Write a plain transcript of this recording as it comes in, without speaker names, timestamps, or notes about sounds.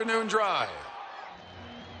Afternoon drive.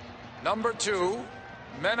 Number 2,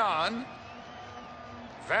 men on,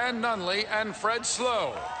 Van Nunley and Fred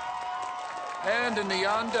Slow. And in the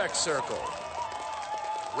on-deck circle,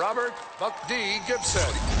 Robert Buck D.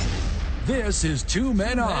 Gibson. This is Two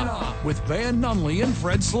Men On with Van Nunley and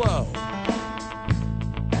Fred Slow.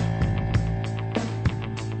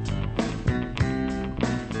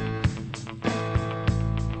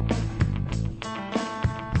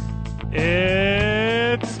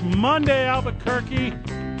 It's Monday, Albuquerque.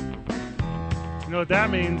 You know what that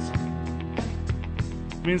means?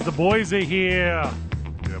 It means the boys are here.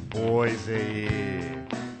 The boys are here.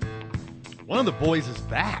 One of the boys is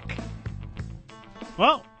back.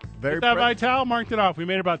 Well, Very get that proud. Vital marked it off. We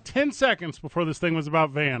made about 10 seconds before this thing was about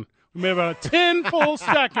Van. We made about 10 full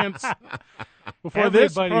seconds before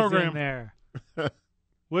this Everybody's program, in there.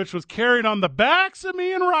 which was carried on the backs of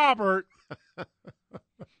me and Robert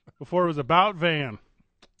before it was about Van.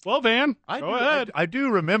 Well, Van, go ahead. I do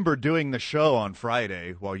remember doing the show on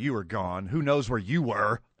Friday while you were gone. Who knows where you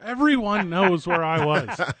were? Everyone knows where I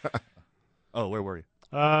was. Oh, where were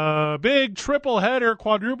you? Big triple header,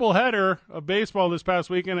 quadruple header of baseball this past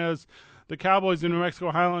weekend as the Cowboys in New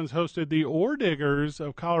Mexico Highlands hosted the Ore Diggers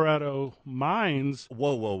of Colorado Mines.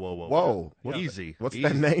 Whoa. Whoa. Easy. What's Easy.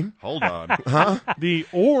 that name? Hold on. The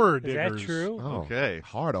Ore Is Diggers. that true? Oh, Okay.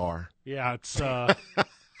 hard R. Yeah, it's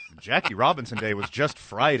Jackie Robinson Day was just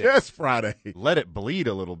Friday. Yes, Friday. Let it bleed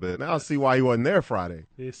a little bit. Now I see why he wasn't there Friday.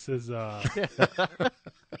 this is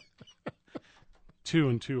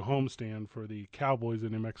 2-2 homestand for the Cowboys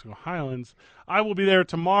in New Mexico Highlands. I will be there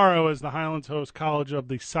tomorrow as the Highlands host College of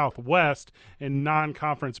the Southwest in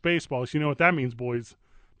non-conference baseball. So you know what that means, boys.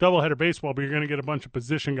 Doubleheader baseball, but you're going to get a bunch of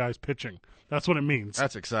position guys pitching. That's what it means.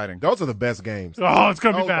 That's exciting. Those are the best games. Oh, it's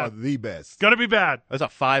going to be Those are bad. the best. Going to be bad. That's a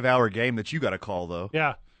 5-hour game that you got to call, though.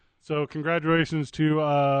 Yeah. So congratulations to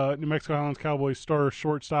New Mexico Highlands Cowboys star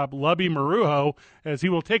shortstop Lubby Marujo as he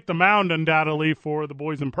will take the mound undoubtedly for the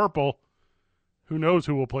boys in purple. Who knows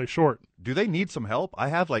who will play short? Do they need some help? I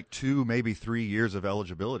have like 2, maybe 3 years of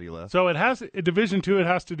eligibility left. So it has Division II. It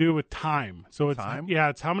has to do with time. So it's Time? Yeah,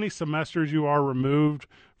 it's how many semesters you are removed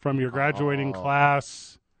from your graduating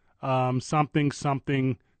class. Something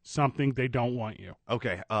they don't want you.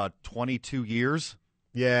 Okay, 22 years?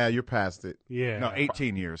 Yeah, you're past it. Yeah. No,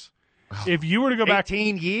 18 years. If you were to go back,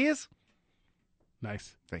 18 years?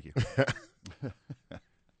 nice. Thank you.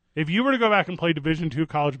 If you were to go back and play Division II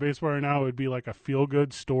college baseball right now, it would be like a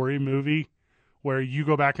feel-good story movie where you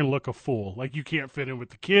go back and look a fool. Like you can't fit in with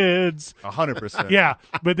the kids. 100%. Yeah,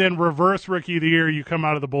 but then reverse Rookie of the Year, you come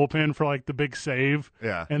out of the bullpen for like the big save.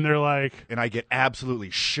 Yeah. And they're like, And I get absolutely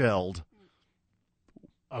shelled.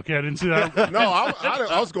 okay, I didn't see that. No,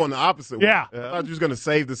 I was going the opposite way. Yeah. I thought you was going to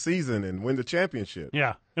save the season and win the championship.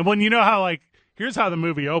 Yeah. And when you know how, like, here's how the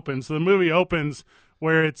movie opens. So the movie opens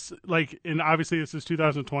where it's like, and obviously this is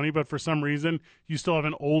 2020, but for some reason you still have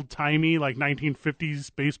an old-timey, like 1950s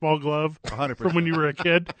baseball glove 100%. from when you were a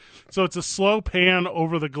kid. So it's a slow pan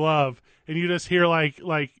over the glove, and you just hear like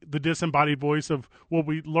the disembodied voice of what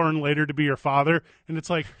we learn later to be your father, and it's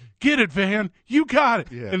like, get it, Van, you got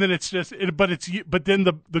it. Yeah. And then it's just, but then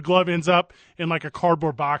the glove ends up in like a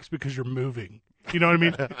cardboard box because you're moving. You know what I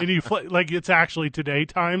mean? And you like it's actually today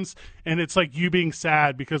times, and it's like you being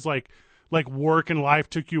sad because like work and life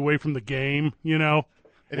took you away from the game. You know?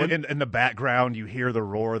 And in the background, you hear the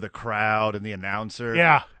roar of the crowd and the announcer.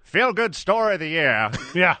 Yeah, Feel good story of the year.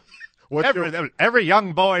 yeah. Every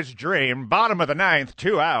young boy's dream. Bottom of the 9th,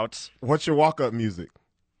 2 outs. What's your walk-up music?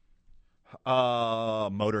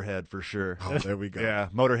 Motorhead for sure. Oh, there we go. Yeah,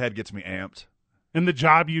 Motorhead gets me amped. And the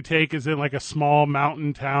job you take is in like a small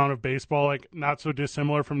mountain town of baseball, like not so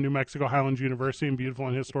dissimilar from New Mexico Highlands University in beautiful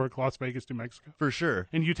and historic Las Vegas, New Mexico. For sure.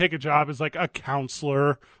 And you take a job as like a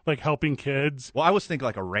counselor, like helping kids. Well, I was thinking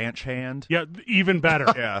like a ranch hand. Yeah, even better.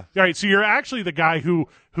 Yeah. All right, so you're actually the guy who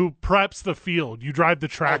preps the field. You drive the Oh,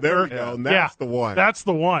 tractor. there we go. And that's the one. That's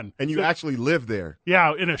the one. and you actually live there.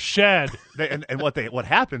 Yeah, in a shed. And what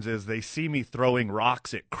happens is they see me throwing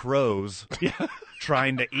rocks at crows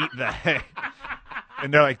trying to eat the hay.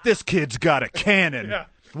 And they're like, this kid's got a cannon. Yeah.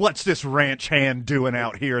 What's this ranch hand doing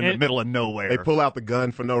out here in the middle of nowhere? They pull out the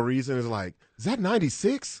gun for no reason. It's like, is that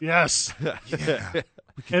 96? Yes. Yeah.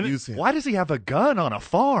 We can And use him. Why does he have a gun on a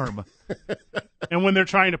farm? And when they're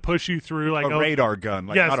trying to push you through, like A radar gun.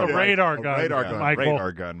 Like, yes, not a rifle. radar A gun, radar gun. Michael.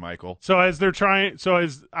 Radar gun, Michael. So as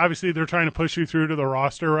obviously they're trying to push you through to the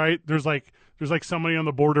roster, right? There's like somebody on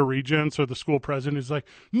the board of regents or the school president who's like,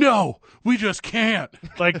 no, we just can't,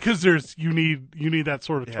 like, because you need that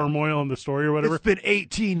sort of turmoil in the story or whatever. It's been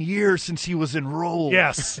 18 years since he was enrolled.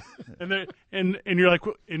 Yes, and you're like,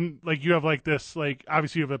 you have like this, like,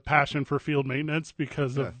 obviously you have a passion for field maintenance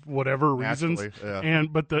because of whatever reasons, Naturally,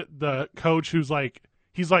 but the coach who's like,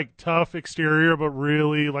 he's like tough exterior but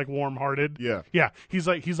really like warm-hearted. Yeah. He's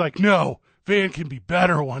like, no, Van can be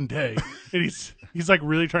better one day, and he's like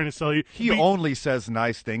really trying to sell you. He only says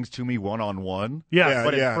nice things to me one-on-one. Yeah,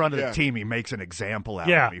 But in front of the team, he makes an example out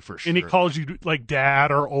of me for sure. and he calls you like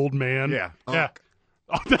dad or old man. Yeah.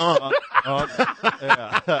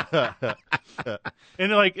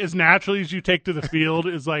 And like as naturally as you take to the field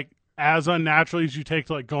is like as unnaturally as you take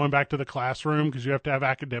to like going back to the classroom because you have to have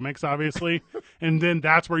academics, obviously. And then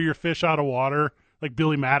that's where you're fish out of water, like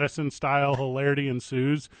Billy Madison style. Hilarity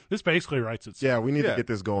ensues. This basically writes itself. Yeah, we need to get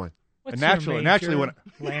this going. What's naturally, your major? when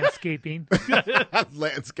Landscaping.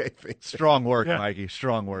 Landscaping. strong work, Yeah. Mikey.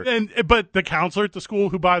 Strong work. But the counselor at the school,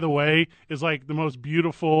 who by the way is like the most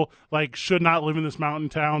beautiful, like should not live in this mountain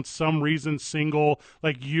town, some reason single,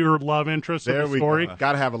 like your love interest There of the we story. go.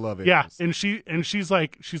 Gotta have a love Yeah, interest. and she's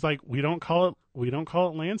like we don't call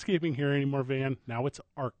it landscaping here anymore, Van. Now it's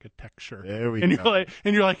architecture. There we and go.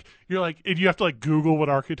 You're like, and you have to like Google what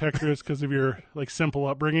architecture is because of your like simple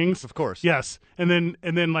upbringings. Of course. Yes, and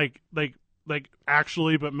then like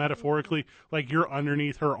actually, but metaphorically, like you're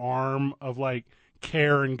underneath her arm of like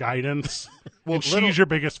care and guidance. Well, and she's your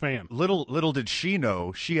biggest fan. Little did she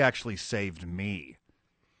know, she actually saved me.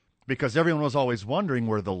 Because everyone was always wondering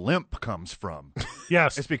where the limp comes from.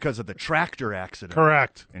 Yes, It's because of the tractor accident.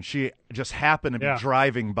 correct. And she just happened to be Yeah.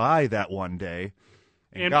 driving by that one day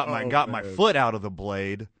and, And- got my foot out of the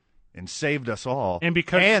blade and saved us all.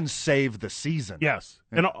 And saved the season. Yes.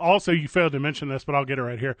 And also, you failed to mention this, but I'll get it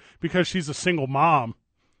right here. Because she's a single mom,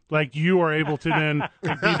 like you are able to then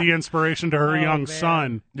be the inspiration to her young man.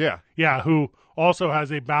 son. Yeah. Yeah, who also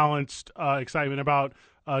has a balanced excitement about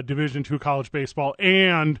Division II college baseball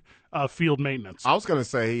and field maintenance. I was gonna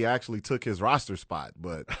say he actually took his roster spot,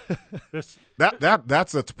 but This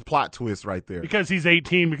that's a plot twist right there. because he's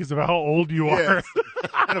 18 because of how old you are. Yes.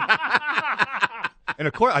 And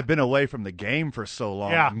of course, I've been away from the game for so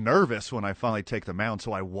long. Yeah. I'm nervous when I finally take the mound,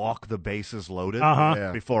 so I walk the bases loaded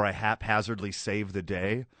Yeah. before I haphazardly save the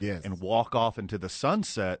day Yes. and walk off into the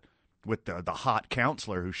sunset with the hot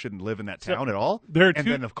counselor who shouldn't live in that town at all. there are and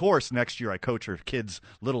two- then, of course, next year I coach her kids'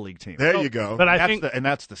 little league team. There you go. But I that's think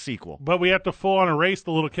that's the sequel. But we have to full on erase the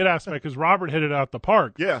little kid aspect because Robert hit it out the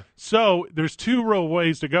park. Yeah. So there's two real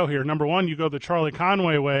ways to go here. Number one, you go the Charlie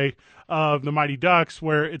Conway way of the Mighty Ducks,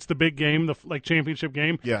 where it's the big game, the like championship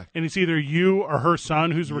game. Yeah. And it's either you or her son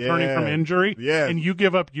who's returning from Yeah. injury. Yes. And you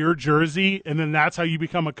give up your jersey, and then that's how you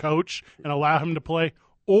become a coach and allow him to play.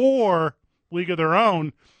 Or League of Their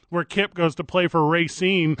Own, where Kip goes to play for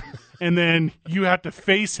Racine, and then you have to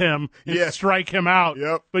face him and Yes. strike him out.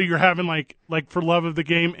 Yep. But you're having like for love of the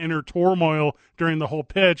game inner turmoil during the whole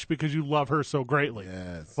pitch because you love her so greatly.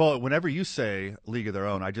 Yes. Well, whenever you say League of Their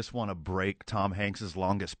Own, I just want to break Tom Hanks's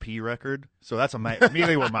longest pee record. So that's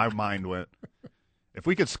immediately where my mind went. If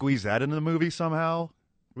we could squeeze that into the movie somehow,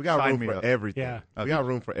 We got sign room me for up. everything. Yeah. We got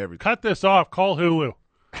room for everything. Cut this off. Call Hulu.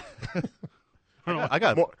 I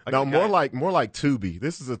got More guys. like Tubi.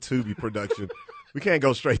 This is a Tubi production. We can't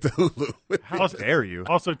go straight to Hulu. How dare you?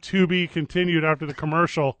 Also, to be continued after the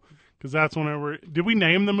commercial because that's whenever. Did we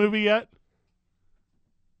name the movie yet?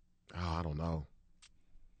 Oh, I don't know.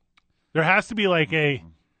 There has to be like a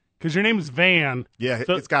because your name is Van. Yeah,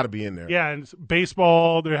 So- it's got to be in there. Yeah, and it's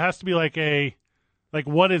baseball. There has to be like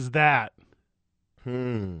what is that?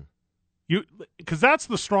 You because that's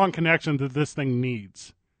the strong connection that this thing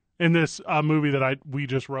needs in this movie that we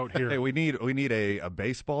just wrote here. Hey, we need a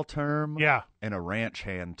baseball term, Yeah. and a ranch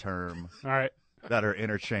hand term All right. that are All right.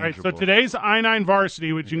 interchangeable. So today's I-9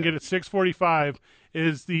 Varsity, which you can get at 6:45,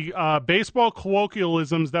 is the baseball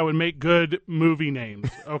colloquialisms that would make good movie names.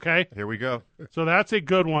 Okay. Here we go. So that's a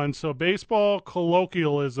good one. So baseball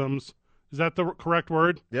colloquialisms, is that the correct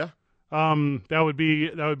word? Yeah. That would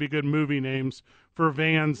be good movie names for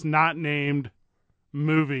Van's not named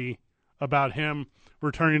movie about him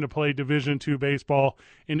returning to play Division II baseball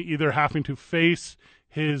and either having to face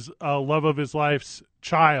his love of his life's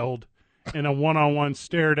child in a one-on-one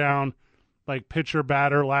stare down, like pitcher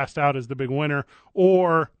batter, last out is the big winner,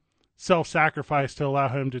 or self-sacrifice to allow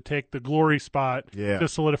him to take the glory spot Yeah. to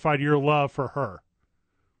solidify your love for her.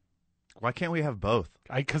 Why can't we have both?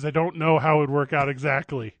 Because I don't know how it would work out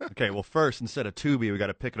exactly. Okay, well, first, instead of Tubi, we got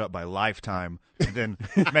to pick it up by Lifetime and then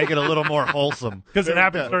make it a little more wholesome. Because it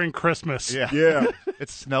happens during Christmas. Yeah. Yeah.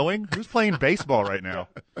 It's snowing? Who's playing baseball right now?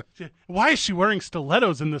 Why is she wearing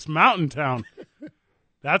stilettos in this mountain town?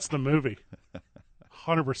 That's the movie.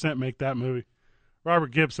 100% make that movie.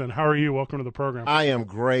 Robert Gibson, how are you? Welcome to the program. I am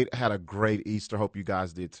great. Had a great Easter. Hope you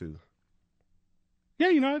guys did too. Yeah,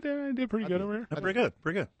 I did pretty good over here. Pretty good.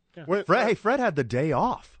 Pretty good. When- Fred had the day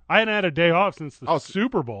off. I hadn't had a day off since the Oh,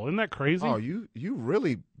 Super Bowl. Isn't that crazy? Oh, you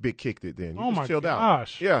really big kicked it then. You Oh, just my chilled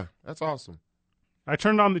gosh. out. Yeah, that's awesome. I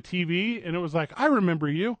turned on the TV, and it was like, I remember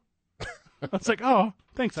you. I was like, oh,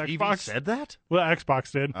 thanks, TV Xbox. said that? Well,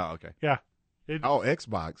 Xbox did. Oh, okay. Yeah. Oh,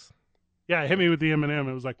 Xbox. Yeah, it hit me with the M&M.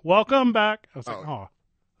 It was like, welcome back. I was like, Oh. oh,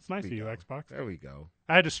 it's nice of There you, we go. Xbox. There we go.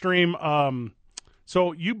 I had to stream.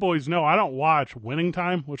 So you boys know I don't watch Winning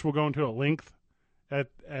Time, which we'll go into at length. You're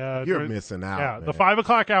during- missing out. Yeah, man. the 5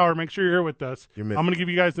 o'clock hour. Make sure you're here with us. You're I'm missing. going to give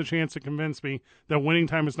you guys the chance to convince me that Winning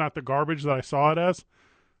Time is not the garbage that I saw it as.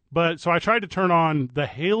 But so I tried to turn on the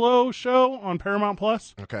Halo show on Paramount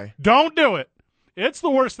Plus. Okay. Don't do it. It's the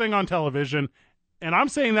worst thing on television. And I'm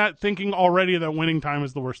saying that thinking already that Winning Time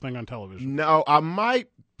is the worst thing on television. No, I might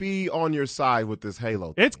be on your side with this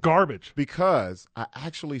Halo It's garbage. because I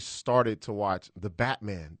actually started to watch The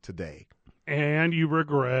Batman today. And you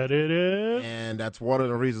regretted it. And that's one of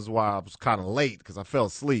the reasons why I was kind of late because I fell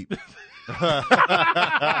asleep.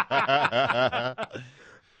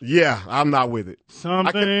 Yeah, I'm not with it.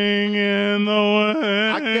 Something in the way.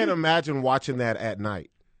 I can't imagine watching that at night.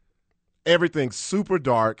 Everything's super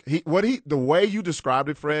dark. The way you described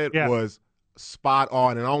it, Fred, Yeah. was spot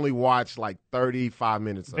on, and I only watched like 35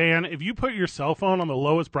 minutes of it. Dan, if you put your cell phone on the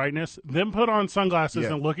lowest brightness, then put on sunglasses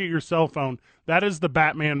Yeah. and look at your cell phone, that is the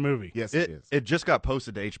Batman movie. Yes, it is. It just got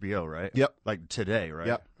posted to HBO, right? Yep. Like today, right?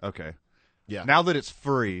 Yep. Okay. Yeah. Now that it's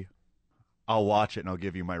free, I'll watch it and I'll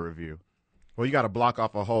give you my review. Well, you got to block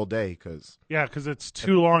off a whole day because Yeah, because it's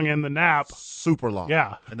too long in the nap. super long.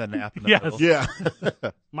 Yeah. And then nap in the Yes. middle. Yeah.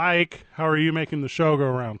 Mike, how are you making the show go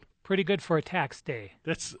around? Pretty good for a tax day.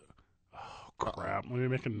 That's, oh, crap. Let me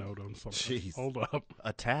make a note on something. Jeez. Hold up.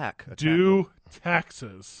 Attack. Due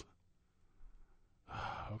taxes.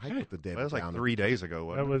 I Okay. put the That Debbie was like Downer. 3 days ago,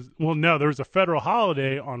 That wasn't it? was, well, no, there was a federal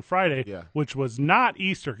holiday on Friday, Yeah. which was not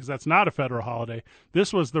Easter because that's not a federal holiday.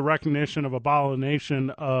 This was the recognition of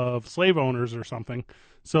abomination of slave owners or something.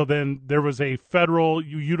 So then there was a federal,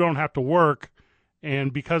 you don't have to work,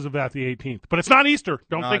 and because of that, the 18th. But it's not Easter.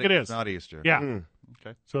 Don't think it is. It's not Easter. Yeah.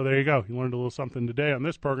 Okay. So there you go. You learned a little something today on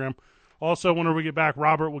this program. Also, whenever we get back,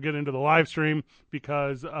 Robert will get into the live stream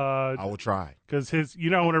because I will try. his,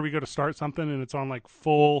 whenever you go to start something and it's on like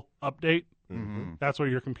full update, Mm-hmm. that's what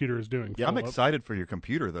your computer is doing. Yeah, I'm Full up. excited for your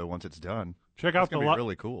Computer, though, once it's done. Check out It's going the to be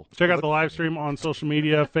really cool. Check out the live stream on social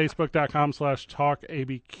media,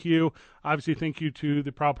 facebook.com/talkabq. Obviously, thank you to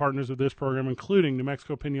the proud partners of this program, including New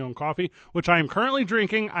Mexico Pinon Coffee, which I am currently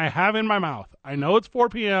drinking. I have in my mouth. I know it's 4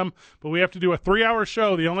 p.m., but we have to do a 3-hour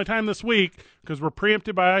show the only time this week because we're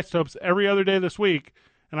preempted by isotopes every other day this week.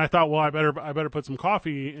 And I thought, well, I better put some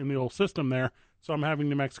coffee in the old system there. So I'm having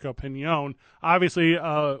New Mexico Pinon. Obviously,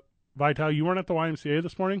 Vital, you weren't at the YMCA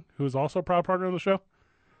this morning, who is also a proud partner of the show.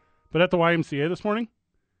 But at the YMCA this morning,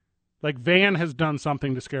 like Van has done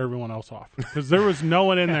something to scare everyone else off because there was no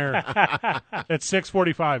one in there at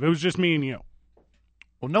 6:45. It was just me and you.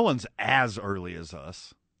 Well, no one's as early as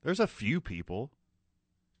us. There's a few people.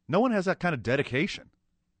 No one has that kind of dedication.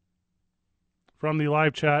 From the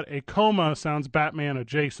live chat, a coma sounds Batman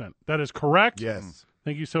adjacent. That is correct. Yes.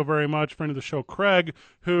 Thank you so very much, friend of the show, Craig,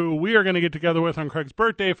 who we are going to get together with on Craig's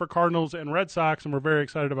birthday for Cardinals and Red Sox, and we're very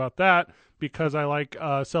excited about that because I like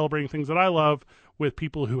celebrating things that I love with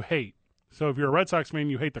people who hate. So if you're a Red Sox fan,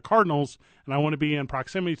 you hate the Cardinals, and I want to be in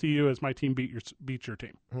proximity to you as my team beats your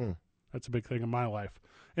team. That's a big thing in my life.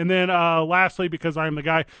 And then lastly, because I'm the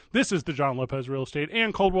guy, this is the John Lopez Real Estate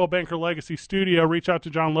and Coldwell Banker Legacy Studio. Reach out to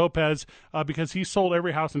John Lopez because he sold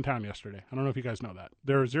every house in town yesterday. I don't know if you guys know that.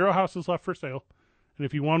 There are 0 houses left for sale. And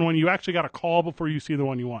if you want one, you actually got to call before you see the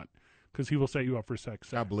one you want because he will set you up for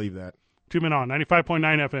sex. I believe that. 2 Men On, 95.9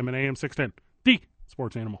 FM and AM 610. The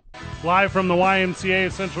Sports Animal. Live from the YMCA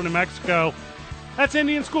of Central New Mexico. That's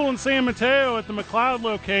Indian School in San Mateo at the McLeod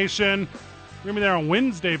location. We're going to be there on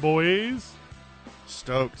Wednesday, boys.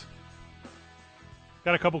 Stoked.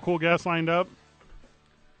 Got a couple cool guests lined up.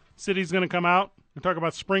 City's going to come out and talk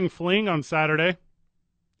about Spring Fling on Saturday.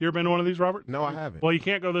 You ever been to one of these, Robert? No, I haven't. Well, you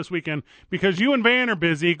can't go this weekend because you and Van are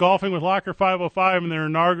busy golfing with Locker 505 in their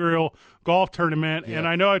inaugural golf tournament. Yeah. And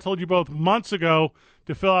I know I told you both months ago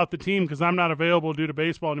to fill out the team because I'm not available due to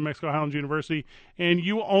baseball at New Mexico Highlands University, and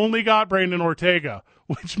you only got Brandon Ortega,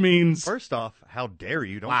 which means First off, how dare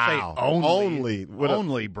you? Don't Wow. say only. With a-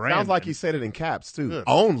 Only Brandon. Sounds like he said it in caps, too. Good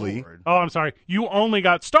Only. Lord. I'm sorry, you only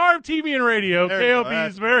got star of TV and radio, There you go.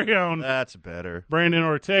 KOB's very own That's better. Brandon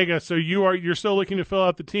Ortega. So you're still looking to fill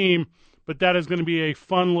out the team, but that is going to be a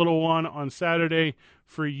fun little one on Saturday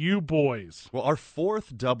for you boys. Well, our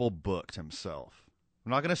fourth double booked himself. I'm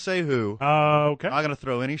not going to say who. Okay. I'm not going to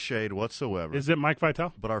throw any shade whatsoever. Is it Mike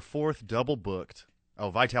Vitale? But our fourth double booked. Oh,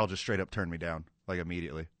 Vitale just straight up turned me down, like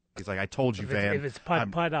immediately. He's like, I told you, Van. If it's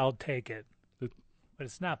putt-putt, I'll take it. But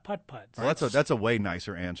it's not putt-putt. Well, that's a way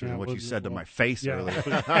nicer answer than what you said to my face earlier.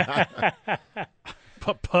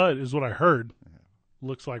 Putt is what I heard.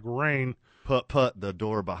 Looks like rain. Put the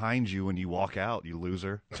door behind you when you walk out, you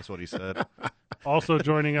loser. That's what he said. Also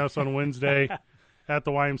joining us on Wednesday at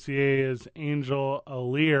the YMCA is Angel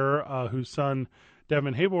Alear, whose son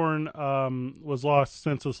Devin Hayborn was lost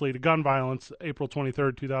senselessly to gun violence April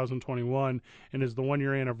 23rd, 2021, and is the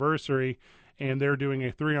 1-year anniversary. And they're doing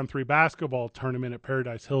a 3-on-3 basketball tournament at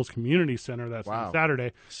Paradise Hills Community Center. That's on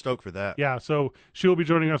Saturday. Stoked for that. Yeah, so she'll be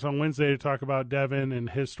joining us on Wednesday to talk about Devin and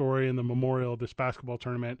his story and the memorial of this basketball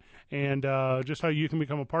tournament and just how you can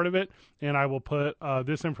become a part of it. And I will put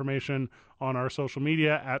this information on our social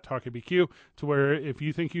media at TalkABQ to where if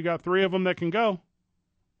you think you got 3 of them that can go,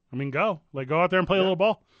 go. Like, go out there and play a little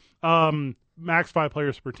ball. Max 5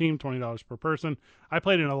 players per team, $20 per person. I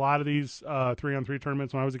played in a lot of these 3-on-3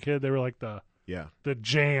 tournaments when I was a kid. They were like the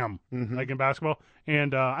jam, like in basketball.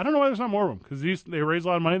 And I don't know why there's not more of them because they raise a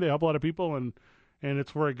lot of money, they help a lot of people, and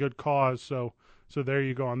it's for a good cause. So there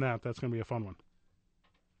you go on that. That's going to be a fun one.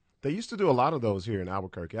 They used to do a lot of those here in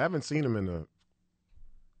Albuquerque. I haven't seen them in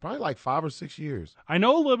probably like 5 or 6 years. I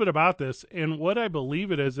know a little bit about this, and what I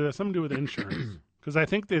believe it has something to do with insurance because I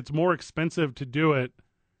think that it's more expensive to do it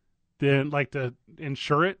than like to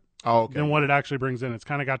insure it than what it actually brings in. It's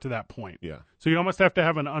kind of got to that point. Yeah. So you almost have to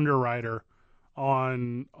have an underwriter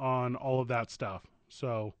on all of that stuff.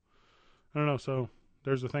 So I don't know. So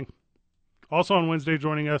there's the thing. Also on Wednesday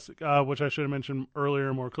joining us, which I should have mentioned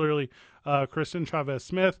earlier more clearly, Kristen Chavez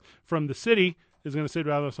Smith from the city is going to sit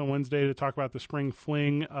with us on Wednesday to talk about the spring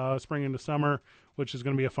fling, spring into summer, which is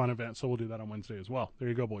going to be a fun event. So we'll do that on Wednesday as well. There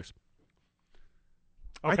you go, boys.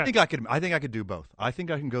 Okay. I think I could do both. I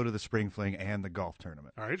think I can go to the spring fling and the golf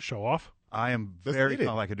tournament. All right, show off. I am Let's very get it.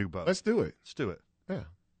 confident I could do both. Let's do it. Let's do it. Yeah.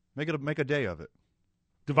 Make a day of it.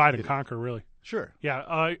 Divide and conquer, really. Sure.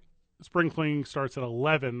 Yeah, spring fling starts at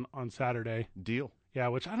 11 on Saturday. Deal. Yeah,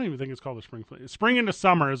 which I don't even think it's called the spring fling. Spring into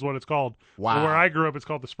summer is what it's called. Wow. Where I grew up, it's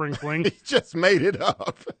called the spring fling. He just made it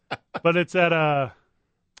up. But it's at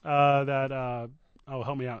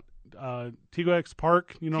help me out. Teaguex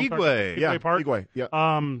Park, you know what I'm talking about? Yeah, Park. Tigway.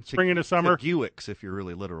 Yeah. Spring into summer. Buicks, if you're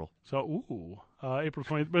really literal. So, April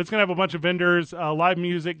 20th. But it's going to have a bunch of vendors, live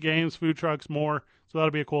music, games, food trucks, more. So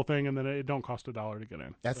that'll be a cool thing. And then it don't cost $1 to get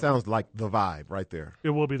in. That sounds like the vibe right there.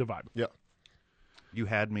 It will be the vibe. Yeah. You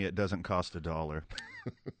had me. It doesn't cost $1.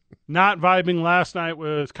 Not vibing last night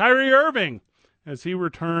was Kyrie Irving as he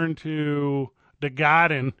returned to the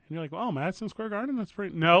Garden. And you're like, oh, Madison Square Garden? That's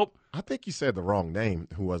pretty. Nope. I think you said the wrong name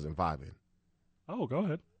who wasn't vibing. Oh, go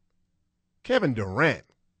ahead. Kevin Durant.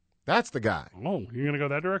 That's the guy. Oh, you're going to go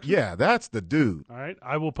that direction? Yeah, that's the dude. All right.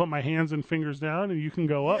 I will put my hands and fingers down, and you can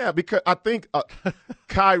go up. Yeah, because I think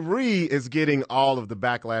Kyrie is getting all of the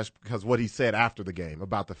backlash because what he said after the game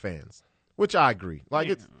about the fans, which I agree. Like,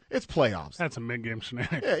 it's playoffs. That's a mid-game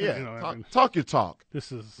shenanigans. Yeah. You know, Talk your talk.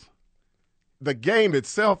 This is The game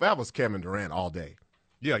itself, that was Kevin Durant all day.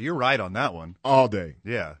 Yeah, you're right on that one. All day.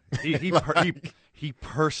 Yeah. He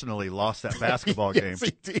personally lost that basketball game. Yes,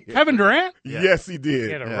 he did. Kevin Durant? Yeah. Yes, he did.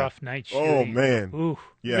 He had a Yeah. rough night shooting. Oh, man. Ooh.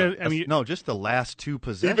 Yeah. I mean, No, just the last two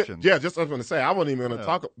possessions. Just I was going to say, I wasn't even going to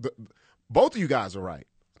talk. Both of you guys are right.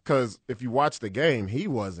 Because if you watch the game, he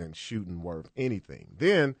wasn't shooting worth anything.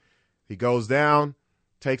 Then he goes down,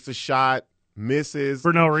 takes a shot, misses.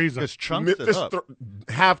 for no reason. Just chunks it up.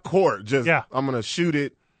 Half court. Just, Yeah. I'm going to shoot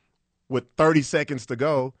it with 30 seconds to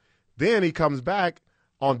go. Then he comes back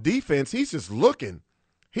on defense. He's just looking.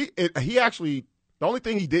 He actually, the only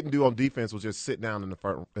thing he didn't do on defense was just sit down in the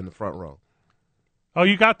front row. Oh,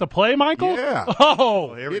 you got the play, Michael? Yeah.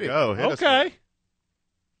 Oh, Here we Hit it. go. Hit us. okay.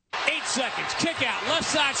 8 seconds. Kick out. Left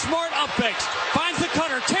side. Smart up fakes. Finds the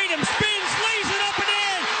cutter. Tatum spins. Lays it up and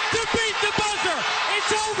in. To beat the buzzer.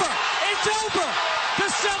 It's over. It's over.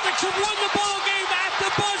 The Celtics have won the ball game at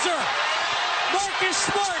the buzzer. Marcus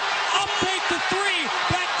Smart up fake the 3.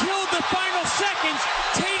 That killed the final seconds.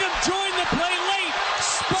 Tatum joined the play late.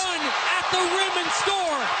 Spun at the rim and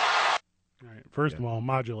scored. All right. First of all,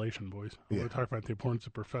 modulation, boys. We're Yeah. going to talk about the importance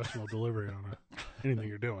of professional delivery on anything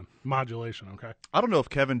you're doing. Modulation, okay? I don't know if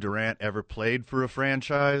Kevin Durant ever played for a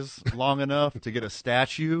franchise long enough to get a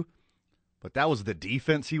statue, but that was the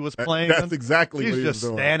defense he was playing. That's exactly He's what he was just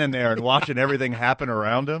doing. standing there and watching everything happen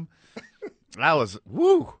around him. That was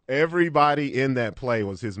woo. Everybody in that play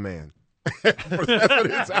was his man. That's what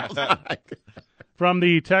it sounds like. From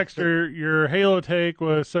the texter, your Halo take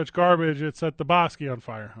was such garbage it set the Bosky on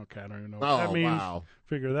fire. Okay, I don't even know what that Oh, means. wow.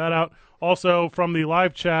 Figure that out. Also, from the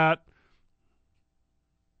live chat,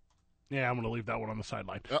 yeah, I'm going to leave that one on the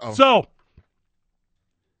sideline. Uh-oh. So,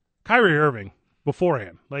 Kyrie Irving,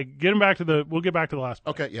 beforehand, like, we'll get back to the last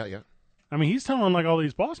play. Okay, yeah. I mean, he's telling, like, all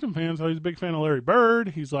these Boston fans how he's a big fan of Larry Bird.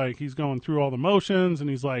 He's going through all the motions, and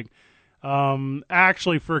he's like,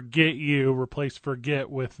 actually forget you, replace forget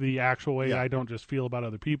with the actual way I don't just feel about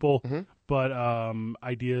other people, but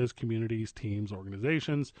ideas, communities, teams,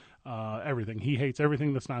 organizations, everything. He hates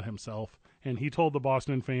everything that's not himself. And he told the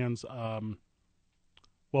Boston fans,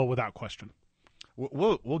 well, without question.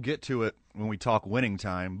 We'll get to it when we talk winning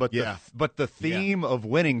time, but Yeah. the theme of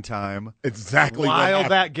winning time Exactly. what while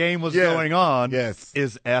happened. that game was Yes. going on Yes.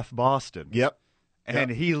 is F Boston. Yep.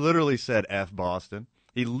 And he literally said F Boston.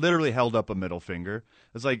 He literally held up a middle finger.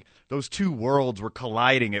 It's like those two worlds were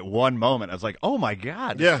colliding at one moment. I was like, oh, my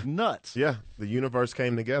God, this is nuts. Yeah, the universe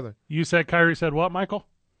came together. Kyrie said what, Michael?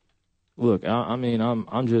 Look, I mean,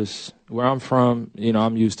 I'm just where I'm from. You know,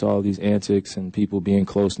 I'm used to all these antics and people being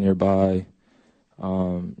close nearby.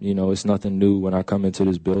 You know, it's nothing new when I come into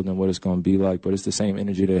this building, what it's going to be like. But it's the same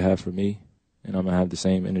energy they have for me, and I'm gonna have the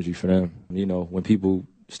same energy for them. You know, when people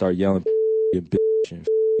start yelling and bitch and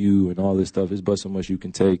you and all this stuff, it's but so much you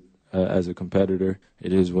can take as a competitor.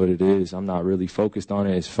 It is what it is. I'm not really focused on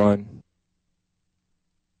it. It's fun.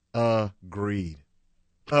 Agreed.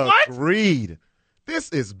 Agreed. This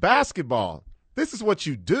is basketball. This is what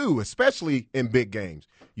you do, especially in big games.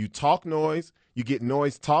 You talk noise, you get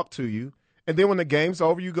noise talked to you, and then when the game's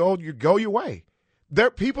over, you go your way.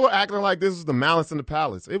 People are acting like this is the Malice in the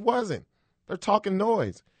Palace. It wasn't. They're talking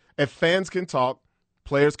noise. If fans can talk,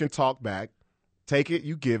 players can talk back. Take it,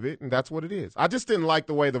 you give it, and that's what it is. I just didn't like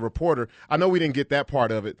the way the reporter, I know we didn't get that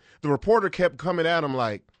part of it. The reporter kept coming at him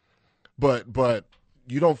like, but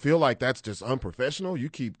you don't feel like that's just unprofessional? You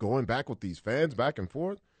keep going back with these fans back and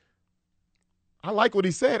forth? I like what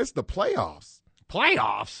he said. It's the playoffs.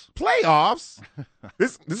 Playoffs?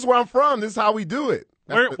 This is where I'm from. This is how we do it.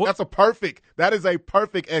 That is a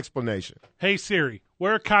perfect explanation. Hey, Siri,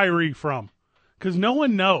 where Kyrie from? Because no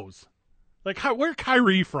one knows. Like, where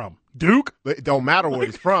Kyrie from? Duke? It don't matter where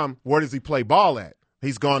he's from. Where does he play ball at?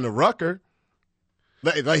 He's gone to Rucker.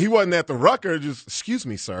 Like he wasn't at the Rucker. Just, excuse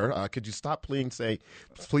me, sir. Could you stop please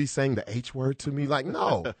saying the H word to me? Like,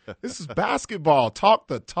 no. This is basketball. Talk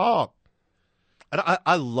the talk. And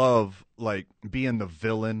I love, like, being the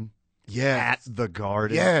villain at the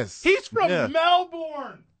Garden. Yes. He's from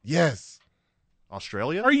Melbourne. Yes.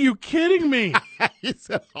 Australia? Are you kidding me? He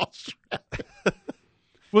said Australia.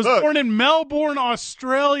 Was born in Melbourne,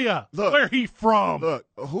 Australia. Look. Where he from? Look,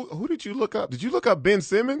 who did you look up? Did you look up Ben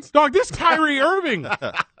Simmons? Dog, this Kyrie Irving.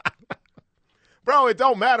 Bro, it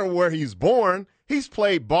don't matter where he's born. He's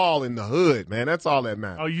played ball in the hood, man. That's all that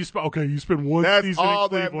matters. Oh, you spent one That's season all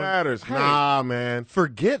in that Cleveland. matters. Hey, nah, man.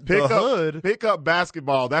 Forget the hood. Pick up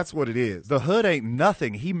basketball. That's what it is. The hood ain't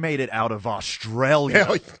nothing. He made it out of Australia.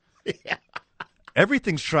 Hell, yeah.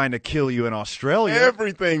 Everything's trying to kill you in Australia.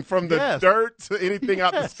 Everything from the dirt to anything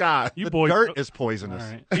out the sky. You the boys, dirt is poisonous.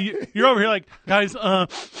 all right. You're over here like,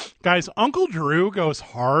 guys, Uncle Drew goes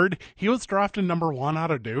hard. He was drafted number 1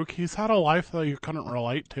 out of Duke. He's had a life that you couldn't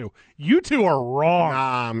relate to. You two are wrong.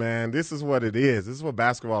 Nah, man. This is what it is. This is what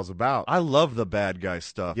basketball's about. I love the bad guy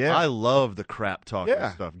stuff. Yeah. I love the crap talking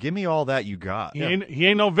Yeah. stuff. Give me all that you got. He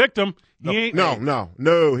ain't no victim. He ain't.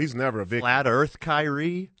 No. He's never a victim. Flat Earth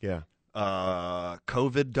Kyrie. Yeah.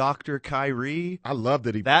 COVID doctor Kyrie. I love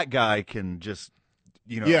that That guy can just,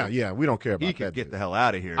 Yeah. We don't care about he that. can get dude. the hell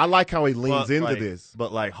out of here. I like how he leans into like, this.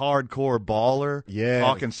 But like hardcore baller, Yes.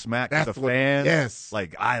 talking smack to That's the what- fans. yes.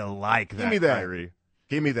 Like I like that. Give me that. Kyrie.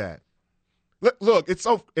 Give me that. Look,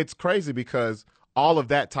 it's crazy because all of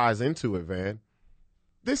that ties into it, Van.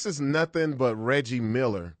 This is nothing but Reggie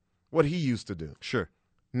Miller, what he used to do. Sure.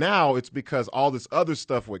 Now it's because all this other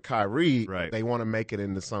stuff with Kyrie, Right. they want to make it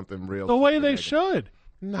into something real. The way they negative. should.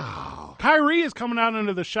 No. Kyrie is coming out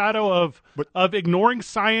under the shadow of ignoring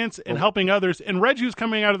science and helping others, and Reggie's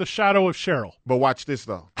coming out of the shadow of Cheryl. But watch this,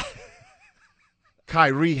 though.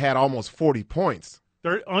 Kyrie had almost 40 points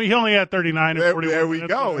He only had 39 and 41 There we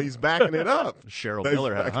minutes. go. He's backing it up. Cheryl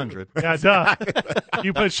Miller had 100. Yeah, duh.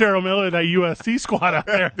 You put Cheryl Miller, that USC squad out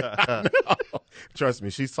there. Trust me,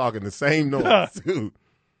 she's talking the same noise, too.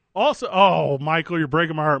 Also, oh, Michael, you're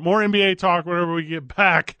breaking my heart. More NBA talk whenever we get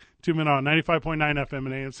back. 2 minutes on 95.9 FM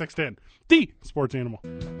and AM 610. The Sports Animal.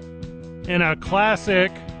 In a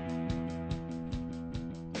classic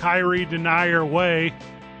Kyrie denier way,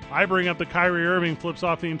 I bring up the Kyrie Irving flips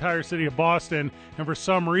off the entire city of Boston, and for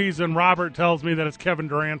some reason, Robert tells me that it's Kevin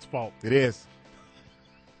Durant's fault. It is.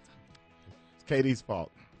 It's KD's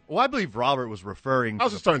fault. Well, I believe Robert was referring I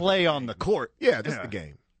was to just the trying to- play on the court. Yeah, just the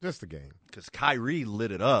game. Just the game. Because Kyrie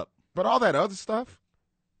lit it up. But all that other stuff,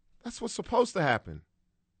 that's what's supposed to happen.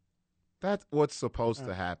 That's what's supposed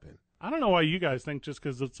to happen. I don't know why you guys think just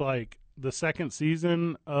because it's like the second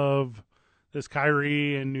season of this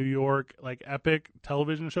Kyrie in New York, like epic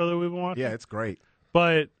television show that we've been watching. Yeah, it's great.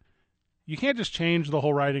 But you can't just change the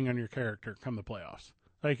whole writing on your character come the playoffs.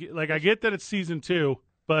 Like I get that it's season 2,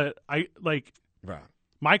 but Right.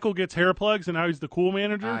 Michael gets hair plugs and now he's the cool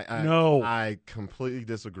manager. No, I completely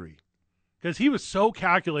disagree. because he was so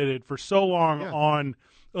calculated for so long Yeah. on.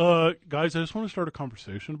 Guys, I just want to start a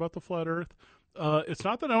conversation about the flat Earth. It's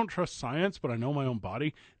not that I don't trust science, but I know my own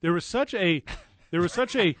body. There was such a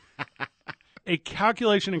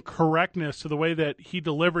calculation and correctness to the way that he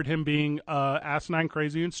delivered him being asinine,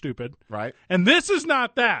 crazy, and stupid. Right? And this is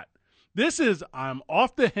not that. This is I'm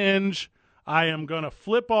off the hinge. I am going to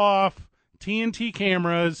flip off TNT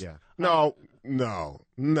cameras. Yeah. No.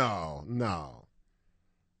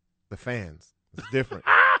 The fans. It's different.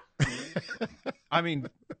 I mean,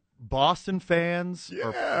 Boston fans Yeah.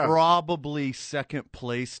 are probably second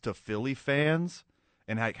place to Philly fans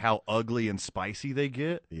and how ugly and spicy they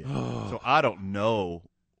get. Yeah. So I don't know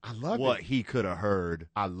I love what it. he could have heard.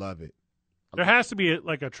 I love it. There has to be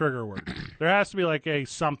like a trigger word. There has to be like a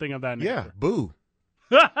something of that Yeah. nature. Boo.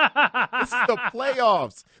 This is the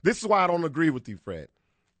playoffs. This is why I don't agree with you, Fred.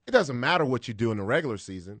 It doesn't matter what you do in the regular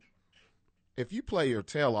season. If you play your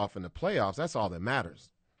tail off in the playoffs, that's all that matters.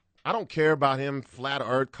 I don't care about him, flat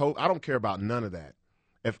earth coach. I don't care about none of that.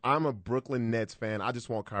 If I'm a Brooklyn Nets fan, I just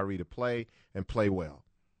want Kyrie to play and play well.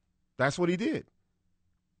 That's what he did.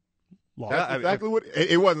 Lost. That's exactly what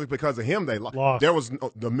it wasn't because of him they Lost. There was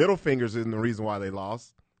the middle fingers isn't the reason why they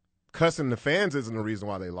lost. Cussing the fans isn't the reason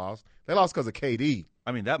why they lost. They lost because of KD.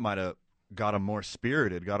 I mean, that might have got him more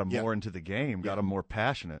spirited, got him Yeah. more into the game, got him more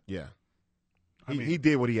passionate. Yeah. I mean- He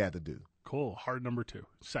did what he had to do. Cool. Hard number 2.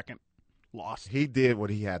 Second. Lost. He did what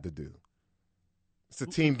he had to do. It's a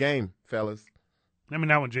team game, fellas. I mean,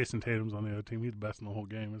 now when Jason Tatum's on the other team, he's the best in the whole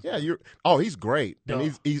game. Yeah, he's great. Duh.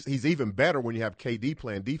 And he's even better when you have KD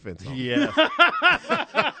playing defense on him. Yes.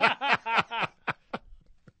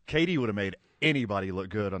 KD would have made anybody look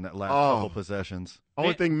good on that last couple possessions.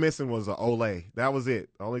 Only thing missing was a Olay. That was it.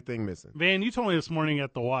 The only thing missing. Van, you told me this morning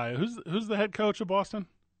at the Y. Who's the head coach of Boston?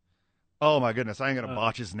 Oh, my goodness. I ain't going to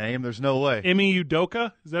botch his name. There's no way. Emi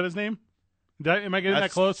Udoka? Is that his name? Am I getting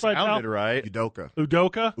that close by now? Sounded right. Udoka.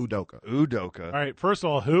 Udoka? All right. First of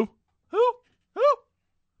all, who?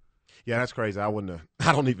 Yeah, that's crazy. I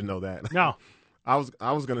don't even know that. No. I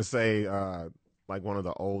was gonna say like one of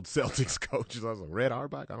the old Celtics coaches. I was like, Red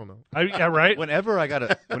Auerbach? I don't know. Yeah, right? Whenever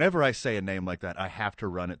I say a name like that, I have to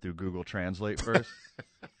run it through Google Translate first.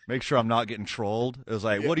 Make sure I'm not getting trolled. It was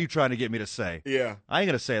like, what are you trying to get me to say? Yeah. I ain't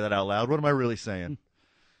going to say that out loud. What am I really saying?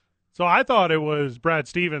 So I thought it was Brad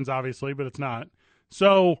Stevens, obviously, but it's not.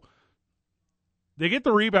 So they get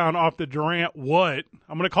the rebound off the Durant what?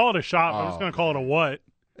 I'm going to call it a shot, but I'm just going to call it a what?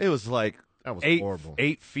 It was like That was eight, horrible.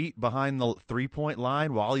 8 feet behind the three-point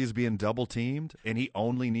line while he's being double-temed, and he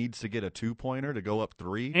only needs to get a two-pointer to go up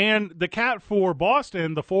 3. And the cat for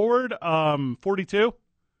Boston, the forward, 42.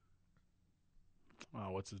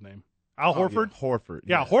 Oh, what's his name? Al Horford? Yeah, Horford.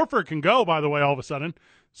 Yeah, Horford can go, by the way, all of a sudden.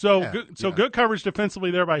 So good coverage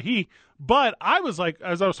defensively there by he. But I was like,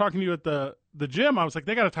 as I was talking to you at the gym, I was like,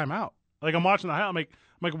 they got a timeout. Like, I'm watching the highlight. I'm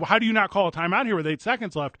like, well, how do you not call a timeout here with 8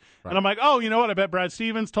 seconds left? Right. And I'm like, oh, you know what? I bet Brad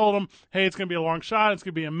Stevens told him, hey, it's going to be a long shot. It's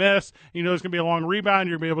going to be a miss. You know, there's going to be a long rebound.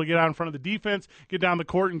 You're going to be able to get out in front of the defense, get down the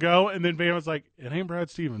court and go. And then Van was like, it ain't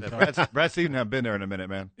Brad Stevens. Brad Stevens hasn't been there in a minute,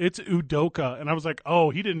 man. It's Udoka. And I was like,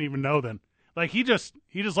 oh, he didn't even know then. Like, he just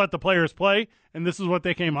let the players play, and this is what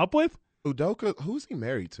they came up with? Udoka, who's he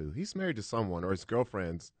married to? He's married to someone, or his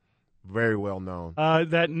girlfriend's very well known.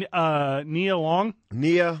 Nia Long?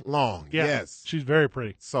 Nia Long, Yeah, yes. she's very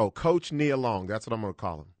pretty. So, Coach Nia Long, that's what I'm going to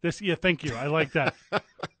call him. Thank you. I like that.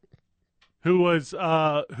 Who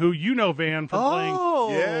you know, Van, from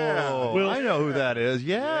playing. Yeah. Will- I know who that is.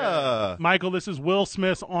 Yeah. Michael, this is Will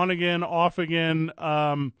Smith's on again, off again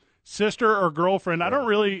sister or girlfriend. I don't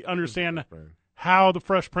really understand how the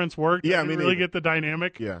Fresh Prince worked. Yeah, I didn't really get the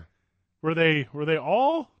dynamic. Yeah. Were they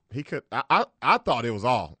all? He could. I thought it was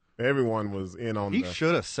all. Everyone was in on. He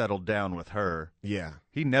should have settled down with her. Yeah.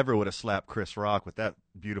 He never would have slapped Chris Rock with that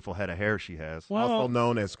beautiful head of hair she has. Well, Also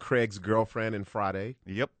known as Craig's girlfriend in Friday.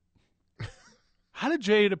 Yep. how did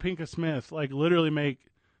Jada Pinkett Smith like literally make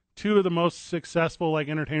two of the most successful like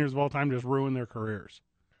entertainers of all time just ruin their careers?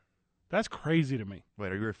 That's crazy to me.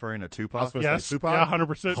 Wait, are you referring to I was Tupac? supposed to Yes, say Tupac? yeah,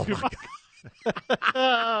 100% Oh,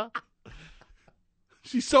 my Tupac.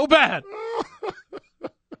 She's so bad.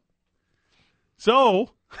 So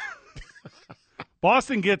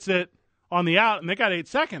Boston gets it on the out, and they got 8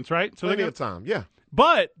 seconds, right? So Plenty they of time. Yeah.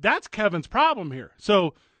 But that's Kevin's problem here.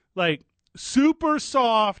 So, like, super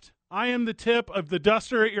soft, I am the tip of the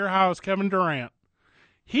duster at your house, Kevin Durant.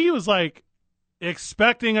 He was, like,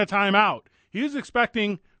 expecting a timeout. He was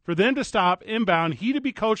expecting for them to stop inbound, he to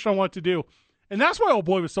be coached on what to do. And that's why old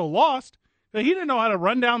boy was so lost, that he didn't know how to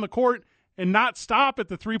run down the court and not stop at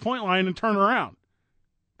the three-point line and turn around.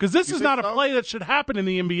 Because this You is think not a so? play that should happen in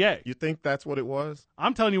the NBA. You think that's what it was?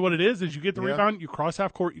 I'm telling you what it is you get the Yeah. rebound, you cross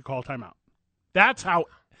half court, you call timeout. That's how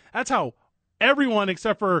everyone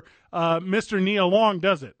except for Mr. Nia Long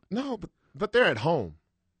does it. No, but they're at home.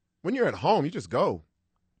 When you're at home, you just go.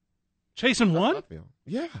 Chasen That's won? what I feel.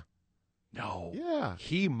 Yeah. No. Yeah.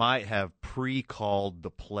 He might have pre-called the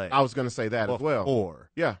play. I was going to say that as well. Before.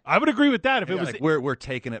 Yeah. I would agree with that if it was Like we're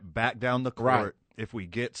taking it back down the court. Right. If we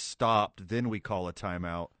get stopped, then we call a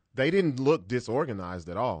timeout. They didn't look disorganized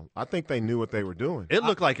at all. I think they knew what they were doing. It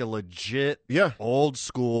looked like a legit, Yeah. old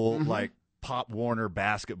school, Mhm. like Pop Warner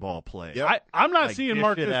basketball play. Yep. I'm not Like, seeing dish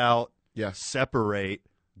Marcus it out, Yeah. separate,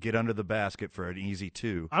 get under the basket for an easy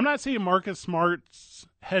 2. I'm not seeing Marcus Smart's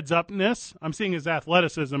heads upness. I'm seeing his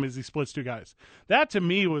athleticism as he splits two guys. That to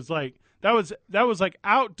me was like that was like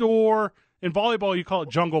outdoor. In volleyball, you call it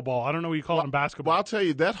jungle ball. I don't know what you call it in basketball. Well, I'll tell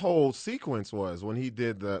you, that whole sequence was when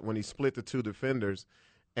he split the two defenders,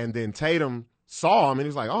 and then Tatum saw him, and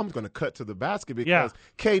he's like, "Oh, I'm going to cut to the basket," because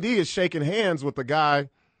KD is shaking hands with the guy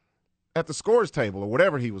at the scores table or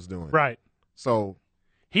whatever he was doing. Right. So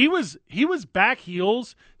He was back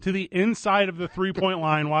heels to the inside of the 3-point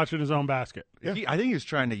line watching his own basket. Yeah. I think he was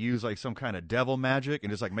trying to use like some kind of devil magic and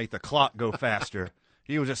just like make the clock go faster.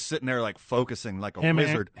 He was just sitting there like focusing like a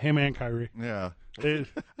wizard. Him and Kyrie. Yeah.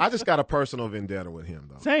 I just got a personal vendetta with him,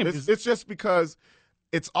 though. Same. It's just because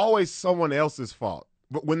it's always someone else's fault.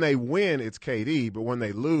 But when they win, it's KD. But when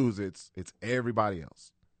they lose, it's everybody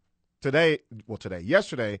else.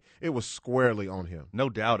 Yesterday, it was squarely on him. No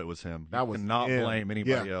doubt it was him. That You was cannot him. blame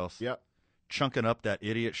anybody Yeah. else. Yep. Chunking up that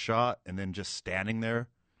idiot shot and then just standing there.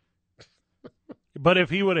 But if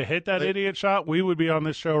he would have hit that idiot shot, we would be on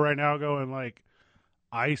this show right now going like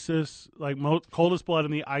ISIS, like coldest blood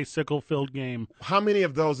in the icicle-filled game. How many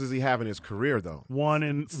of those does he have in his career, though? One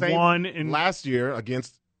in last year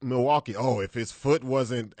against Milwaukee. Oh, if his foot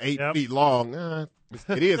wasn't 8 Yep. feet long,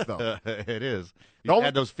 it is though. It is. The He's only-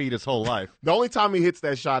 had those feet his whole life. The only time he hits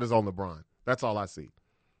that shot is on LeBron. That's all I see.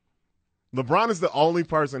 LeBron is the only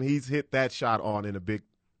person he's hit that shot on in a big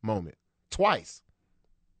moment. Twice.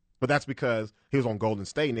 But that's because he was on Golden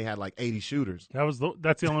State and they had like 80 shooters.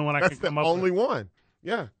 that's the only one I That's can the come up only with. one.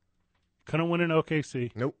 Yeah. Couldn't win in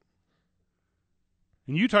OKC. Nope.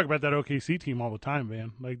 And you talk about that OKC team all the time,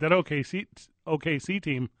 man. Like that OKC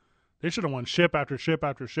team, they should have won ship after ship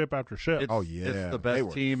after ship after ship. Oh, yeah. It's the They best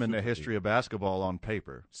were team in the super history of basketball on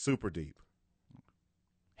paper. Super deep.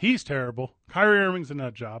 He's terrible. Kyrie Irving's a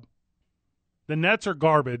nut job. The Nets are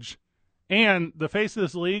garbage. And the face of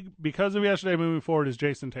this league, because of yesterday moving forward, is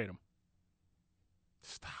Jason Tatum.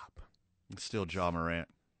 Stop. It's still Ja Morant.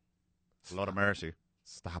 Lord of mercy.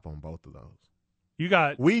 Stop on both of those. You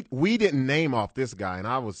got We didn't name off this guy, and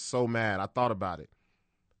I was so mad. I thought about it.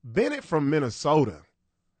 Bennett from Minnesota.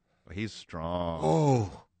 He's strong.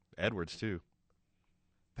 Oh. Edwards, too.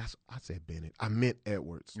 I said Bennett. I meant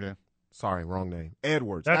Edwards. Yeah. Sorry, wrong name.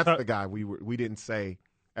 Edwards. That's That's how- the guy we didn't say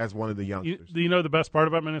as one of the youngsters. you know the best part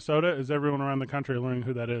about Minnesota is everyone around the country learning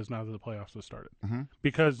who that is now that the playoffs have started. Mhm.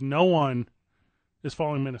 Because no one is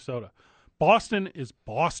following Minnesota. Boston is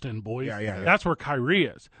Boston, boys. Yeah. That's where Kyrie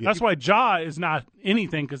is. Yeah. That's why Ja is not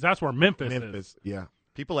anything, because that's where Memphis is. Memphis, yeah.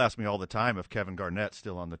 People ask me all the time if Kevin Garnett's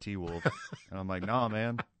still on the T-Wolves. And I'm like, nah,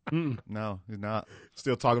 man. No, he's not.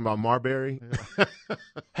 Still talking about Marbury.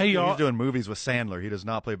 Hey, y'all. He's doing movies with Sandler. He does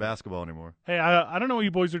not play basketball anymore. Hey, I don't know what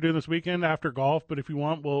you boys are doing this weekend after golf, but if you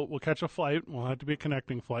want, we'll catch a flight. We'll have to be a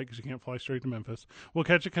connecting flight because you can't fly straight to Memphis. We'll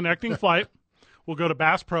catch a connecting flight. We'll go to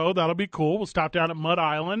Bass Pro. That'll be cool. We'll stop down at Mud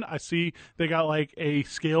Island. I see they got like a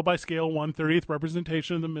scale-by-scale 1/30th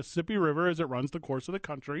representation of the Mississippi River as it runs the course of the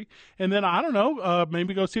country. And then, I don't know,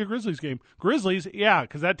 maybe go see a Grizzlies game. Grizzlies, yeah,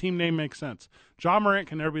 because that team name makes sense. John Morant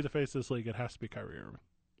can never be the face of this league. It has to be Kyrie Irving.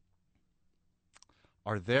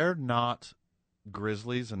 Are there not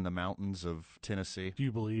Grizzlies in the mountains of Tennessee? Do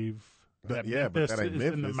you believe that Yeah, but Memphis that ain't is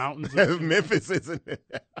Memphis. in the mountains of Memphis isn't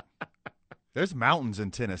it? There's mountains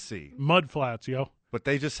in Tennessee, mud flats, yo? but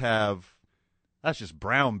they just have that's just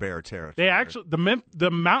brown bear territory. They actually the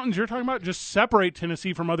mountains you're talking about just separate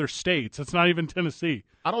Tennessee from other states. It's not even Tennessee.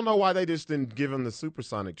 I don't know why they just didn't give him the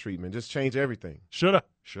supersonic treatment. Just change everything. Shoulda.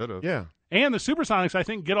 should have. Yeah. And the Supersonics, I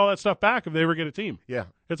think, get all that stuff back if they ever get a team. Yeah.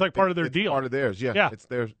 It's like part of their It's deal. part of theirs. Yeah. Yeah. It's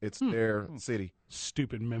their city.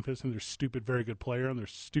 Stupid Memphis and their stupid very good player and their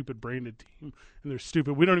stupid branded team and their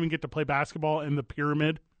stupid. We don't even get to play basketball in the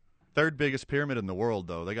pyramid. Third biggest pyramid in the world,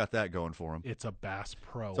 though. They got that going for them. It's a Bass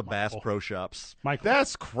Pro. It's a Bass Pro Shops. Michael,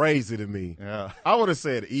 That's crazy to me. Yeah. I would have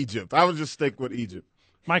said Egypt. I would just stick with Egypt.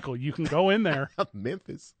 Michael, you can go in there,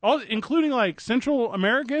 Memphis. all including like Central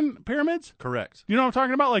American pyramids. Correct. You know what I'm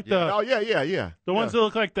talking about? Like Oh yeah. the ones that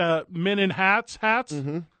look like the men in hats.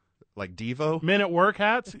 Mm-hmm. Like Devo? Men at work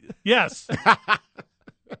hats. Yes.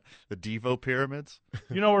 The Devo pyramids?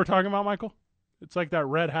 You know what we're talking about, Michael? It's like that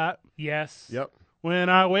red hat. Yes. Yep. When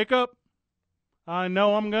I wake up, I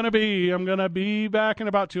know I'm going to be back in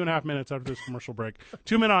about 2.5 minutes after this commercial break.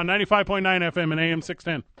 2 Men On 95.9 FM and AM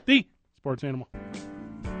 610, the Sports Animal.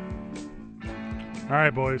 All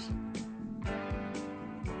right, boys.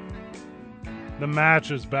 The match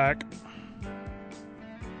is back.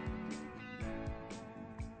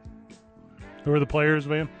 Who are the players,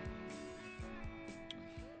 Van?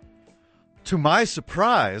 To my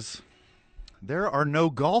surprise, there are no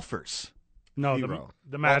golfers. No, Zero.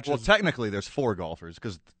 the match Well, is... technically, there's 4 golfers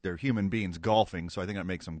because they're human beings golfing, so I think that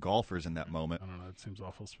makes them golfers in that moment. I don't know. It seems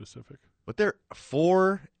awful specific. But there are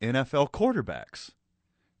 4 NFL quarterbacks.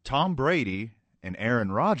 Tom Brady and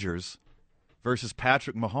Aaron Rodgers versus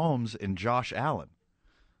Patrick Mahomes and Josh Allen.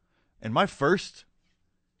 And my first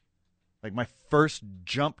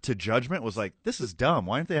jump to judgment was like, this is dumb.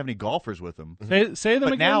 Why don't they have any golfers with them? Say them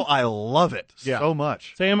But again. now I love it Yeah. so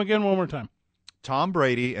much. Say them again one more time. Tom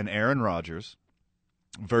Brady and Aaron Rodgers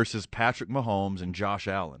versus Patrick Mahomes and Josh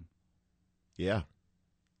Allen. Yeah.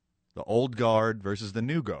 The old guard versus the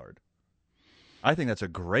new guard. I think that's a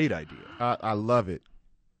great idea. I love it.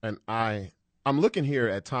 And I'm looking here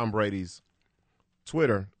at Tom Brady's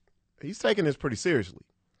Twitter. He's taking this pretty seriously.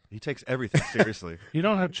 He takes everything seriously. You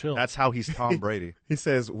don't have chill. That's how he's Tom Brady. He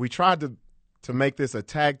says, we tried to make this a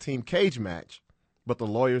tag team cage match, but the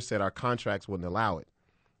lawyers said our contracts wouldn't allow it.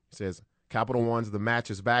 He says, Capital One's The Match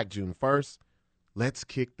is back June 1st. Let's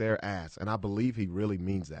kick their ass. And I believe he really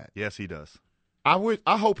means that. Yes, he does. I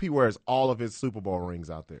hope he wears all of his Super Bowl rings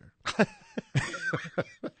out there.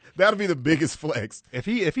 That'll be the biggest flex. If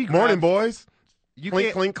he Morning, grabs- boys. you Clink,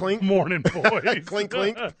 can't- clink, clink. Morning, boys. Clink,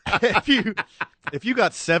 clink. if you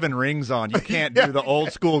got 7 rings on, you can't do the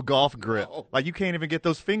old school golf grip. Like you can't even get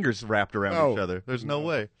those fingers wrapped around No. each other. There's no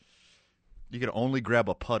way. You can only grab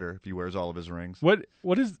a putter if he wears all of his rings. What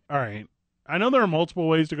is all right? I know there are multiple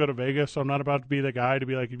ways to go to Vegas, so I'm not about to be the guy to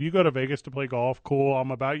be like, if you go to Vegas to play golf, cool.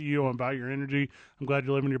 I'm about you. I'm about your energy. I'm glad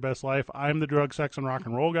you're living your best life. I'm the drug, sex, and rock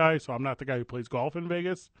and roll guy, so I'm not the guy who plays golf in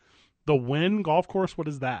Vegas. The Wynn golf course, what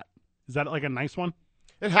is that? Is that like a nice one?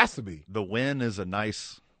 It has to be. The Wynn is a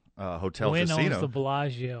nice hotel Wynn casino. owns the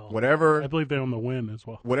Bellagio. I Whatever believe they own the Wynn as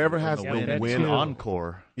well. has the Yeah, Wynn, that win too.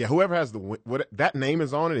 Encore. Yeah, whoever has the win, that name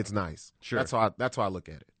is on it, it's nice. Sure. That's how I look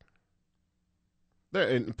at it.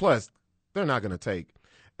 And plus, they're not going to take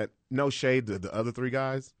no shade to the other 3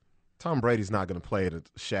 guys. Tom Brady's not going to play at a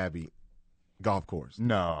shabby golf course.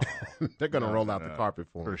 No, They're going to No, roll out no, the carpet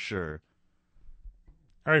for for him. sure.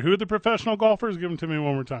 All right, who are the professional golfers? Give them to me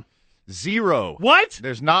one more time. 0. What?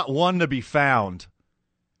 There's not one to be found.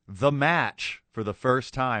 The match, for the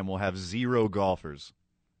first time, will have 0 golfers.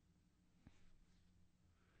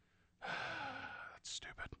 That's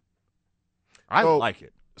stupid. I So- like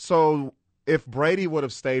it. So if Brady would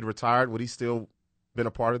have stayed retired, would he still been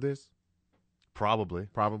a part of this? Probably.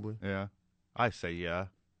 Probably. Yeah. I say yeah.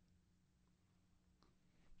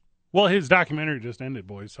 Well, his documentary just ended,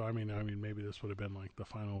 boys. So I mean, maybe this would have been like the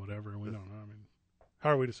final whatever. We don't know. I mean, how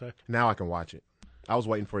are we to say? Now I can watch it. I was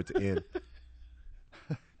waiting for it to end.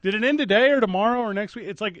 Did it end today or tomorrow or next week?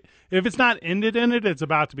 It's like if it's not ended, it's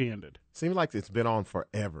about to be ended. Seems like it's been on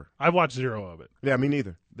forever. I've watched 0 of it. Yeah, me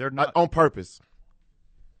neither. They're not On purpose.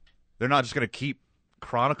 they're not just going to keep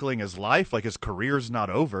chronicling his life like his career's not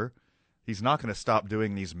over. He's not going to stop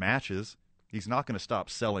doing these matches. He's not going to stop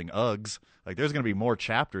selling Uggs. Like, there's going to be more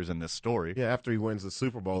chapters in this story. Yeah, after he wins the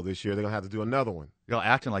Super Bowl this year, they're going to have to do another one. You're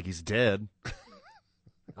acting like he's dead.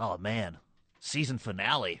 Oh, man. Season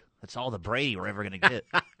finale. That's all the Brady we're ever going to get.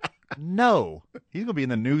 No. He's going to be in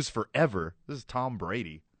the news forever. This is Tom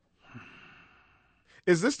Brady.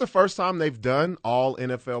 Is this the first time they've done all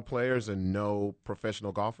NFL players and no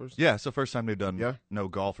professional golfers? Yeah, it's the first time they've done Yeah. no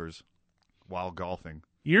golfers while golfing.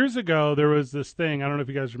 Years ago, there was this thing, I don't know if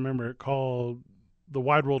you guys remember it, called The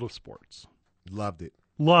Wide World of Sports. Loved it.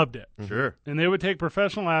 Loved it. Sure. And they would take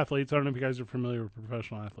professional athletes. I don't know if you guys are familiar with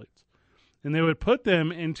professional athletes. And they would put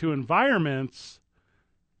them into environments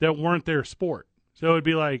that weren't their sport. So it would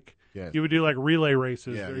be like, Yes. you would do like relay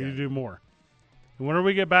races Yeah, or yeah. you do more. And whenever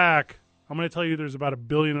we get back, I'm going to tell you there's about 1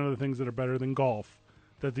 billion other things that are better than golf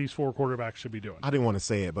that these 4 quarterbacks should be doing. I didn't want to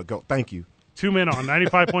say it, but go. Thank you. 2 Men On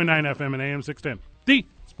 95.9 FM and AM 610. The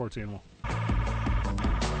Sports Animal.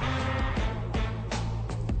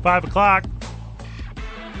 5 o'clock.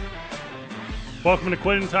 Welcome to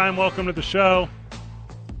Quitting Time. Welcome to the show.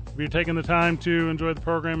 If you're taking the time to enjoy the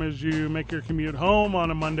program as you make your commute home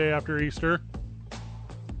on a Monday after Easter,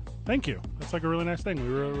 thank you. That's like a really nice thing.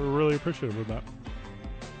 We're really appreciative of that.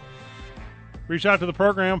 Reach out to the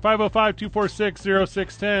program,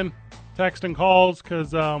 505-246-0610. Text and calls,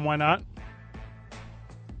 because why not?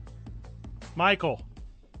 Michael,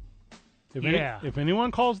 if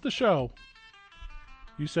anyone calls the show,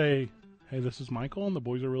 you say, hey, this is Michael, and the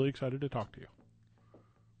boys are really excited to talk to you.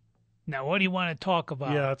 Now, what do you want to talk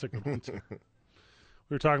about? Yeah, that's a good one. We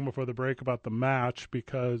were talking before the break about the match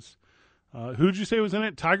because who'd you say was in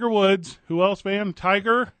it? Tiger Woods. Who else, Van?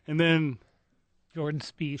 Tiger, and then Jordan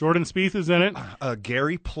Spieth. Jordan Spieth is in it.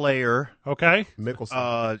 Gary Player. Okay.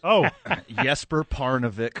 Mickelson. Jesper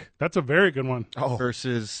Parnevik. That's a very good one.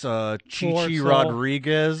 Versus Chichi Schwartzel.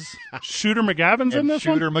 Rodriguez. Shooter McGavin's in and this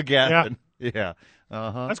Shooter one? McGavin. Yeah.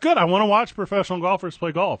 Uh-huh. That's good. I want to watch professional golfers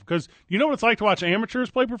play golf because you know what it's like to watch amateurs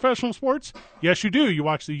play professional sports? Yes, you do. You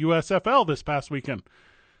watched the USFL this past weekend.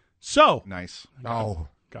 So Nice. Oh,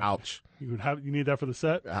 God. ouch. You need that for the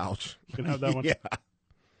set? Ouch. You can have that one. Yeah.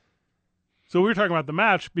 So we were talking about the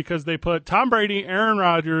match because they put Tom Brady, Aaron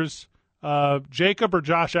Rodgers, Jacob or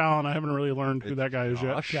Josh Allen. I haven't really learned who that guy is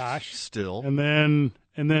yet. Josh. Still. And then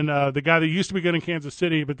the guy that used to be good in Kansas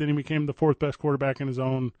City, but then he became the 4th best quarterback in his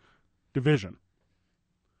own division.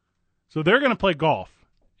 So they're going to play golf,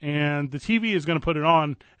 and the TV is going to put it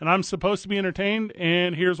on, and I'm supposed to be entertained,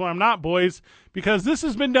 and here's why I'm not, boys, because this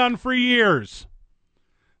has been done for years.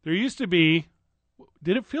 There used to be,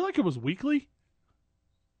 did it feel like it was weekly?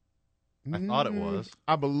 I thought it was.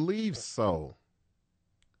 I believe so.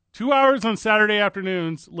 2 hours on Saturday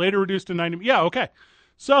afternoons, later reduced to 90. Yeah, okay.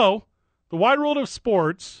 So the Wide World of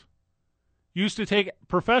Sports used to take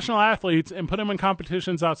professional athletes and put them in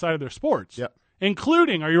competitions outside of their sports. Yep.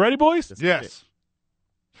 Including, are you ready, boys? Yes.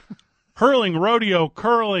 Hurling, rodeo,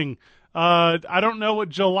 curling. I don't know what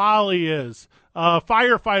Jalali is.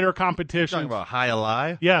 Firefighter competitions. Talking about high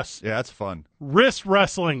alive? Yes. Yeah, that's fun. Wrist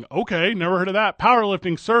wrestling. Okay, never heard of that.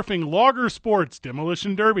 Powerlifting, surfing, logger sports,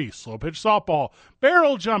 demolition derby, slow pitch softball,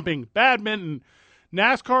 barrel jumping, badminton,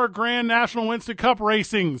 NASCAR Grand National Winston Cup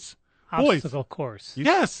racings. Boys. Obstacle course.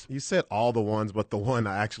 Yes. You said all the ones, but the one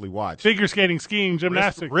I actually watched. Figure skating, skiing,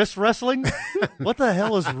 gymnastics. Wrist wrestling? What the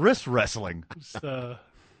hell is wrist wrestling?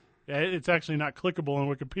 It's actually not clickable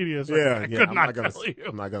on Wikipedia, so I could I'm not gonna, tell you.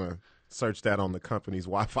 I'm not gonna search that on the company's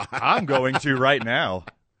Wi-Fi. I'm going to right now.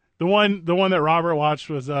 The one that Robert watched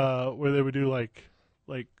was where they would do like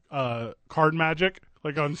card magic,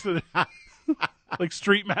 like on like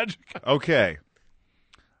street magic. Okay.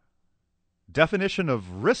 Definition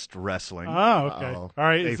of wrist wrestling. Oh, okay. All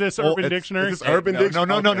right. Is this Urban Dictionary? Is this Urban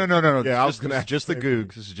Dictionary? No. Yeah, I was gonna just the say-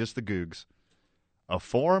 Googs. This is just the Googs. A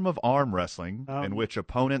form of arm wrestling in which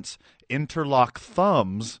opponents interlock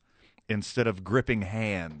thumbs instead of gripping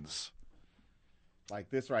hands. Like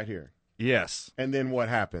this right here. Yes. And then what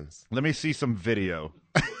happens? Let me see some video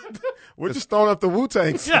We're just throwing up the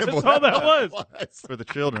Wu-Tang Yeah, symbol. that's all that was. for the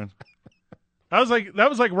children. That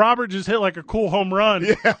was like Robert just hit like a cool home run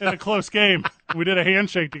in a close game. We did a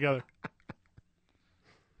handshake together.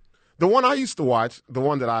 The one I used to watch, the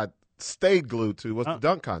one that I stayed glued to, was the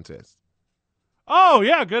dunk contest. Oh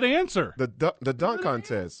yeah, good answer. The dunk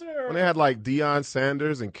contest. When they had like Deion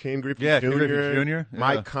Sanders and Ken Griffey Yeah, Jr., Ken Griffey Jr.,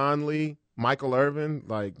 Mike yeah. Conley, Michael Irvin.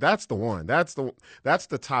 Like that's the one. That's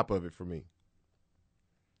the top of it for me.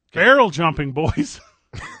 Barrel jumping, boys.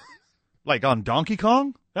 Like on Donkey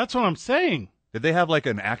Kong? That's what I'm saying. Did they have like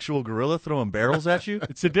an actual gorilla throwing barrels at you?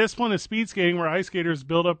 It's a discipline of speed skating where ice skaters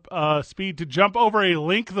build up speed to jump over a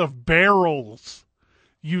length of barrels.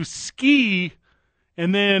 You ski,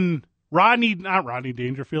 and then Not Rodney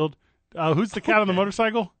Dangerfield. Who's the cat on the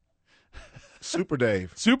motorcycle? Super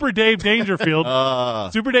Dave. Super Dave Dangerfield.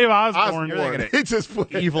 Super Dave Osborne. He just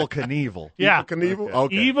put Evil Knievel. Yeah. Evil Knievel?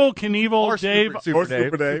 Okay. Evil Knievel Or Dave. Super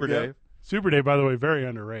Super Dave, Super yeah. Dave. Super Dave, by the way, very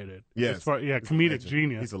underrated. Yes. As far- yeah, He's a comedic legend.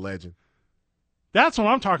 genius. He's a legend. That's what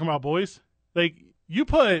I'm talking about, boys. Like, you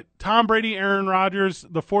put Tom Brady, Aaron Rodgers,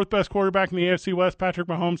 the fourth best quarterback in the AFC West, Patrick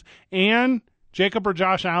Mahomes, and Jacob or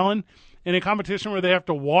Josh Allen in a competition where they have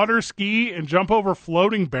to water ski and jump over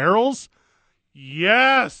floating barrels.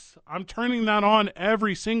 Yes, I'm turning that on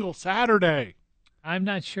every single Saturday. I'm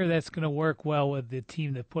not sure that's going to work well with the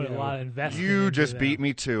team that put a lot of investment You into just them. beat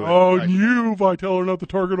me to it. Oh, you, Vitell, are not the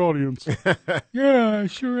target audience. Yeah, I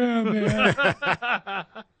sure am, man.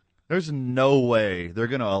 There's no way they're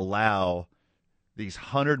going to allow these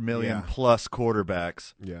 100 million plus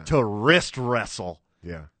quarterbacks to wrist wrestle.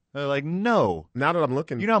 Yeah. They're like, no. Now that I'm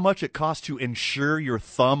looking. You know how much it costs to insure your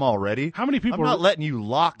thumb already? How many people I'm not are- letting you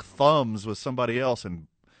lock thumbs with somebody else and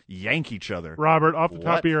yank each other. Robert, off the top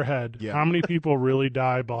What? of your head, how many people really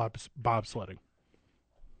die bobsledding?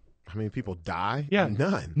 How many people die? Yeah.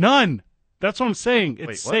 None. None. That's what I'm saying. It's Wait,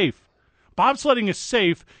 what? safe. Bobsledding is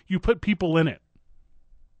safe. You put people in it.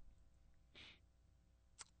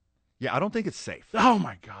 Yeah, I don't think it's safe. Oh,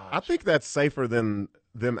 my God. I think that's safer than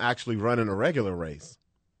them actually running a regular race.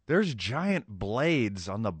 There's giant blades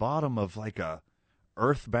on the bottom of like a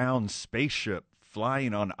earthbound spaceship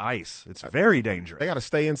flying on ice. It's very dangerous. They got to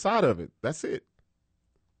stay inside of it. That's it.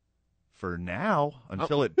 For now,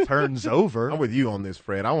 until it turns over. I'm with you on this,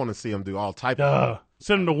 Fred. I want to see them do all type of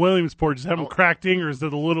Send them to Williamsport. Just have them crack dingers to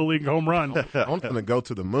the Little League home run. I want them to go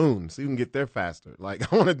to the moon so you can get there faster.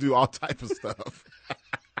 Like, I want to do all type of stuff.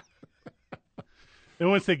 And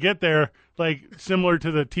once they get there, like similar to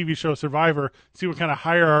the TV show Survivor, see what kind of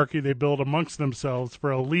hierarchy they build amongst themselves for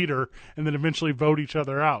a leader and then eventually vote each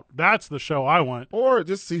other out. That's the show I want. Or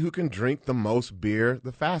just see who can drink the most beer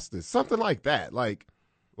the fastest. Something like that. Like,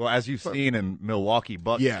 well, as you've seen in Milwaukee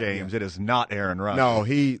Bucks games, it is not Aaron Rodgers. No,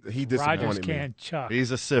 he disappointed Rodgers me. can't chuck. He's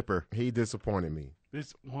a sipper. He disappointed me.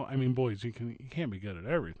 Well, I mean, boys, you can't be good at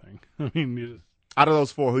everything. I mean, you just, Out of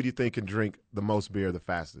those four, who do you think can drink the most beer the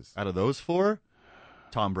fastest? Out of those four,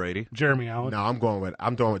 Tom Brady. Jeremy Allen. No, I'm going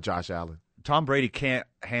with Josh Allen. Tom Brady can't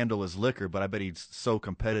handle his liquor, but I bet he's so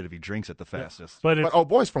competitive he drinks it the fastest. But oh,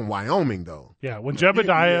 boy's from Wyoming though. Yeah, when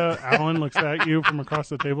Jebediah Allen looks at you from across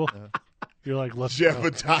the table, you're like, let's go.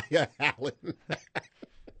 Jebediah Allen.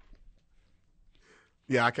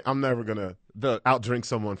 Yeah, I'm never gonna outdrink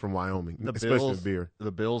someone from Wyoming, especially with beer.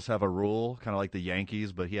 The Bills have a rule, kind of like the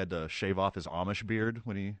Yankees, but he had to shave off his Amish beard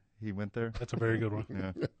when he went there. That's a very good one.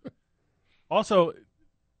 Yeah. Also,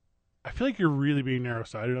 I feel like you're really being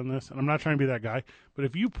narrow-sighted on this, and I'm not trying to be that guy, but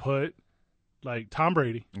if you put, like, Tom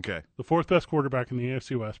Brady, Okay. the fourth best quarterback in the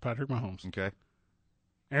AFC West, Patrick Mahomes, Okay.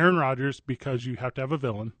 Aaron Rodgers, because you have to have a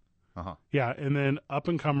villain, Uh-huh. yeah, and then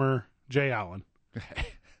up-and-comer Jay Allen,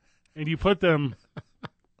 and you put them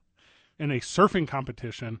in a surfing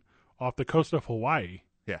competition off the coast of Hawaii,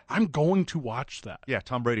 Yeah. I'm going to watch that. Yeah,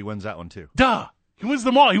 Tom Brady wins that one too. Duh! He wins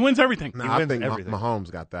them all. He wins everything. No, He I wins think everything.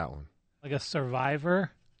 Mahomes got that one. Like a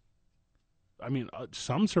Survivor. I mean,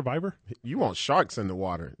 some Survivor. You want sharks in the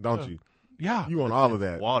water, don't you? Yeah. You want all of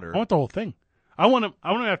that. Water. I want the whole thing. I want him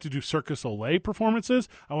to have to do Circus Olay performances.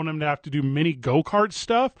 I want him to have to do mini go-kart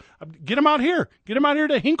stuff. Get him out here. Get him out here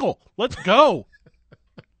to Hinkle. Let's go.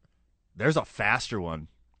 There's a faster one.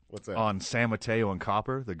 What's that? On San Mateo and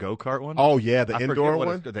Copper, the go-kart one. Oh yeah, the I forget indoor what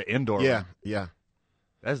one. it's- The indoor Yeah, one. yeah.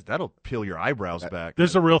 That'll peel your eyebrows back.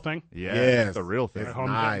 This is a real thing. Yeah, Yes. it's a real thing. At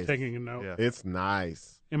home, nice. taking a note. Yeah. It's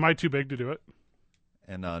nice. Am I too big to do it?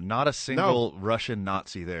 And not a single Russian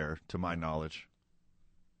Nazi there, to my knowledge.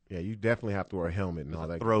 Yeah, you definitely have to wear a helmet and all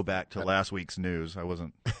that. Throwback to last week's news. I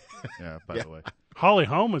wasn't. Yeah, by the way. Holly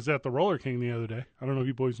Holm was at the Roller King the other day. I don't know if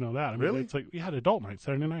you boys know that. I mean, Really? It's like we had adult night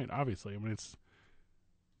Saturday night. Obviously, I mean, it's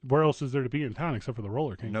where else is there to be in town except for the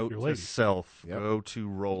Roller King? Note Your to lady. self: Yep. go to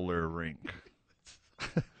roller rink.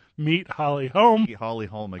 Meet Holly Holm. Meet Holly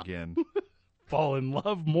home again. Fall in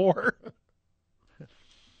love more.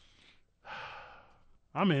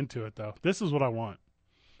 I'm into it though. This is what I want.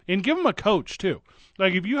 And give them a coach too.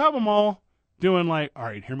 Like if you have them all doing like, all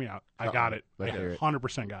right, hear me out. I got it. I Let's hear it.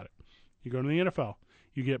 100% got it. You go to the NFL,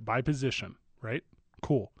 you get by position, right?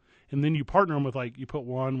 Cool. And then you partner them with like, you put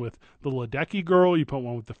one with the Ledecky girl, you put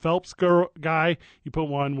one with the Phelps guy, you put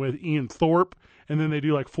one with Ian Thorpe, and then they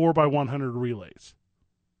do like 4x100 relays.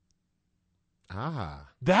 Ah,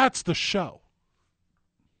 That's the show.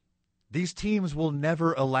 These teams will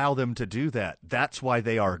never allow them to do that. That's why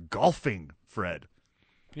they are golfing, Fred.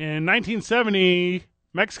 In 1970,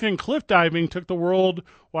 Mexican cliff diving took the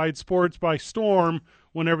worldwide sports by storm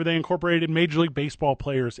whenever they incorporated Major League Baseball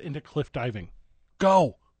players into cliff diving.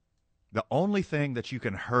 Go. The only thing that you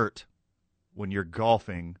can hurt when you're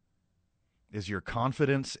golfing is your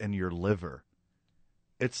confidence and your liver.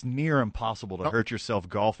 It's near impossible to hurt yourself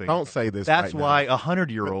golfing. Don't say this That's right now. why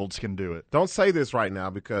 100-year-olds can do it. Don't say this right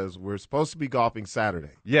now because we're supposed to be golfing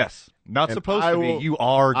Saturday. Yes. Not And supposed I to be. will- You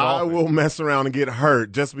are golfing. I will mess around and get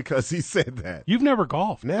hurt just because he said that. You've never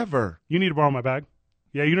golfed. Never. You need to borrow my bag.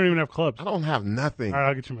 Yeah, you don't even have clubs. I don't have nothing. All right,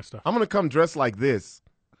 I'll get you my stuff. I'm going to come dressed like this.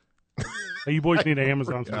 Hey, you boys need to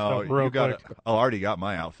Amazon some No, stuff real you got quick. it. I already got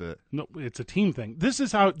my outfit. No, it's a team thing. This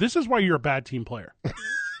is why you're a bad team player.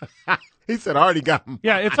 He said, I already got him.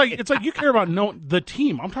 Yeah, it's like you care about the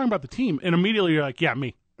team. I'm talking about the team, and immediately you're like, yeah,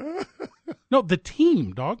 me. No, the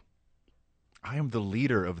team, dog. I am the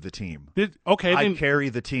leader of the team. Okay, I then carry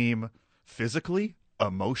the team physically,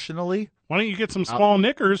 emotionally. why don't you get some small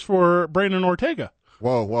knickers for Brandon Ortega?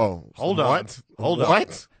 Whoa. Hold on. What? Hold on.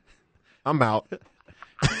 What? I'm out.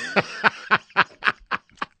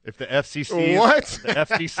 If the FCC, What? the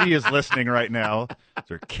FCC is listening right now,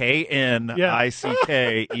 they're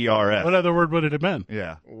KNICKERS. What other word would it have been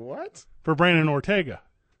Yeah. What? for Brandon Ortega?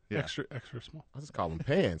 Yeah. Extra small. I just call them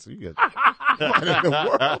pants. You get what in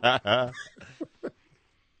the world?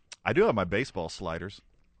 I do have my baseball sliders.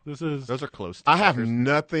 Those Those are close to I have sliders.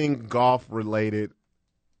 nothing golf related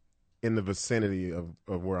in the vicinity of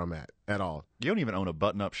where I'm at all. You don't even own a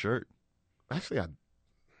button-up shirt. Actually,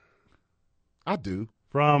 I do.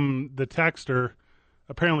 from the texter.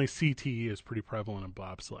 Apparently, CTE is pretty prevalent in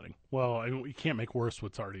bobsledding. Well, you can't make worse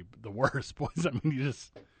what's already the worst, boys. I mean, you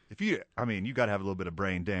You got to have a little bit of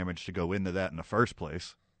brain damage to go into that in the first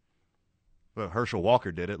place. Well, Herschel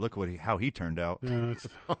Walker did it. Look how he turned out. it's...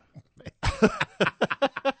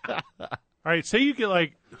 All right, say you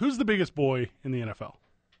get who's the biggest boy in the NFL?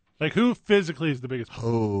 Like, who physically is the biggest boy?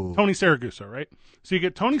 Oh, Tony Saragusa, right? So you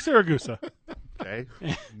get Tony Saragusa, Okay.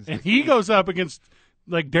 and he goes up against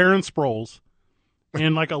Darren Sproles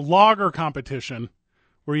in a logger competition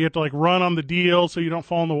where you have to run on the deal so you don't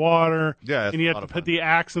fall in the water. Yeah, it's and you a have lot to of put fun. the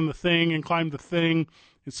axe in the thing and climb the thing.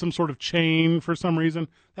 It's some sort of chain for some reason.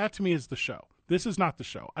 That to me is the show. This is not the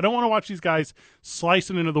show. I don't want to watch these guys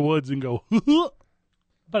slicing into the woods and go,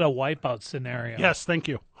 But a wipeout scenario. yes, thank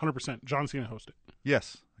you. 100%. John Cena hosted.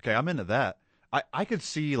 Yes. Okay, I'm into that. I could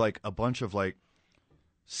see a bunch of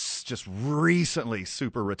just recently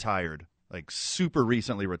super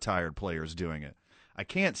recently retired players doing it. I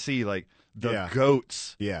can't see the Yeah.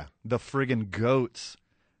 goats, yeah. the friggin' goats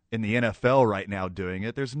in the NFL right now doing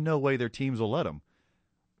it. There's no way their teams will let them.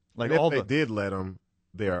 And if they did let them,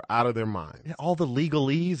 they are out of their minds. all the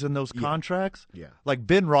legalese in those contracts. Yeah.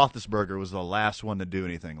 Ben Roethlisberger was the last one to do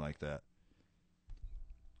anything like that.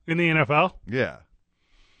 In the NFL? Yeah.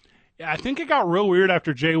 Yeah, I think it got real weird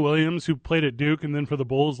after Jay Williams, who played at Duke and then for the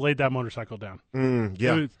Bulls, laid that motorcycle down.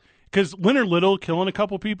 Yeah. Because Leonard Little killing a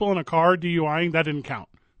couple people in a car, DUIing, that didn't count.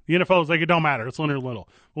 The NFL was it don't matter. It's Leonard Little.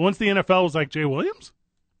 But once the NFL was Jay Williams,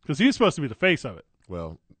 because he's supposed to be the face of it.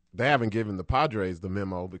 Well, they haven't given the Padres the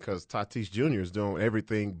memo because Tatis Jr. is doing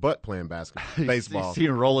everything but playing basketball, baseball. You see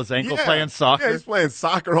him roll his ankle Yeah. playing soccer. Yeah, he's playing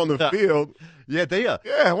soccer on the field. Yeah,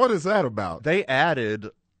 Yeah, what is that about? they added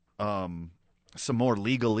some more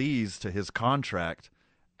legalese to his contract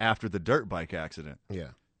after the dirt bike accident.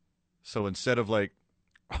 Yeah. So instead of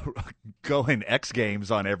going X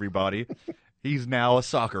Games on everybody, he's now a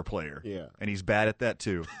soccer player. Yeah. And he's bad at that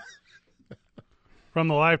too. From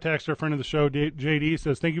the live texter, friend of the show, JD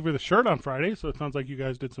says, thank you for the shirt on Friday. So it sounds like you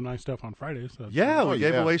guys did some nice stuff on Friday. So Yeah, we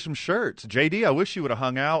gave yeah. away some shirts. JD, I wish you would have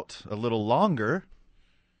hung out a little longer.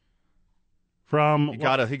 From He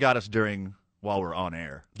got us while we're on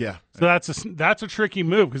air. Yeah. so that's a tricky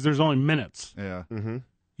move because there's only minutes. Yeah. Mm-hmm.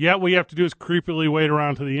 Yeah, what you have to do is creepily wait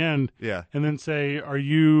around to the end Yeah. and then say, are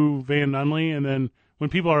you Van Nunley? And then when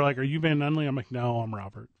people are like, are you Van Nunley? I'm like, no, I'm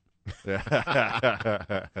Robert.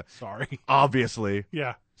 Yeah. Sorry. Obviously.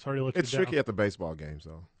 Yeah. Sorry to let It's you down. tricky at the baseball games,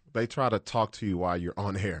 though. They try to talk to you while you're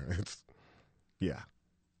on air. Yeah.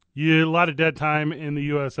 A lot of dead time in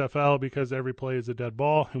the USFL because every play is a dead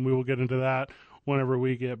ball, and we will get into that whenever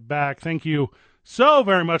we get back. Thank you so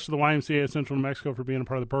very much to the YMCA of Central New Mexico for being a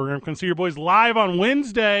part of the program. Come see your boys live on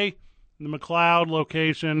Wednesday in the McLeod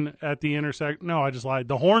location at the intersection. No, I just lied.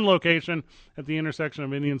 The Horn location at the intersection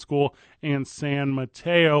of Indian School and San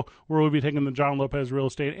Mateo, where we'll be taking the John Lopez Real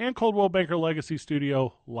Estate and Coldwell Banker Legacy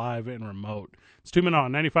Studio live and remote. It's 2 Men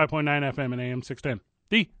On, 95.9 FM and AM 610,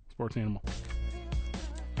 the Sports Animal.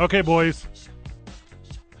 Okay, boys.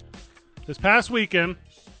 This past weekend,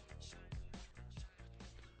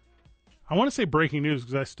 I want to say breaking news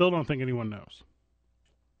because I still don't think anyone knows.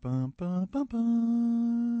 Bum, bum, bum,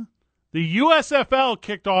 bum. The USFL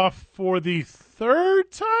kicked off for the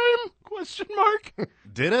third time? Question mark.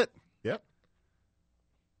 Did it? Yep.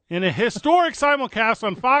 In a historic simulcast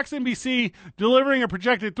on Fox NBC, delivering a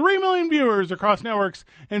projected 3 million viewers across networks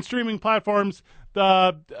and streaming platforms.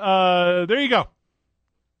 There you go.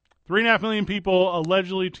 3.5 million people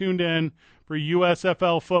allegedly tuned in for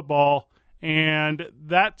USFL football, and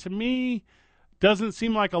that to me doesn't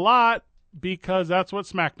seem like a lot because that's what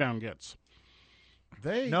SmackDown gets.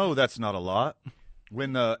 No, that's not a lot.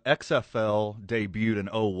 When the XFL debuted in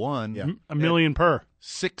 01, a million per.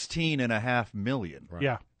 16.5 million. Right.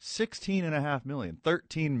 Yeah. 16.5 million.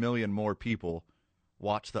 13 million more people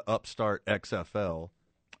watch the upstart XFL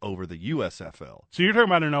over the USFL. So you're talking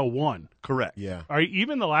about an 01. Correct. Yeah. All right,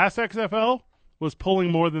 even the last XFL was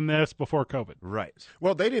pulling more than this before COVID. Right.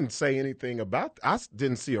 Well, they didn't say anything about. I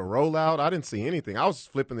didn't see a rollout. I didn't see anything. I was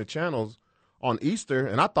flipping the channels on Easter,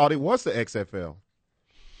 and I thought it was the XFL.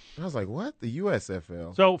 I was like, "What? The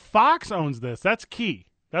USFL?" So Fox owns this. That's key.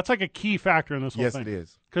 That's like a key factor in this whole Yes, thing. it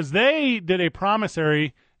is. Because they did a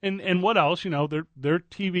promissory, and what else? You know, their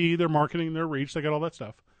TV, their marketing, their reach, they got all that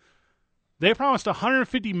stuff. They promised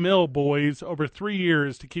 150 mil, boys, over 3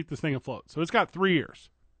 years to keep this thing afloat. So it's got 3 years.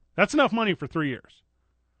 That's enough money for 3 years.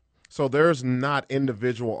 So there's not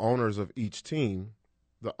individual owners of each team.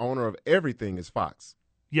 The owner of everything is Fox.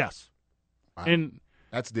 Yes. Wow. And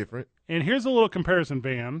That's different. And here's a little comparison,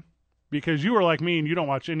 Van, because you are like me and you don't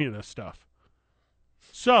watch any of this stuff.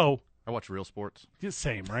 So, I watch real sports. just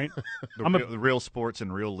same, right? The real sports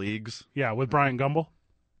and real leagues. Yeah, with Brian Gumbel.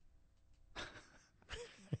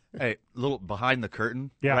 Hey, little behind the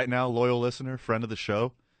curtain Yeah. right now, loyal listener, friend of the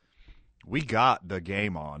show. We got the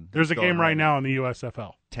game on. There's a It's going game right on. now in the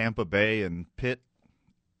USFL, Tampa Bay and Pitt.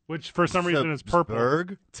 which for some reason is purple.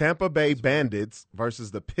 Pittsburgh. Tampa Bay Bandits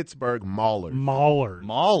versus the Pittsburgh Maulers.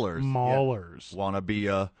 Maulers. Maulers. Want to be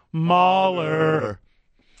a Mauler.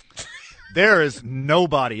 There is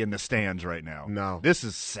nobody in the stands right now. No. This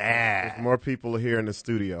is sad. There's more people here in the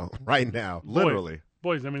studio right now. Literally.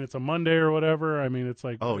 Boys, I mean, it's a Monday or whatever. I mean, it's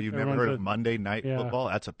like. Oh, you've never everyone's heard of Monday Night Yeah. Football?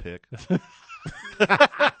 That's a pick.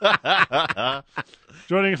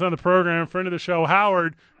 Joining us on the program, friend of the show,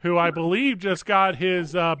 Howard, who I believe just got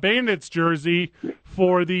his Bandits jersey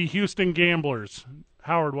for the Houston Gamblers.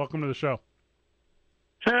 Howard, welcome to the show.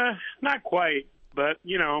 Not quite, but,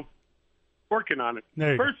 working on it.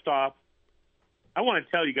 There you go. First off, I want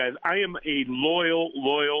to tell you guys, I am a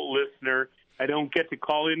loyal listener. I don't get to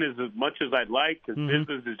call in as much as I'd like because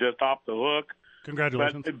business is just off the hook.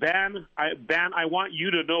 Congratulations. But, Ban, I want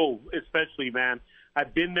you to know, especially, man,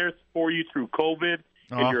 I've been there for you through COVID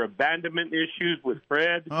and your abandonment issues with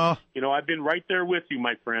Fred. I've been right there with you,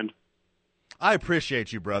 my friend. I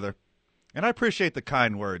appreciate you, brother. And I appreciate the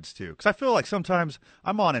kind words, too. Because I feel like sometimes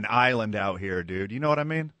I'm on an island out here, dude. You know what I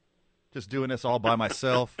mean? Just doing this all by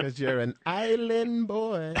myself. Because you're an island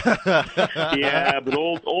boy. Yeah, but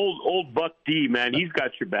old Buck D, man, he's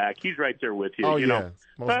got your back. He's right there with you. Oh, you yeah, know.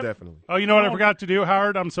 most definitely. Oh, you know what I forgot to do,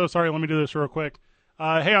 Howard? I'm so sorry. Let me do this real quick.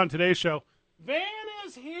 Hey, on today's show, Van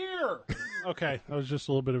is here. Okay, that was just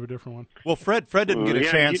a little bit of a different one. Well, Fred didn't get a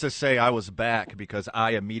Yeah, chance to say I was back because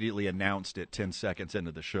I immediately announced it 10 seconds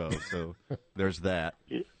into the show. So there's that.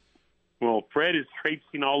 Well, Fred is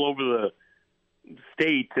traipsing all over the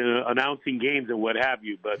state announcing games and what have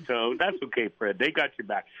you, but that's okay, Fred. They got your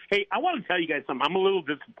back. Hey, I want to tell you guys something. I'm a little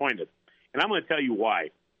disappointed, and I'm going to tell you why.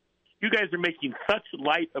 You guys are making such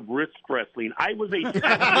light of wrist wrestling. I was a wrist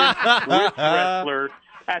wrestler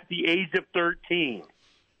at the age of 13.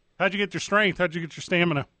 How'd you get your strength? How'd you get your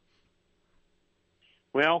stamina?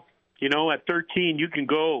 Well, at 13, you can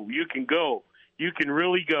go. You can go. You can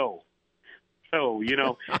really go. So,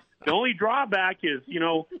 the only drawback is,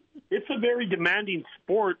 it's a very demanding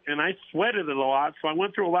sport, and I sweated it a lot, so I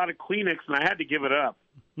went through a lot of Kleenex, and I had to give it up.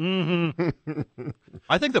 Mm-hmm.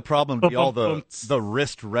 I think the problem would be all the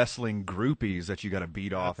wrist wrestling groupies that you got to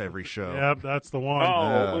beat off every show. Yep, that's the one.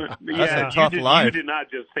 Oh, That's a tough life. You did not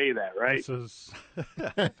just say that, right? This is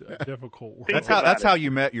difficult. That's how you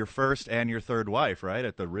met your first and your third wife, right?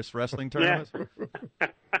 At the wrist wrestling tournament.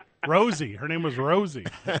 Rosie. Her name was Rosie.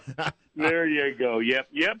 There you go. Yep.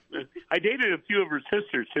 I dated a few of her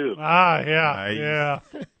sisters, too. Ah, yeah, Nice. yeah.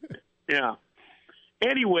 Yeah.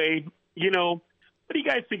 Anyway, what do you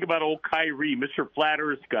guys think about old Kyrie, Mr. Flat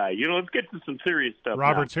Earth guy? Let's get to some serious stuff.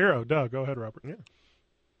 Robert's hero. Doug, go ahead, Robert. Yeah.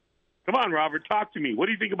 Come on, Robert, talk to me. What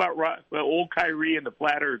do you think about old Kyrie and the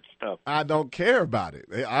Flat Earth stuff? I don't care about it.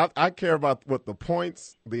 I care about what the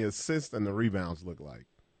points, the assists, and the rebounds look like.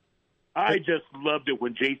 I just loved it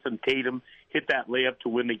when Jason Tatum hit that layup to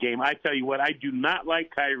win the game. I tell you what, I do not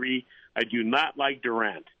like Kyrie. I do not like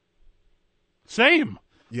Durant. Same.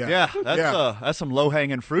 Yeah, that's some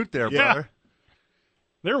low-hanging fruit there, Yeah. brother.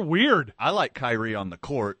 They're weird. I like Kyrie on the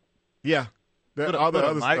court. Yeah. Put All the a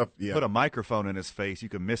other stuff. Yeah. Put a microphone in his face. You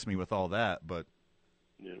can miss me with all that, but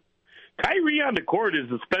Yeah. Kyrie on the court is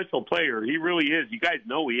a special player. He really is. You guys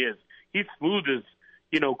know he is. He's smooth as,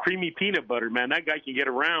 creamy peanut butter, man. That guy can get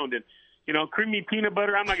around. And, creamy peanut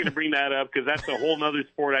butter, I'm not going to bring that up because that's a whole nother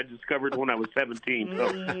sport I discovered when I was 17.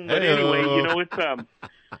 So, but anyway, it's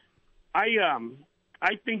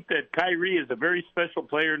I think that Kyrie is a very special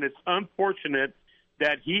player, and it's unfortunate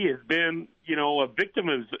that he has been, a victim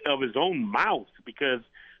of his own mouth because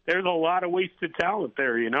there's a lot of wasted talent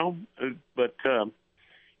there, But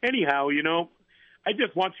anyhow, I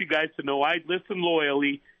just want you guys to know I listen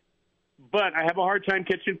loyally, but I have a hard time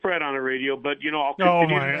catching Fred on the radio, but, I'll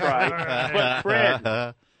continue to try.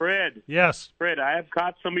 But Fred. Yes. Fred, I have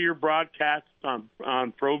caught some of your broadcasts on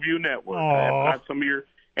ProView Network. Aww. I have caught some of your,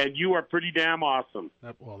 and you are pretty damn awesome.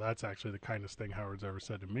 Well, that's actually the kindest thing Howard's ever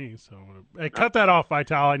said to me. So, hey, cut that off,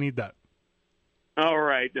 Vital. I need that. All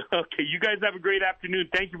right. Okay. You guys have a great afternoon.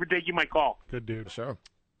 Thank you for taking my call. Good dude. Sure.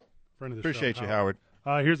 Friend of the appreciate show, you, Howard.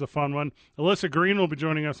 Here's a fun one. Alyssa Green will be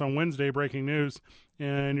joining us on Wednesday, breaking news.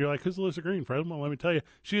 And you're like, who's Alyssa Green, Fred? Well, let me tell you.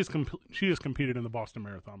 She has competed in the Boston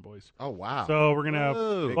Marathon, boys. Oh, wow. So we're going to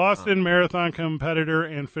have Boston Marathon competitor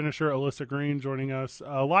and finisher Alyssa Green joining us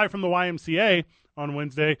live from the YMCA on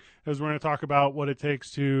Wednesday as we're going to talk about what it takes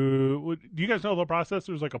to – do you guys know the process?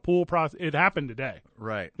 There's like a pool process. It happened today.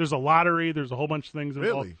 Right. There's a lottery. There's a whole bunch of things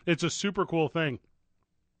involved. Really? It's a super cool thing.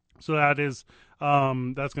 So that is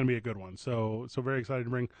that's going to be a good one. So very excited to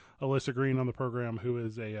bring Alyssa Green on the program, who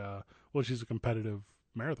is she's a competitive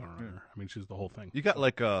marathon runner. I mean, she's the whole thing. You got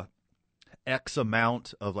like a X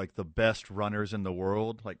amount of like the best runners in the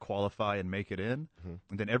world like qualify and make it in,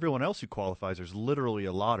 and then everyone else who qualifies, there's literally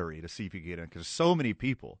a lottery to see if you get in because there's so many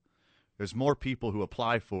people. There's more people who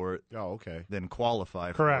apply for it than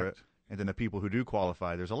qualify for it. And then the people who do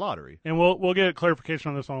qualify, there's a lottery. And we'll get clarification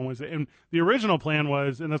on this on Wednesday. And the original plan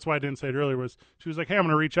was, and that's why I didn't say it earlier, was she was like, hey, I'm going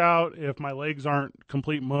to reach out if my legs aren't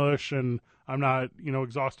complete mush and I'm not,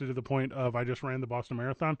 exhausted to the point of I just ran the Boston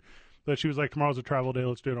Marathon. But she was like, tomorrow's a travel day.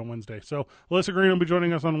 Let's do it on Wednesday. So Alyssa Green will be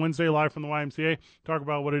joining us on Wednesday live from the YMCA, talk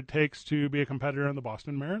about what it takes to be a competitor in the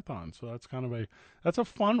Boston Marathon. So that's that's a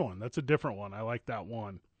fun one. That's a different one. I like that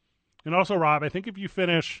one. And also, Rob, I think if you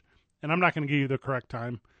finish, and I'm not going to give you the correct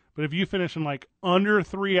time, but if you finish in like under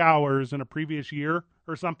 3 hours in a previous year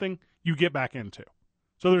or something, you get back into.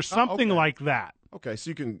 So there's something like that. Okay, so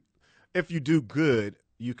you can, if you do good,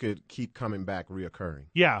 you could keep coming back, reoccurring.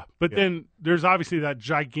 Yeah, but then there's obviously that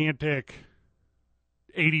gigantic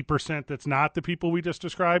 80% that's not the people we just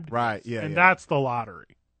described. Right, yeah. And that's the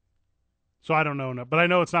lottery. So I don't know, but I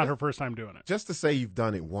know it's not her first time doing it. Just to say you've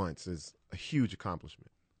done it once is a huge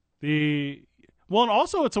accomplishment. Well, and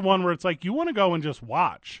also it's a one where it's like you want to go and just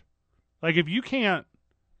watch. Like if you can't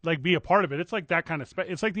like be a part of it, it's like that kind of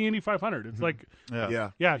it's like the Indy 500. It's like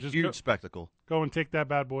just huge spectacle. Go and take that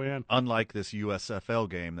bad boy in. Unlike this USFL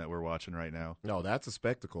game that we're watching right now. No, that's a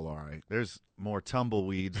spectacle, all right. There's more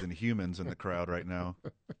tumbleweeds than humans in the crowd right now.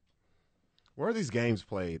 Where are these games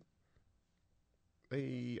played?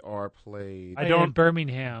 They are played in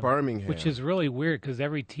Birmingham. Birmingham. Which is really weird because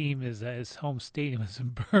every team his home stadium is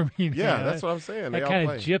in Birmingham. Yeah, that's what I'm saying. That kind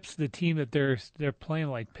of gyps the team that they're playing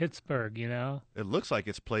like Pittsburgh, It looks like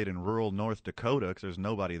it's played in rural North Dakota because there's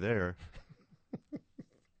nobody there.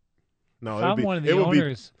 No, if I'm one of the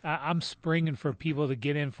owners, I'm springing for people to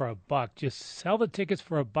get in for $1. Just sell the tickets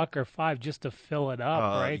for $1 or $5 just to fill it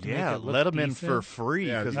up, right? To yeah, make it look let them decent. in for free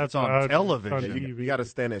because that's it's on television. You got to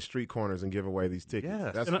stand at street corners and give away these tickets.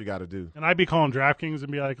 Yes. That's what you got to do. And I'd be calling DraftKings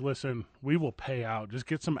and be like, listen, we will pay out. Just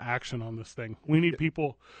get some action on this thing. We need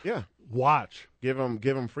people. Yeah. Watch. Give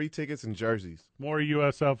them free tickets and jerseys. More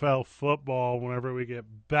USFL football whenever we get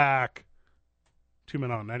back. 2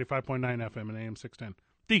 Men On, 95.9 FM and AM 610.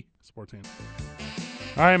 The Sports Answer.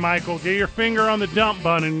 All right, Michael, get your finger on the dump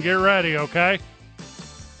button and get ready, okay?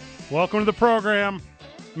 Welcome to the program,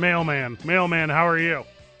 Mailman. Mailman, how are you?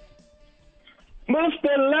 Mr.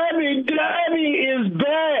 Levy Glavy is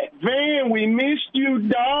back, man. We missed you,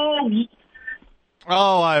 dog.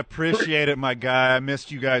 Oh, I appreciate it, my guy. I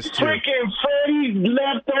missed you guys, too. Freaking Freddie's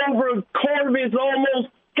leftover Corvus almost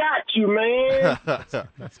got you, man.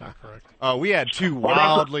 That's not correct. We had 2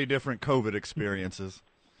 wildly different COVID experiences.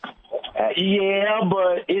 Yeah,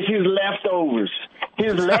 but it's his leftovers.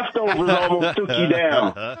 His leftovers almost took you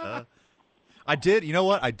down. I did. You know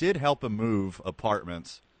what? I did help him move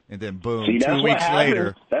apartments, and then boom, See, 2 weeks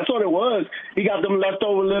later. That's what it was. He got them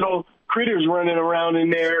leftover little critters running around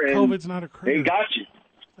in there, and COVID's not a critter. they got you.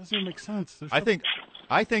 Doesn't even make sense. I think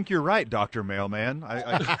I think you're right, Dr. Mailman.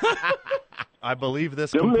 I believe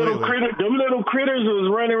this Them completely. them little critters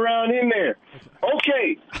was running around in there.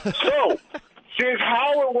 Okay, so since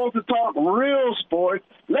Howard wants to talk real sports,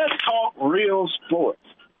 let's talk real sports.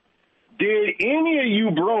 Did any of you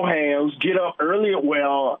brohams get up early?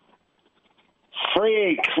 Well,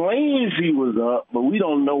 Fred claims he was up, but we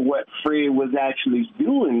don't know what Fred was actually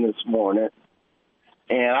doing this morning.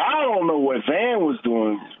 And I don't know what Van was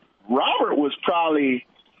doing. Robert was probably,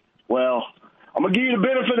 well, I'm going to give you the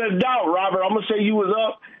benefit of the doubt, Robert. I'm going to say you was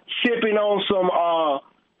up sipping on some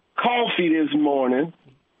coffee this morning.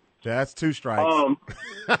 That's 2 strikes.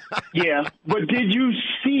 Yeah, but did you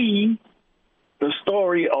see the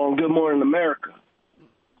story on Good Morning America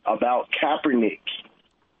about Kaepernick?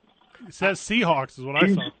 It says Seahawks is what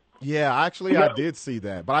I saw. Yeah, actually, I did see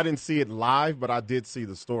that. But I didn't see it live, but I did see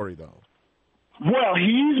the story, though. Well,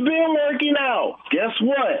 he's been working out. Guess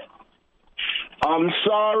what? I'm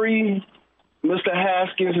sorry Mr.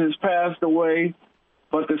 Haskins has passed away,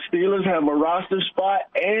 but the Steelers have a roster spot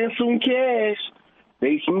and some cash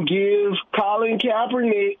they can give Colin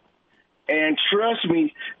Kaepernick, and trust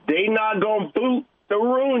me, they not going to boot the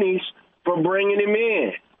Rooneys for bringing him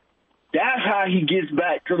in. That's how he gets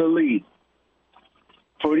back to the league.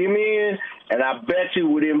 Put him in, and I bet you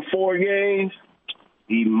within 4 games,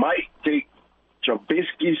 he might take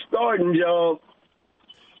Trubisky's starting job.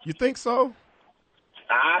 You think so?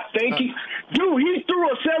 I think he threw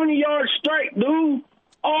a 70-yard strike, dude,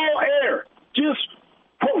 all air, just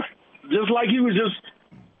like he was just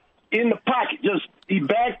in the pocket, he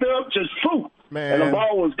backed up, just poof, and the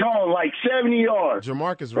ball was gone like 70 yards.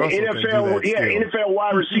 Jamarcus Russell can do that still. NFL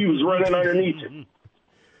wide receivers running underneath him.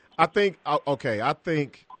 I think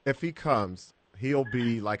if he comes, he'll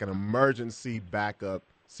be like an emergency backup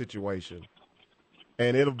situation,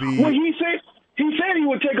 and it'll be. Well, he said he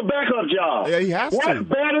would take a backup job. Yeah, he has what to. What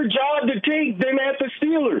better job to take than at the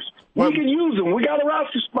Steelers? We can use him. We got a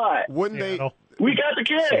roster spot. Wouldn't they? We got the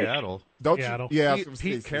cash. Seattle. Seattle. Yeah,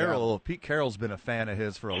 Pete Carroll. Pete Carroll's been a fan of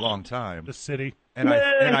his for a long time. The city. And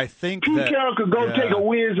I think Pete Carroll could go take a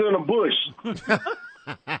whiz in a bush.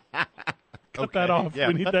 Cut that off.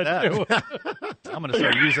 We need that too. I'm going to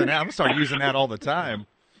start using that. I'm going to start using that all the time.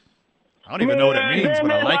 I don't even know what it means,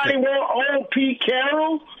 but I like it. Want old Pete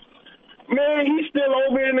Carroll? Man, he's still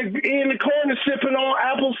over in the corner sipping on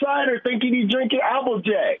apple cider, thinking he's drinking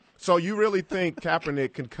Applejack. So you really think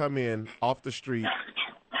Kaepernick can come in off the street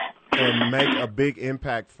and make a big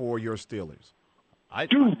impact for your Steelers?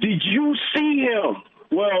 Dude, did you see him?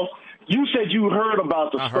 Well, you said you heard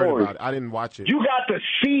about the story. I heard about it. I didn't watch it. You got to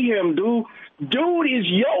see him, dude. Dude is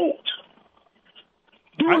yoked.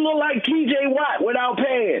 Dude look like T.J. Watt without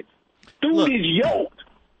pads. Dude is yoked.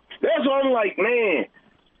 That's why I'm like, man,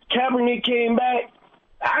 Kaepernick came back.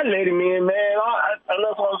 I let him in, man.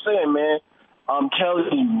 That's what I'm saying, man. I'm telling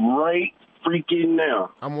you right freaking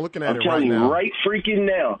now. I'm looking at it right now. I'm telling you right freaking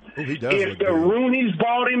now. Ooh, he does if the Rooneys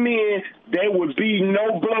bought him in, there would be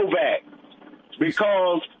no blowback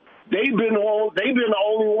because they've been the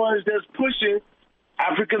only ones that's pushing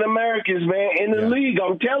African Americans, man, in the league.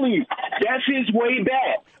 I'm telling you, that's his way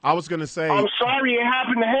back. I was going to say, I'm sorry it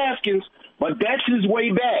happened to Haskins, but that's his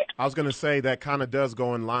way back. I was going to say that kind of does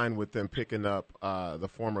go in line with them picking up the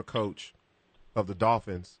former coach of the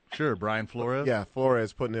Dolphins. Sure, Brian Flores. Yeah,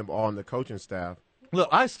 Flores putting him on the coaching staff. Look,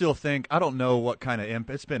 I still think, I don't know what kind of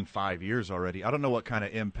impact, it's been 5 years already. I don't know what kind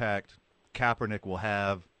of impact Kaepernick will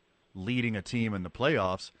have leading a team in the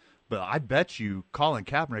playoffs, but I bet you Colin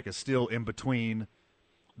Kaepernick is still in between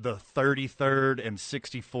the 33rd and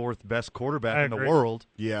 64th best quarterback in the world.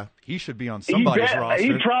 Yeah. He should be on somebody's roster.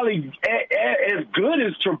 He's probably as good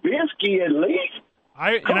as Trubisky at least.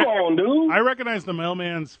 Come on, dude. I recognize the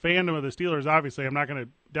mailman's fandom of the Steelers, obviously. I'm not going to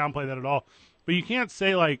downplay that at all. But you can't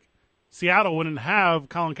say, like, Seattle wouldn't have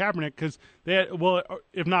Colin Kaepernick because they had, well,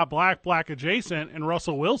 if not black adjacent, and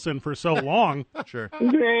Russell Wilson for so long. Sure.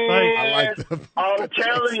 Man, I like them. I'm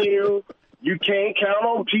telling you, you can't count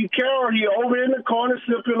on Pete Carroll. He over in the corner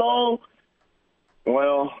sipping on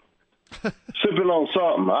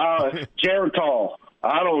something. Geritol.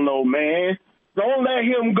 I don't know, man. Don't let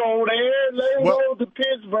him go there. Let him go to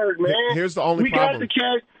Pittsburgh, man. Here's the only problem. We got the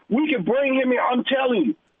cash. We can bring him in. I'm telling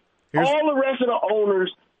you, all the rest of the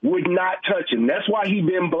owners would not touch him. That's why he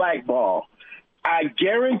been blackballed. I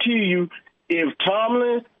guarantee you, if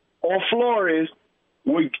Tomlin or Flores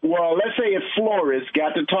let's say if Flores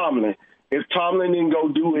got to Tomlin, if Tomlin didn't go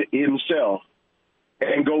do it himself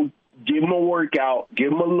and go give him a workout,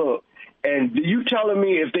 give him a look, and you telling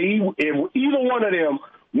me if either one of them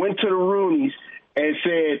went to the Rooneys and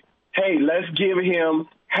said, hey, let's give him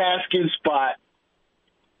Haskins' spot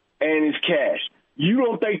and his cash. You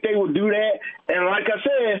don't think they would do that? And like I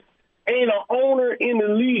said, ain't an owner in the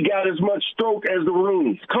league got as much stroke as the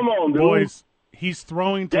Roonies. Come on, dude. Boys, he's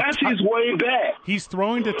throwing to That's his way back. He's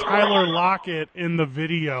throwing to Tyler Lockett in the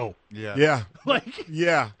video. Yeah. Like,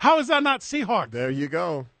 yeah. How is that not Seahawks? There you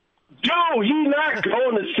go. Dude, he's not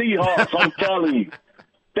going to Seahawks, I'm telling you.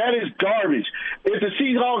 That is garbage. If the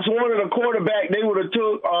Seahawks wanted a quarterback, they would have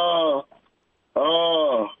took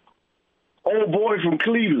old boy from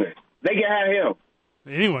Cleveland. They can have him.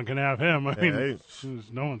 Anyone can have him. I mean,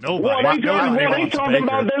 no one's Well, they talking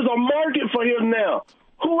about there's a market for him now.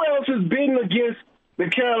 Who else is bidding against the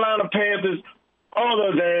Carolina Panthers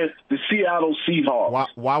other than the Seattle Seahawks?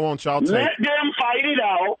 Why won't y'all take? Let them fight it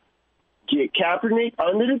out. Get Kaepernick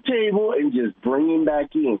under the table and just bring him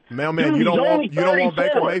back in. Mailman, Dude, you don't want 34.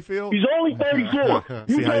 Baker Mayfield? He's only 34.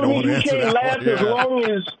 See You how you tell don't me want to he answer can't that last one. as Yeah. long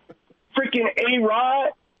as freaking A-Rod?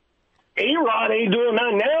 A-Rod ain't doing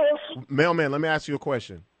nothing else. Mailman, let me ask you a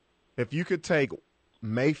question. If you could take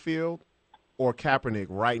Mayfield or Kaepernick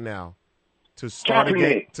right now to start a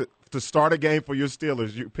game to start a game for your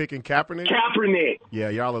Steelers, you're picking Kaepernick? Kaepernick. Yeah,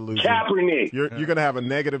 y'all are losing. Kaepernick. You're going to have a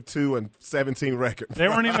 -2 and 17 record. They're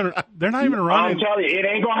not even running. I'm telling you, it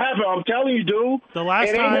ain't going to happen. I'm telling you, dude. The last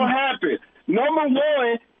it ain't time- going to happen. Number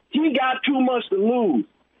one, he got too much to lose.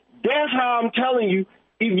 That's how I'm telling you,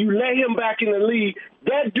 if you let him back in the league,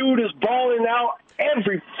 that dude is balling out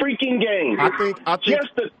every freaking game. I think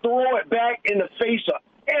just to throw it back in the face of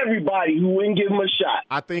everybody who wouldn't give him a shot.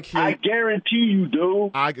 I guarantee you,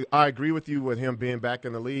 dude. I agree with you with him being back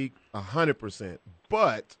in the league 100%.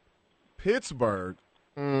 But Pittsburgh,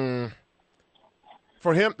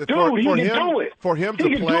 for him, Dude, he can do it. For him He to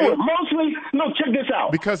can play, do it. Mostly, no, check this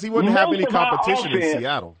out. because he wouldn't have Most any of our competition in offense,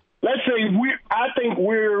 Seattle. Let's say I think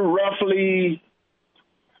we're roughly.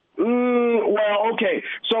 Well, okay.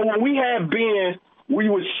 So when we had Ben, we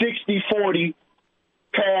were 60-40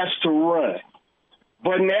 pass to run.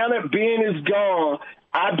 But now that Ben is gone,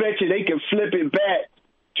 I bet you they can flip it back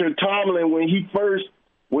to Tomlin when he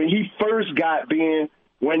first got Ben,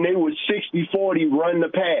 when they were 60-40 run the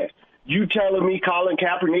pass. You telling me Colin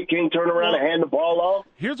Kaepernick can't turn around and hand the ball off?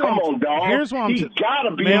 Come on, dog. He's got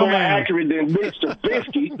to be more accurate than Mitch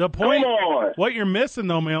Trubisky. The point, Come on. what you're missing,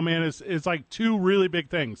 though, Mailman, is like two really big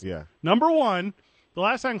things. Yeah. Number one, the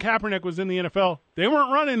last time Kaepernick was in the NFL, they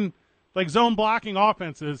weren't running like zone blocking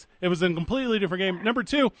offenses. It was a completely different game. Number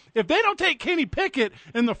two, if they don't take Kenny Pickett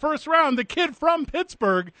in the first round, the kid from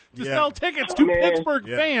Pittsburgh, to sell tickets to Pittsburgh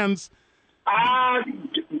fans. I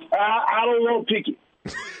don't want Pickett.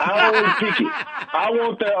 I don't want Pickett. I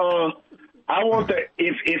want the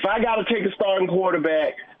if I got to take a starting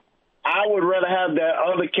quarterback, I would rather have that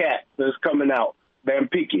other cat that's coming out than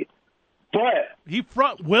Pickett. But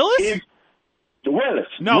Willis? Willis.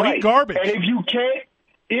 No, right. he's garbage. And if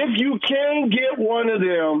you can't get one of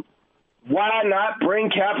them, why not bring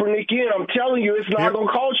Kaepernick in? I'm telling you, it's not going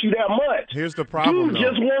to cost you that much. Here's the problem, Dude though.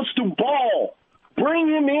 just wants to ball. Bring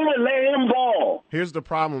him in and let him ball. Here's the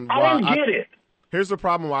problem. I don't get it. Here's the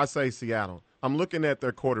problem why I say Seattle. I'm looking at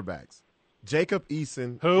their quarterbacks. Jacob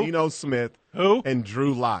Eason, Geno Smith, and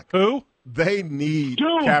Drew Lock. Who? They need Dude,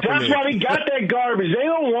 Kaepernick. that's why they got that garbage. They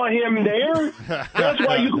don't want him there. That's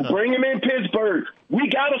why you can bring him in Pittsburgh. We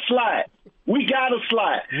got to slide.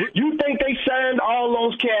 You think they signed all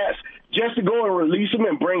those cats just to go and release them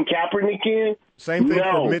and bring Kaepernick in? Same thing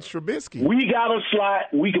No. for Mitch Trubisky. We got to slide.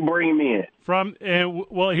 We can bring him in.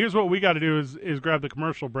 Well, here's what we got to do is grab the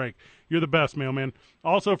commercial break. You're the best, Mailman.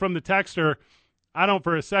 Also from the texter, I don't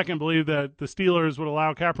for a second believe that the Steelers would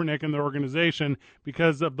allow Kaepernick in their organization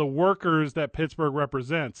because of the workers that Pittsburgh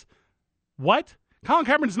represents. What? Colin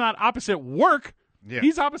Kaepernick's not opposite work. Yeah.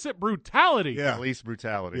 He's opposite brutality. Yeah. Police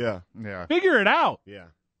brutality. Yeah. Figure it out. Yeah.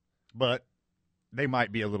 But they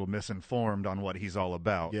might be a little misinformed on what he's all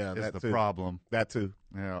about. Yeah, is that the too. problem. That too.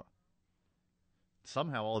 Yeah.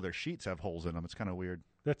 Somehow all their sheets have holes in them. It's kind of weird.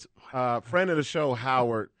 That's friend of the show,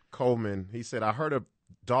 Howard Coleman. He said, "I heard a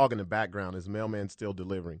dog in the background. Is Mailman still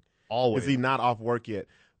delivering? Always. Is he not off work yet?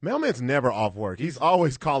 Mailman's never off work. He's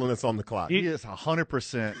always calling us on the clock. He is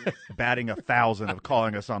 100% batting 1,000 of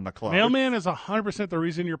calling us on the clock. Mailman is 100% the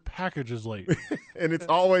reason your package is late. And it's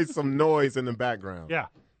always some noise in the background. Yeah.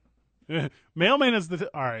 Mailman is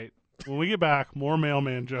all right. When we get back, more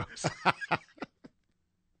Mailman jokes.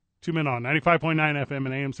 2 Men On, 95.9 FM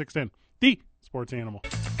and AM 610, the Sports Animal.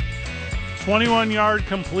 21-yard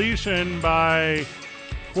completion by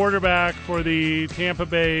quarterback for the Tampa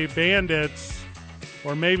Bay Bandits,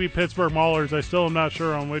 or maybe Pittsburgh Maulers. I still am not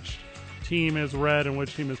sure on which team is red and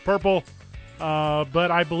which team is purple.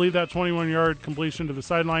 But I believe that 21-yard completion to the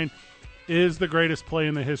sideline is the greatest play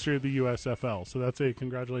in the history of the USFL. So that's a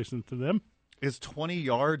congratulations to them. Is 20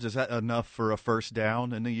 yards, is that enough for a first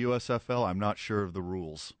down in the USFL? I'm not sure of the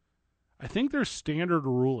rules. I think there's standard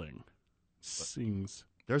ruling. Seems.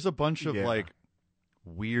 There's a bunch of like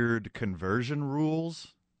weird conversion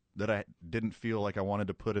rules that I didn't feel like I wanted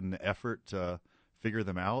to put in the effort to figure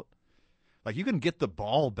them out. Like you can get the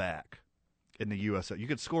ball back in the USFL. You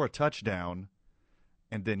could score a touchdown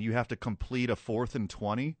and then you have to complete a 4th and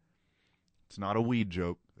 20. It's not a weed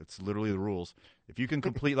joke. It's literally the rules. If you can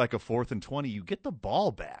complete like a 4th and 20, you get the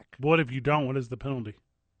ball back. What if you don't? What is the penalty?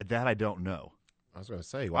 That I don't know. I was going to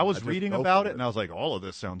say. I was reading about it, and I was like, all of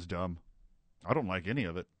this sounds dumb. I don't like any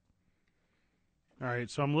of it. All right,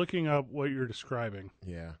 so I'm looking up what you're describing.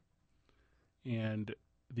 Yeah. And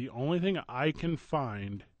the only thing I can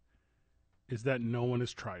find is that no one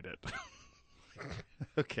has tried it.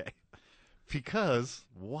 Okay. Because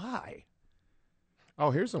why?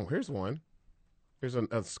 Oh, here's one. Here's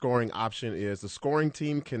a scoring option is the scoring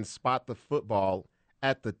team can spot the football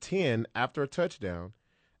at the 10 after a touchdown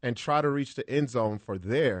and try to reach the end zone from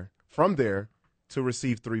there to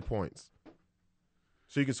receive 3 points.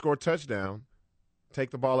 So you can score a touchdown,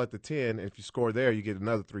 take the ball at the 10, and if you score there, you get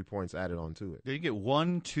another 3 points added onto it. You get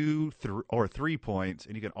 1, 2, or 3 points,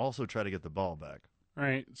 and you can also try to get the ball back. All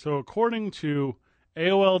right, so according to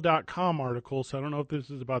AOL.com article, so I don't know if this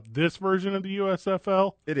is about this version of the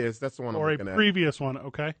USFL. It is. That's the one I'm looking at. Or a previous one,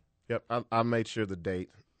 okay? Yep, I made sure the date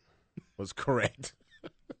was correct.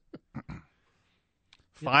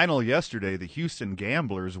 Final yesterday, the Houston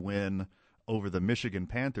Gamblers win over the Michigan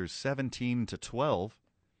Panthers 17-12.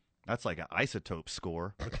 That's like an isotope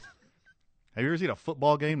score. Have you ever seen a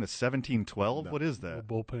football game that's 17-12? No. What is that? A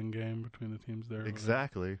bullpen game between the teams there.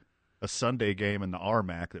 Exactly. A Sunday game in the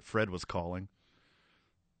RMAC that Fred was calling.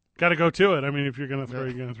 Got to go to it. I mean, if you're going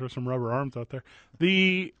to throw some rubber arms out there.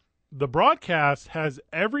 The broadcast has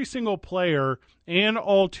every single player and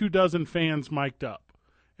all 24 fans mic'd up.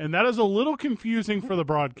 And that is a little confusing for the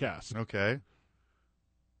broadcast. Okay.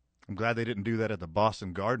 I'm glad they didn't do that at the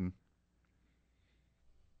Boston Garden.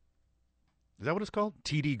 Is that what it's called?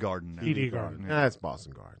 TD Garden. TD Garden. Yeah, it's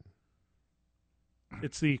Boston Garden.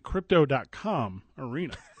 It's the Crypto.com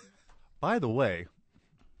arena. By the way,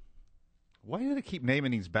 why do they keep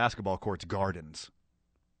naming these basketball courts gardens?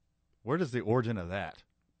 Where does the origin of that?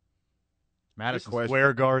 Madison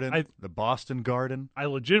Square Garden, the Boston Garden. I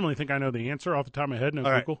legitimately think I know the answer off the top of my head. No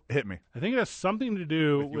Google. Right, hit me. I think it has something to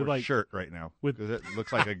do with like shirt right now. Because it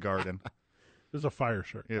looks like a garden. This is a fire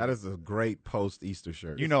shirt. Yeah. That is a great post-Easter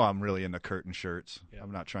shirt. You know I'm really into curtain shirts. Yeah.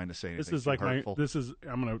 I'm not trying to say anything. This is like hurtful.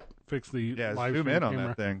 I'm going to fix the live zoom in on camera.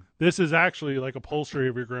 that thing. This is actually like upholstery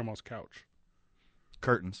of your grandma's couch.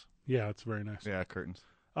 Curtains. Yeah, it's very nice. Yeah, curtains.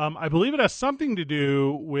 I believe it has something to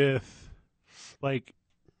do with like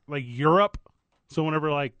Europe. So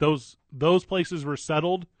whenever like those places were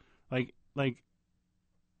settled, like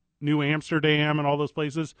New Amsterdam and all those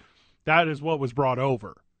places, that is what was brought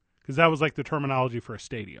over. Because that was like the terminology for a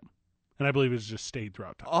stadium. And I believe it's just stayed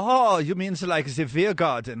throughout time. Oh, you mean like the beer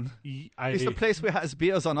garden? It's the place where has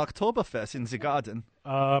beers on Oktoberfest in the garden.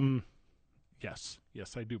 Yes,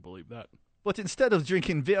 I do believe that. But instead of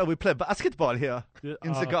drinking beer, we play basketball here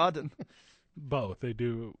in the garden. Both, they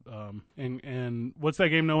do. And what's that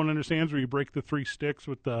game no one understands where you break the 3 sticks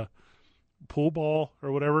with the pool ball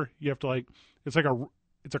or whatever? You have to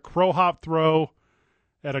it's a crow hop throw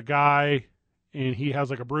at a guy, and he has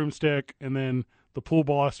like a broomstick, and then the pool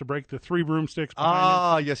ball has to break the 3 broomsticks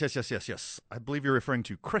behind him. Yes. I believe you're referring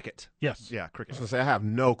to cricket. Yes. Yeah, cricket. I was going to say, I have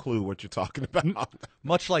no clue what you're talking about.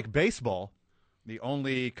 Much like baseball, the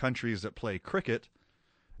only countries that play cricket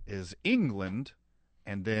is England,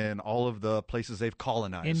 and then all of the places they've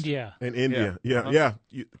colonized. India. In India. Yeah.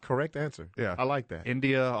 Correct answer. Yeah. I like that.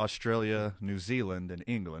 India, Australia, New Zealand, and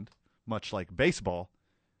England. Much like baseball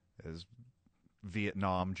is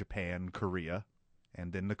Vietnam, Japan, Korea,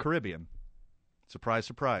 and then the Caribbean. Surprise,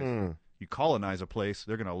 surprise. You colonize a place,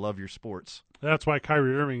 they're going to love your sports. That's why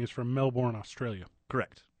Kyrie Irving is from Melbourne, Australia.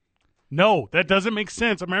 Correct. No, that doesn't make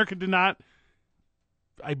sense. America did not...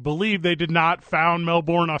 I believe they did not found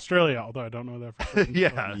Melbourne, Australia, although I don't know that for certain.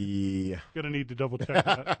 Yeah. Going to need to double check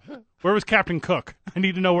that. Where was Captain Cook? I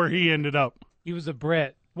need to know where he ended up. He was a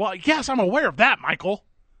Brit. Well, yes, I'm aware of that, Michael.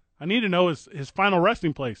 I need to know his final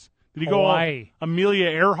resting place. Did he go all Amelia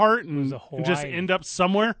Earhart and just end up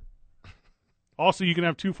somewhere? Also, you can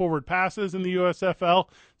have 2 forward passes in the USFL.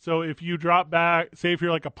 So if you drop back, say if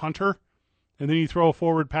you're like a punter, and then you throw a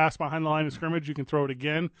forward pass behind the line of scrimmage, you can throw it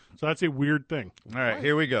again. So that's a weird thing. All right,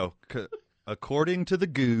 here we go. According to the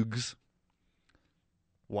Googs,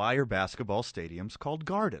 why are basketball stadiums called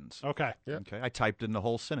gardens? Okay. Yeah. Okay. I typed in the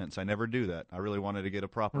whole sentence. I never do that. I really wanted to get a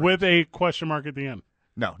proper with a question mark at the end.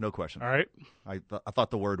 No question. All right. I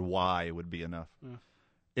thought the word why would be enough. Yeah.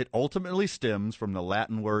 It ultimately stems from the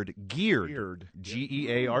Latin word geared.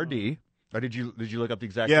 Geard. Or did you look up the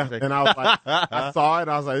exact thing? thing? And I was like, I saw it.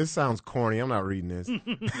 I was like, this sounds corny. I'm not reading this.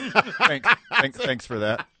 Thanks for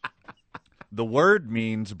that. The word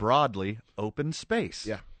means broadly open space.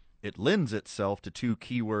 Yeah. It lends itself to two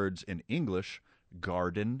keywords in English,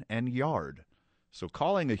 garden and yard. So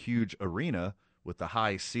calling a huge arena with the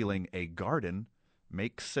high ceiling a garden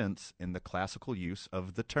makes sense in the classical use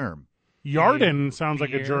of the term. Yarden sounds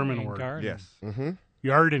like a German word. Garden. Yes. Mm-hmm.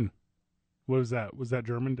 Yarden. What was that? Was that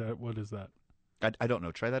German? What is that? I don't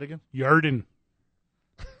know. Try that again. Yarden.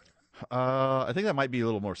 I think that might be a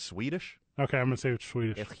little more Swedish. Okay, I'm going to say it's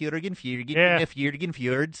Swedish. Jürgen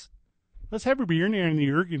Fjords. Let's have a beer near the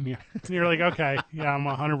Jürgen. Yeah. And you're like, okay, yeah, I'm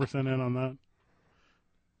 100% in on that.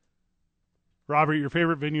 Robert, your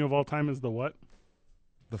favorite venue of all time is the what?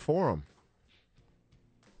 The Forum.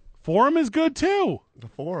 Forum is good, too. The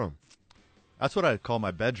Forum. That's what I call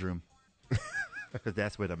my bedroom. Because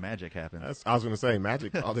that's where the magic happens. I was going to say,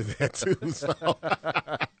 Magic called it that, too.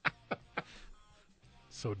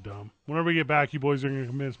 So dumb. Whenever we get back, you boys are going to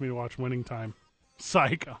convince me to watch Winning Time.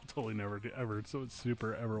 Psych. I'll totally never do ever. So it's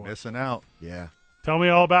super ever watch. Missing out. Yeah. Tell me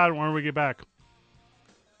all about it whenever we get back.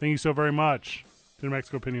 Thank you so very much to New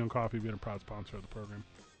Mexico Pinion Coffee being a proud sponsor of the program.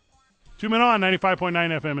 2 Men On, 95.9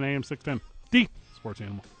 FM and AM 610. The Sports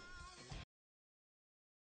Animal.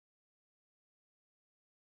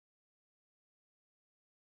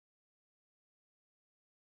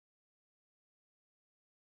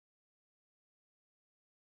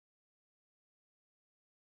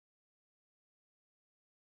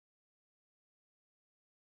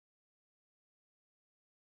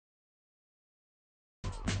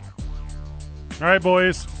 All right,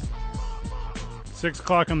 boys. 6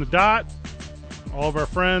 o'clock on the dot. All of our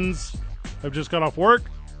friends have just got off work.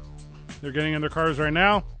 They're getting in their cars right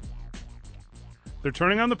now. They're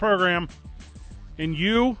turning on the program. And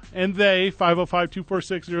you and they,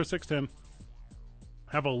 505-246-0610,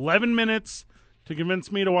 have 11 minutes to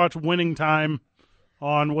convince me to watch Winning Time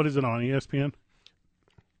on, what is it on, ESPN?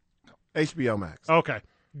 HBO Max. Okay,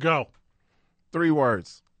 go. 3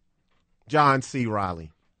 words. John C.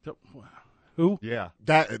 Reilly. Who? Yeah.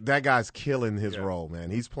 That guy's killing his role,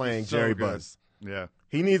 man. He's playing So Jerry good. Buss. Yeah.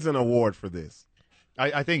 He needs an award for this.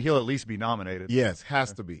 I think he'll at least be nominated. Yes,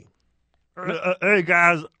 has to be. Hey,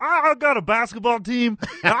 guys, I got a basketball team.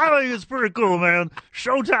 I think it's pretty cool, man.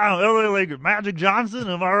 Showtime, LA Lakers, Magic Johnson,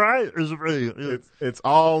 am I right? It's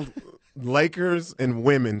all Lakers and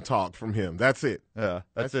women talk from him. That's it. Yeah,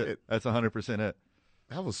 that's it. That's 100% it.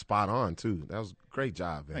 That was spot on, too. That was a great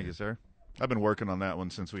job, man. Thank you, sir. I've been working on that one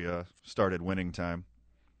since we started Winning Time.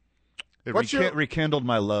 It rekindled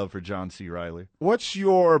my love for John C. Reilly. What's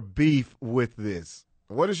your beef with this?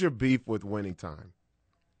 What is your beef with Winning Time?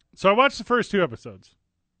 So I watched the first 2 episodes.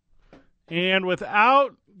 And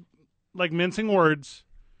without, mincing words,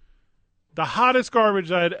 the hottest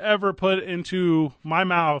garbage I had ever put into my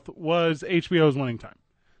mouth was HBO's Winning Time.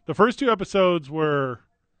 The first 2 episodes were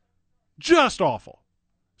just awful.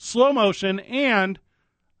 Slow motion, and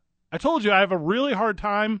I told you I have a really hard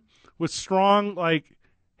time with strong,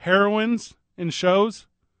 heroines in shows.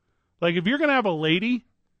 If you're going to have a lady,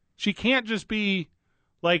 she can't just be,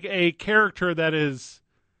 a character that is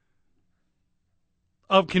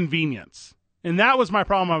of convenience. And that was my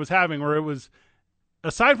problem I was having, where it was,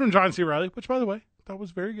 aside from John C. Reilly, which, by the way, I thought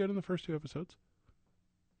was very good in the first 2 episodes,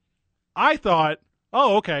 I thought,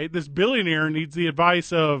 oh, okay, this billionaire needs the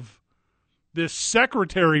advice of this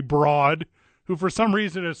secretary broad who for some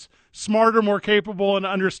reason is smarter, more capable, and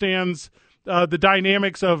understands the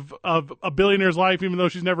dynamics of a billionaire's life, even though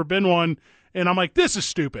she's never been one. And I'm like, this is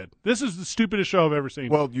stupid. This is the stupidest show I've ever seen.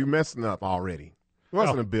 Well, you're messing up already. He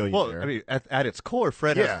wasn't a billionaire. Well, I mean, at its core,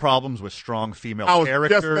 Fred has problems with strong female I was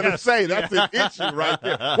characters. just going to say, that's an issue right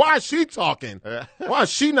there. Why is she talking? Why is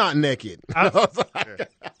she not naked? I've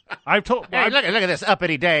told. Hey, look at this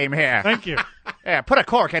uppity dame here. Thank you. Yeah, put a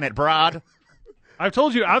cork in it, broad. I've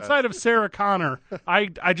told you, outside of Sarah Connor,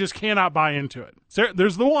 I just cannot buy into it.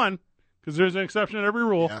 There's the one, because there's an exception to every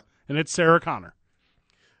rule, and it's Sarah Connor.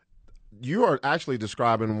 You are actually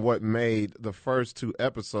describing what made the first 2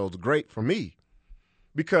 episodes great for me.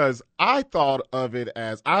 Because I thought of it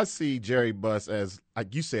as, I see Jerry Buss as,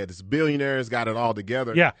 like you said, this billionaire's got it all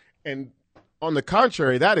together. Yeah. And on the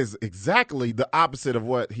contrary, that is exactly the opposite of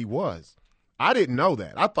what he was. I didn't know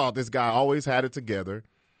that. I thought this guy always had it together.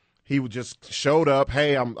 He would just showed up,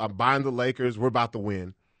 hey, I'm buying the Lakers, we're about to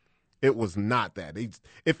win. It was not that.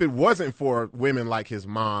 If it wasn't for women like his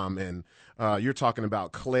mom, and you're talking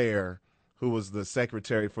about Claire, who was the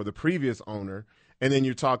secretary for the previous owner, And then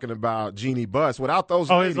you're talking about Jeannie Buss. Without those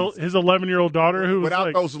ladies. His 11-year-old daughter who was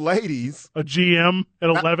without those ladies. A GM at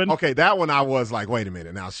 11. Okay, that one I was like, wait a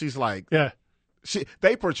minute. Now she's like, yeah.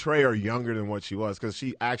 They portray her younger than what she was because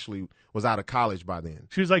she actually was out of college by then.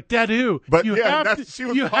 She was like, Dadu, but you have to,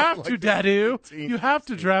 Dadu, you have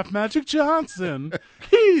to draft Magic Johnson.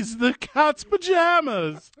 He's the cat's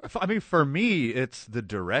pajamas. I mean, for me, it's the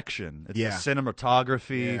direction. It's the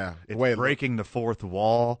cinematography. Yeah. It's breaking the fourth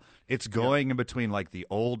wall. It's going in between like the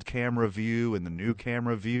old camera view and the new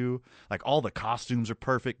camera view. Like all the costumes are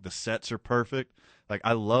perfect. The sets are perfect. Like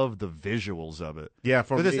I love the visuals of it. Yeah,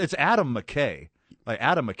 it's Adam McKay. Like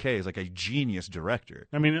Adam McKay is like a genius director.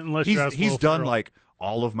 I mean, unless he's done like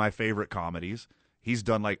all of my favorite comedies. He's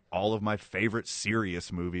done like all of my favorite serious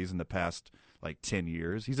movies in the past like 10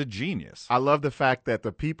 years. He's a genius. I love the fact that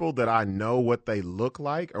the people that I know what they look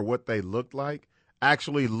like or what they looked like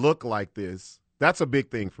actually look like this. That's a big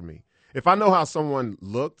thing for me. If I know how someone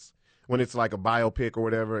looks when it's like a biopic or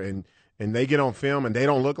whatever and they get on film and they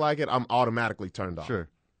don't look like it, I'm automatically turned off. Sure.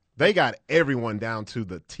 They got everyone down to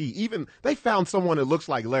the T. Even they found someone that looks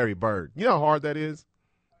like Larry Bird. You know how hard that is?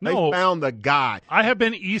 No. They found the guy. I have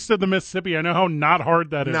been east of the Mississippi. I know how not hard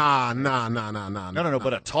that is. Nah. No,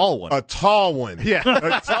 but a tall one. A tall one. Yeah.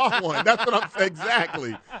 A tall one. That's what I'm saying.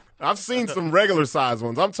 Exactly. I've seen some regular size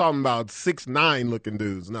ones. I'm talking about 6'9" looking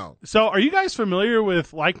dudes. No. So are you guys familiar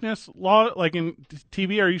with likeness law, like in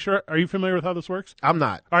TV? Are you familiar with how this works? I'm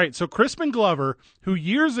not. All right. So Crispin Glover, who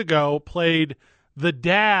years ago played the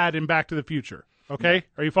dad in Back to the Future. Okay. Yeah.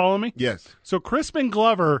 Are you following me? Yes. So Crispin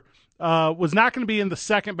Glover was not going to be in the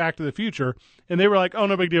second Back to the Future, and they were like, "Oh,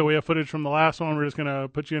 no big deal. We have footage from the last one. We're just going to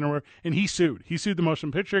put you in." And he sued. He sued the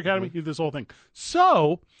Motion Picture Academy. He did this whole thing.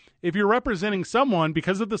 So if you're representing someone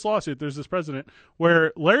because of this lawsuit, there's this precedent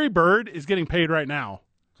where Larry Bird is getting paid right now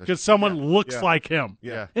because someone looks like him.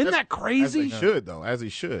 Yeah. Isn't that crazy? As he should, though. As he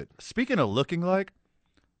should. Speaking of looking like,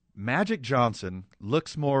 Magic Johnson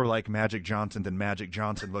looks more like Magic Johnson than Magic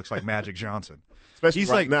Johnson looks like Magic Johnson. Especially He's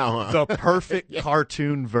right like now, huh? the perfect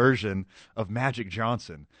cartoon version of Magic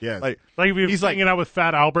Johnson. Yes. Like if he's hanging out with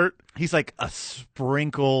Fat Albert. He's like a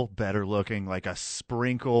sprinkle better looking, like a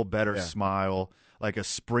sprinkle better smile, like a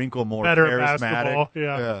sprinkle more better charismatic. basketball.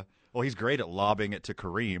 Yeah. Well, he's great at lobbing it to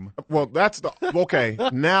Kareem. Well, that's the okay.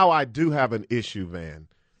 Now I do have an issue, Van.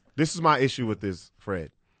 This is my issue with this,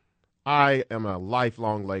 Fred. I am a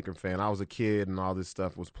lifelong Laker fan. I was a kid and all this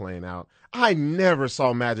stuff was playing out. I never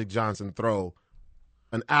saw Magic Johnson throw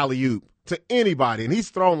an alley-oop to anybody, and he's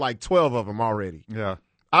thrown like 12 of them already. Yeah.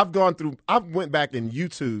 I went back and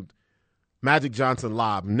YouTubed Magic Johnson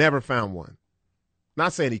lob, never found one.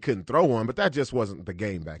 Not saying he couldn't throw one, but that just wasn't the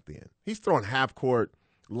game back then. He's throwing half-court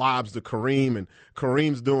lobs to Kareem, and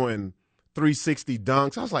Kareem's doing 360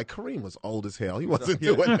 dunks. I was like, Kareem was old as hell. He wasn't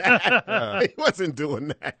doing that. He wasn't doing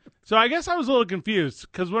that. So I guess I was a little confused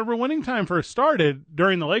because when winning time first started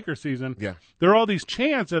during the Lakers season, there were all these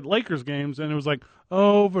chants at Lakers games, and it was like,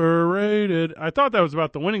 overrated. I thought that was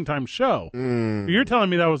about the winning time show. You're telling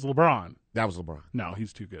me that was LeBron. That was LeBron. No,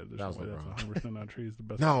 he's too good. That was LeBron. That's 100% not true. He's the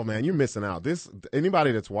best. No, man, you're missing out.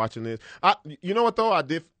 Anybody that's watching this, you know what, though? I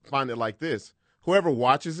did find it like this. Whoever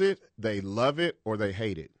watches it, they love it or they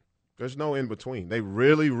hate it. There's no in between. They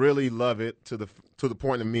really, really love it to the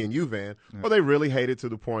point of me and you, Van, or they really hate it to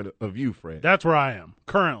the point of you, Fred. That's where I am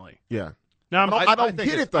currently. Yeah. Now I don't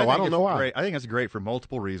get it, though. I don't know why. Great. I think it's great for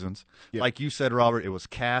multiple reasons. Yeah. Like you said, Robert, it was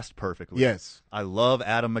cast perfectly. Yes. I love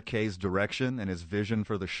Adam McKay's direction and his vision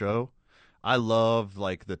for the show. I love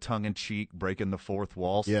like the tongue-in-cheek, breaking the fourth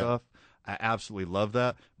wall stuff. I absolutely love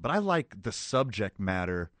that. But I like the subject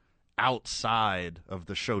matter outside of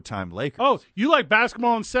the Showtime Lakers. Oh, you like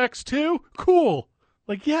basketball and sex too? Cool.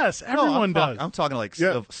 Like, yes, everyone does. I'm talking like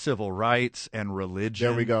civil rights and religion.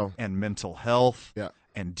 There we go. And mental health. Yeah.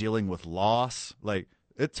 And dealing with loss. Like,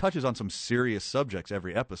 it touches on some serious subjects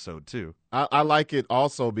every episode too. I like it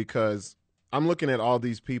also because I'm looking at all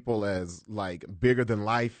these people as like bigger than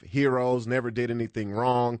life heroes, never did anything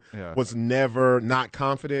wrong, was never not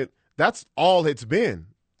confident. That's all it's been.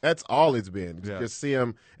 That's all it's been. Yeah. Just see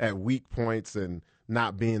him at weak points and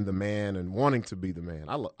not being the man and wanting to be the man.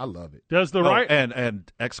 I love it. Does the right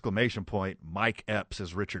and exclamation point, Mike Epps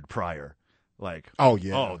as Richard Pryor. Like,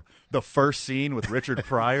 the first scene with Richard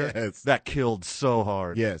Pryor, that killed so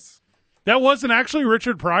hard. Yes. That wasn't actually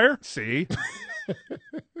Richard Pryor? See?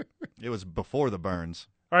 It was before the burns.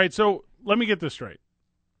 All right, so let me get this straight.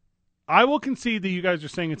 I will concede that you guys are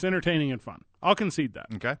saying it's entertaining and fun. I'll concede that.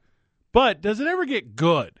 Okay. But does it ever get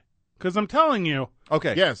good? Because I'm telling you.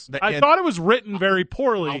 Okay. Yes. I thought it was written very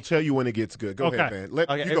poorly. I'll tell you when it gets good. Go ahead,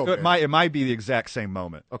 man. You go, it might be the exact same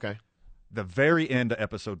moment. Okay. The very end of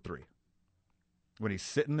episode 3. when he's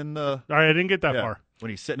sitting in the. All right, I didn't get that far. When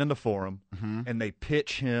he's sitting in the forum, and they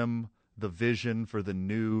pitch him the vision for the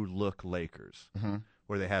new look Lakers,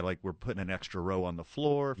 where they had we're putting an extra row on the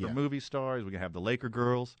floor for movie stars. We're gonna have the Laker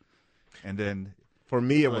girls, and then for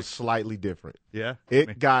me it was slightly different. Yeah,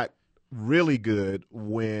 it got really good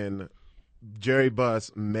when Jerry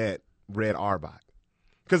Buss met Red Auerbach.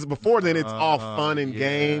 Because before then, it's all fun and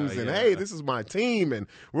games, and hey, this is my team, and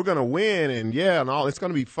we're gonna win, and all. It's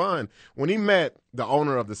gonna be fun. When he met the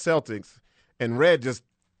owner of the Celtics, and Red just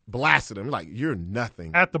blasted him like, "You're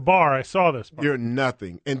nothing." At the bar, I saw this. You're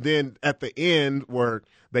nothing. And then at the end, where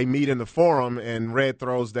they meet in the forum, and Red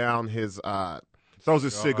throws down his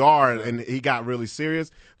cigar, and he got really serious.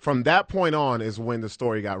 From that point on, is when the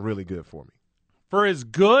story got really good for me. For as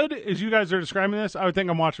good as you guys are describing this, I would think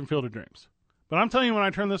I'm watching Field of Dreams. But I'm telling you, when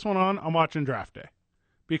I turn this one on, I'm watching Draft Day.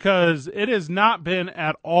 Because it has not been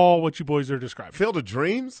at all what you boys are describing. Field of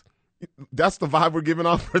Dreams? That's the vibe we're giving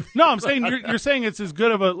off. No, I'm saying you're saying it's as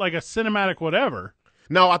good of a cinematic whatever.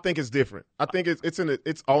 No, I think it's different. I think it's in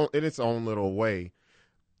its own little way.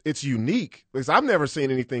 It's unique because I've never seen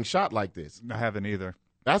anything shot like this. I haven't either.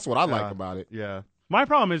 That's what I like about it. Yeah. My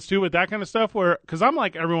problem is too with that kind of stuff because I'm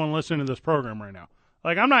like everyone listening to this program right now.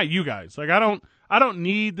 Like I'm not you guys. Like I don't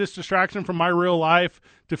need this distraction from my real life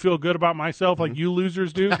to feel good about myself like you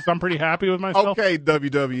losers do because I'm pretty happy with myself. Okay,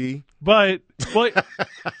 WWE. But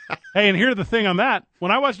hey, and here's the thing on that.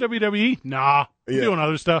 When I watch WWE, I'm doing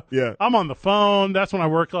other stuff. Yeah. I'm on the phone. That's when I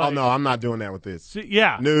work. Oh, no, I'm not doing that with this.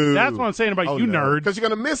 Yeah. No. That's what I'm saying about you nerds. Because you're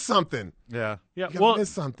going to miss something. Yeah. Yeah. You're going to miss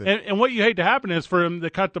something. And what you hate to happen is for him to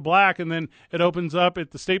cut to black and then it opens up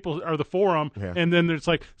at the Staples or the Forum and then there's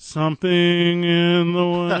like something in the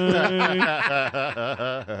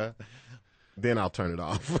way. Then I'll turn it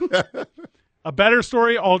off. A better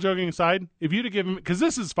story, all joking aside, if you'd have given – because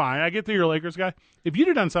this is fine. I get that you're a Lakers guy. If you'd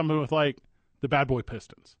have done something with, like, the Bad Boy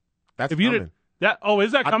Pistons. That's coming.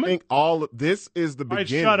 Is that coming? I think this is the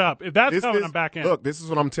beginning. Right, shut up. If that's coming, I'm back in. Look, this is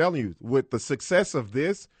what I'm telling you. With the success of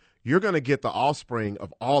this, you're going to get the offspring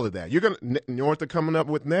of all of that. You know what they're coming up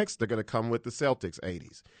with next? They're going to come with the Celtics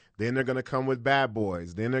 80s. Then they're going to come with Bad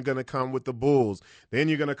Boys. Then they're going to come with the Bulls. Then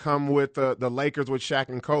you're going to come with the Lakers with Shaq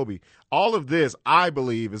and Kobe. All of this, I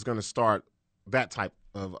believe, is going to start that type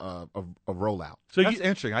of rollout. So that's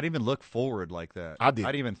interesting. I didn't even look forward like that. I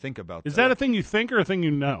didn't even think about that. Is that a thing you think or a thing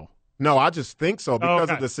you know? No, I just think so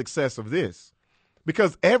because of the success of this.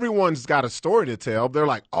 Because everyone's got a story to tell. They're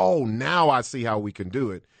like, oh, now I see how we can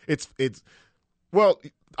do it. Well,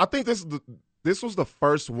 I think this was the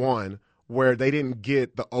first one where they didn't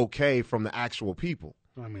get the okay from the actual people.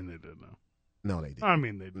 I mean, they did now. No, they didn't. I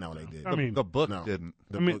mean, they did. No, they didn't. I mean, the book didn't.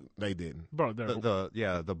 They didn't. Bro,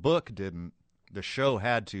 the book didn't. The show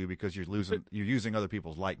had to because you're using other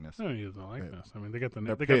people's likeness. No, you don't like this. I mean, they got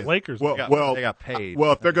pissed. Lakers. Well, they got paid.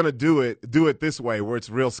 Well, if they're gonna do it this way, where it's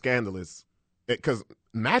real scandalous, because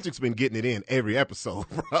Magic's been getting it in every episode,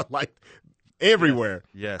 bro. Like everywhere.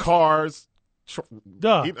 Yes. Cars.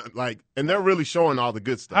 Duh. And they're really showing all the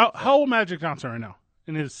good stuff. How old Magic Johnson right now?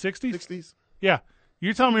 In his 60s? 60s. Yeah.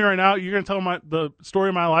 You're telling me right now you're going to tell the story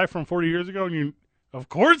of my life from 40 years ago, and of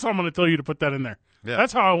course I'm going to tell you to put that in there. Yeah.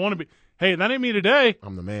 That's how I want to be. Hey, that ain't me today.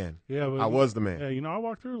 I'm the man. Yeah, I was the man. Yeah, I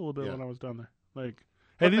walked through a little bit when I was down there. Like,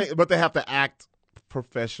 but they have to act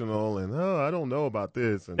professional and I don't know about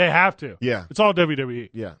this. And, they have to. Yeah, it's all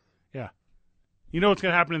WWE. Yeah. You know what's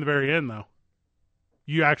going to happen in the very end, though.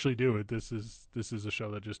 You actually do it. This is a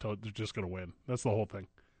show that they're just going to win. That's the whole thing.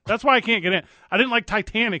 That's why I can't get in. I didn't like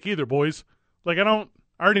Titanic either, boys. Like I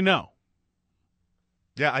already know.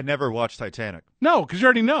 Yeah, I never watched Titanic. No, because you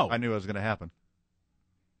already know. I knew it was going to happen.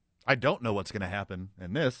 I don't know what's going to happen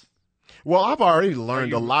in this. Well, I've already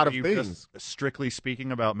learned a lot of things. Strictly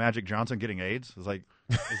speaking about Magic Johnson getting AIDS, it's like,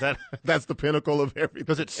 is that that's the pinnacle of everything?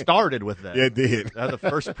 Because it started with that. Yeah, it did. The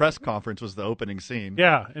first press conference was the opening scene.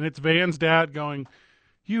 Yeah, and it's Van's dad going,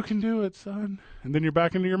 "You can do it, son," and then you're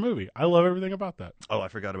back into your movie. I love everything about that. Oh, I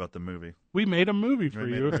forgot about the movie. We made a movie for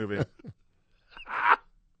you. Made a movie.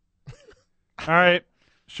 All right,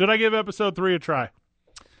 should I give episode 3 a try?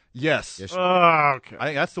 Yes. Okay. I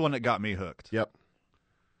think that's the one that got me hooked. Yep.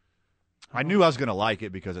 I knew I was going to like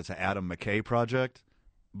it because it's an Adam McKay project,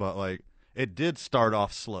 but it did start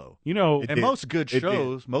off slow. Most good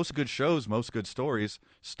shows, most good stories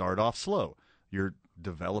start off slow. You're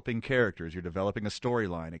developing characters, you're developing a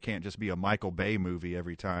storyline. It can't just be a Michael Bay movie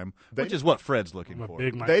every time, which is what Fred's looking for.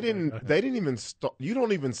 They didn't even you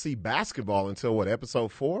don't even see basketball until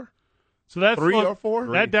episode 4? So that's 3 or 4?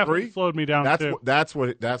 That definitely slowed me down too. That's what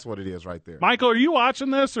it is right there. Michael, are you watching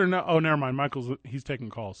this or no? Oh, never mind. He's taking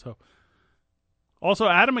calls. So Also,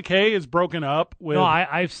 Adam McKay is broken up with. No,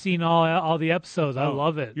 I've seen all the episodes. I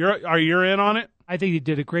love it. Are you in on it? I think he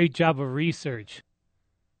did a great job of research.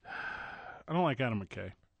 I don't like Adam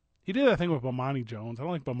McKay. He did that thing with Bomani Jones. I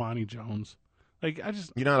don't like Bomani Jones. Like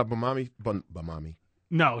You're not a Bomani.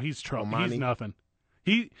 No, he's trouble. He's nothing.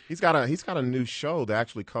 He's got a new show that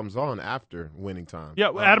actually comes on after Winning Time.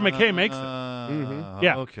 Yeah, Adam McKay makes it.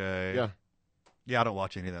 Yeah. Okay. Yeah. Yeah, I don't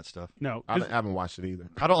watch any of that stuff. No, I haven't watched it either.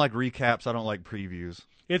 I don't like recaps. I don't like previews.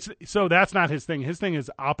 So that's not his thing. His thing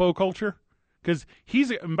is oppo culture, because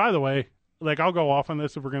and by the way, like I'll go off on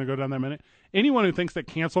this if we're going to go down that minute. Anyone who thinks that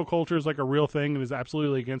cancel culture is like a real thing and is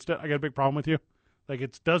absolutely against it, I got a big problem with you. Like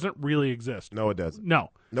it doesn't really exist. No, it doesn't. No.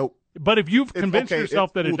 Nope. But if you've convinced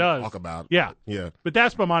yourself that it does, talk about. Yeah. Yeah. But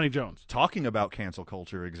that's Bomani Jones. Talking about cancel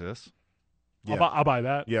culture exists. Yeah. I'll buy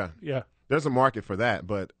that. Yeah. Yeah. There's a market for that,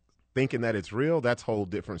 but thinking that it's real, that's a whole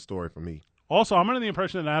different story for me. Also, I'm under the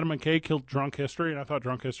impression that Adam McKay killed Drunk History, and I thought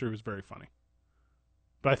Drunk History was very funny.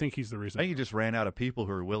 But I think he's the reason. I think he just ran out of people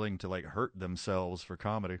who are willing to like hurt themselves for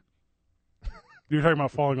comedy. You're talking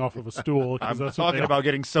about falling off of a stool. I'm that's talking about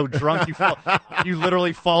getting so drunk you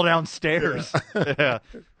literally fall downstairs. Yeah.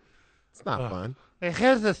 It's not fun.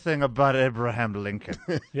 Here's the thing about Abraham Lincoln.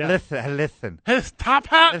 Yeah. Listen. His top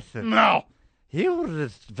hat? Listen. No. He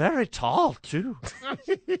was very tall, too.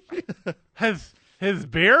 His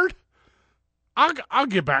beard? I'll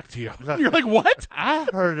get back to you. You're like, what? I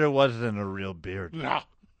heard it wasn't a real beard. No.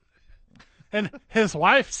 And his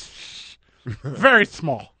wife's very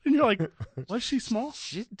small. And you're like, was she small?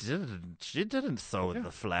 She didn't sew the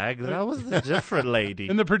flag. That was a different lady.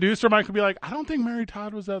 And the producer might be like, I don't think Mary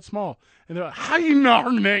Todd was that small. And they're like, how you know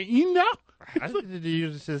her name? You know? Did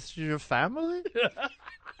you just your family?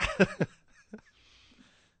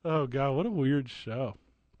 Oh, God, what a weird show.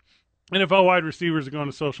 NFL wide receivers are going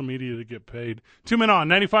to social media to get paid. 2 Men On,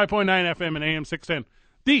 95.9 FM and AM 610,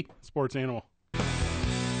 the sports animal.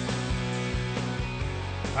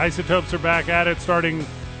 Isotopes are back at it starting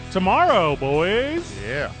tomorrow, boys.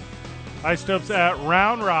 Yeah. Isotopes at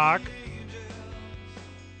Round Rock.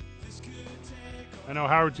 I know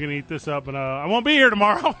Howard's going to eat this up, but I won't be here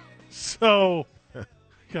tomorrow. So,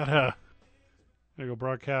 gotta go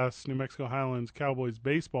broadcast New Mexico Highlands Cowboys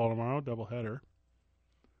baseball tomorrow, doubleheader.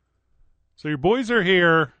 So your boys are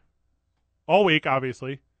here all week,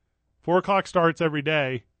 obviously. 4 o'clock starts every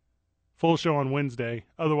day. Full show on Wednesday.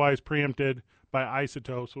 Otherwise preempted by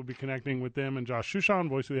Isotopes. We'll be connecting with them and Josh Shushan,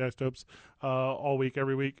 voice of the Isotopes, all week,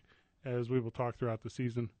 every week, as we will talk throughout the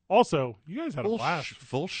season. Also, you guys had a blast.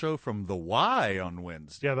 Full show from the Y on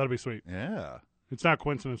Wednesday. Yeah, that'll be sweet. Yeah. It's not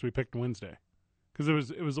coincidence we picked Wednesday.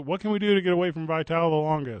 Because it was what can we do to get away from Vital the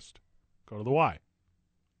longest? Go to the Y.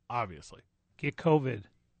 Obviously. Get COVID.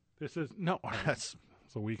 This is no. It's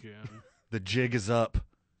a weekend. The jig is up.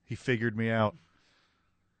 He figured me out.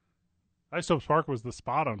 Isotopes Park was the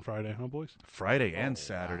spot on Friday, huh, boys? Friday and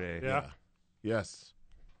Saturday. Yeah. Yes.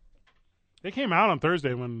 They came out on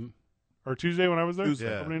Thursday or Tuesday when I was there.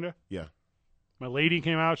 Tuesday. Opening day. Yeah. My lady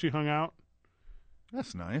came out. She hung out.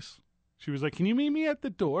 That's nice. She was like, "Can you meet me at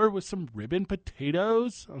the door with some ribbon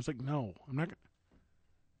potatoes?" I was like, "No, I'm not.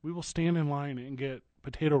 We will stand in line and get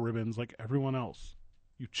potato ribbons like everyone else.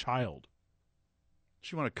 You child."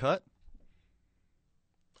 She want to cut?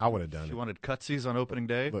 I would have done She it. wanted cutsies on opening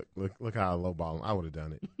day? Look how I lowball him. I would have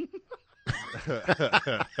done it.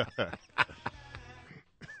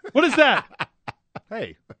 What is that?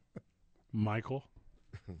 Hey. Michael.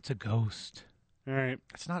 It's a ghost. All right.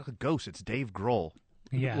 It's not a ghost. It's Dave Grohl.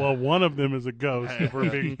 Yeah. Well, one of them is a ghost. If we're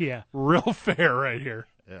being Yeah. real fair right here.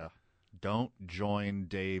 Yeah. Don't join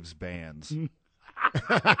Dave's bands.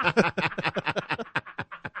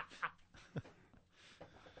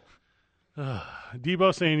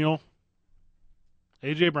 Debo Samuel,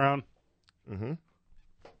 A.J. Brown, Mm-hmm.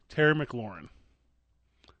 Terry McLaurin.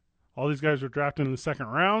 All these guys were drafted in the second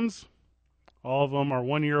rounds. All of them are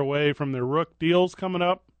 1 year away from their rook deals coming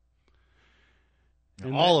up.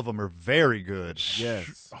 And all of them are very good.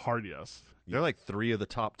 Yes. Hard yes. They're like 3 of the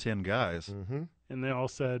top 10 guys. Mm-hmm. And they all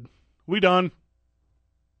said, "We done."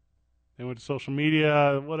 They went to social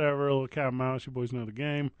media, whatever, a little cat and mouse. You boys know the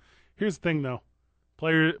game. Here's the thing, though.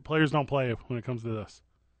 Players don't play when it comes to this.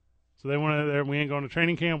 So they want to. We ain't going to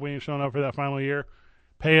training camp. We ain't showing up for that final year.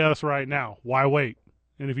 Pay us right now. Why wait?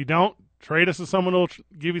 And if you don't, trade us to someone who will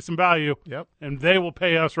give you some value. Yep. And they will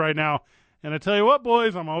pay us right now. And I tell you what,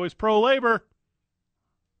 boys, I'm always pro labor.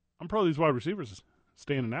 I'm pro these wide receivers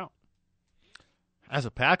standing out. As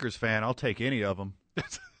a Packers fan, I'll take any of them.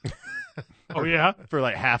 Oh, yeah? For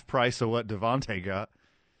like half price of what Devontae got.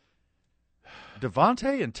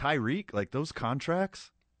 Devontae and Tyreek, like those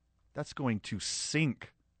contracts, that's going to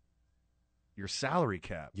sink your salary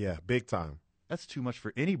cap. Yeah, big time. That's too much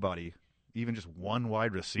for anybody, even just one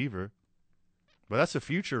wide receiver. But that's the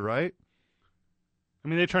future, right? I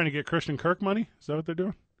mean, they're trying to get Christian Kirk money? Is that what they're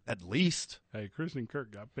doing? At least. Hey, Christian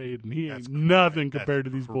Kirk got paid, and he ain't nothing compared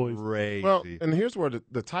to these boys. Crazy. Well, and here's where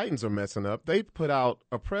the Titans are messing up. They put out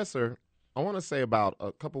a presser, I want to say about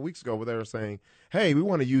a couple weeks ago, where they were saying, hey, we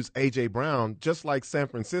want to use A.J. Brown just like San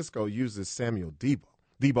Francisco uses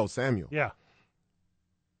Debo Samuel. Yeah.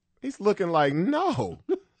 He's looking like, no,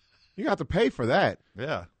 you got to pay for that.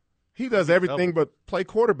 Yeah. He does everything but play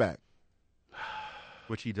quarterback.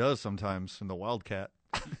 Which he does sometimes in the Wildcat.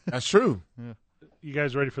 That's true. Yeah. You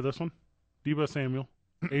guys ready for this one? Debo Samuel,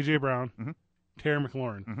 A.J. Brown, Terry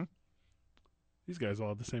McLaurin. These guys all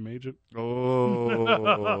have the same agent. Oh.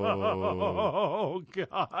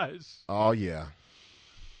 Gosh. Oh, yeah.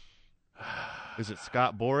 Is it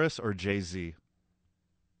Scott Boras or Jay-Z?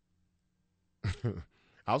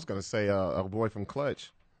 I was going to say a boy from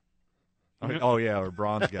Clutch. Oh, yeah, or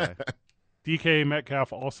Bronze guy. DK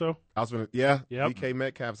Metcalf also. I was going to, yeah. Yep. DK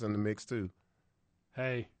Metcalf's in the mix, too.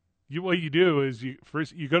 Hey, what you do is you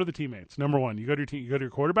go to the teammates. Number one, you go to your team. You go to your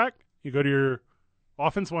quarterback. You go to your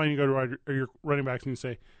offensive line. You go to your running backs, and you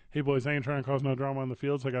say, "Hey boys, I ain't trying to cause no drama on the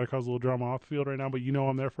field, so I got to cause a little drama off the field right now. But you know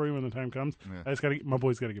I'm there for you when the time comes. Yeah. I just got to my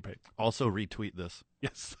boys got to get paid." Also, retweet this.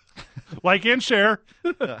 Yes, like and share.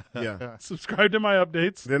 Yeah. Subscribe to my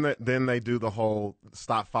updates. Then they do the whole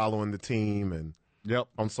stop following the team and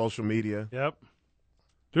on social media. Yep.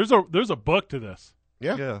 There's a book to this.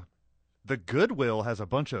 Yeah. The Goodwill has a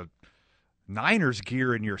bunch of Niners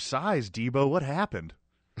gear in your size, Debo. What happened?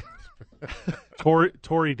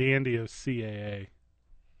 Tory Dandy of CAA.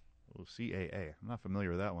 Oh, CAA. I'm not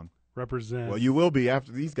familiar with that one. Represent. Well, you will be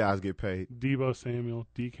after these guys get paid. Debo Samuel,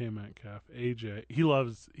 DK Metcalf, AJ.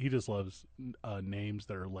 He just loves names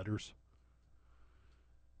that are letters.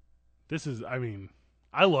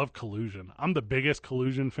 I love collusion. I'm the biggest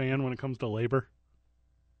collusion fan when it comes to labor.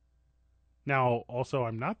 Now, also,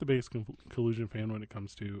 I'm not the biggest collusion fan when it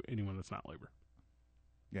comes to anyone that's not labor.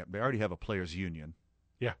 Yeah, they already have a players' union.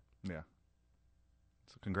 Yeah. Yeah.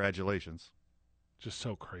 So congratulations. Just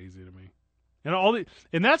so crazy to me.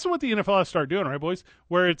 And that's what the NFL has to start doing, right, boys?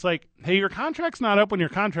 Where it's like, hey, your contract's not up when your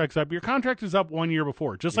contract's up. Your contract is up 1 year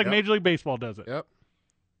before, just like Major League Baseball does it. Yep.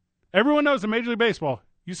 Everyone knows in Major League Baseball,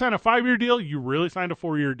 you sign a 5-year deal, you really signed a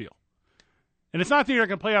 4-year deal. And it's not that you're not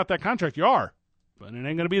going to play out that contract. You are. But it ain't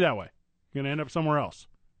going to be that way. You're going to end up somewhere else.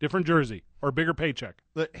 Different jersey or bigger paycheck.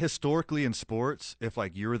 But historically in sports, if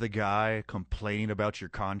you're the guy complaining about your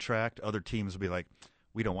contract, other teams will be like,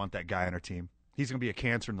 we don't want that guy on our team. He's going to be a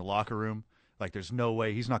cancer in the locker room. There's no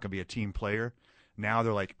way he's not going to be a team player. Now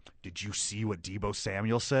they're like, did you see what Debo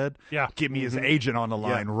Samuel said? Yeah. Give me his agent on the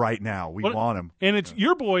line right now. We want him. And it's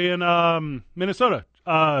your boy in Minnesota,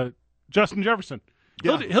 Justin Jefferson.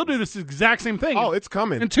 He'll do this exact same thing. Oh, it's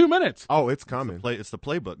coming in 2 minutes. Oh, it's coming. It's the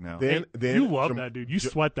playbook now. Then you love that dude. You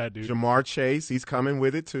sweat that dude. Jamar Chase, he's coming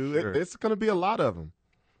with it too. Sure. It's going to be a lot of them.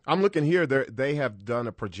 I'm looking here. They have done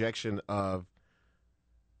a projection of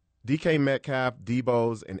DK Metcalf,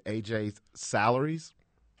 Debo's, and AJ's salaries.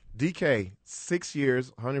 DK 6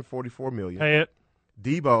 years, $144 million. Pay it.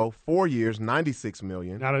 Debo 4 years, $96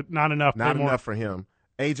 million. Not enough. Not enough for him.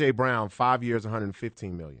 AJ Brown 5 years,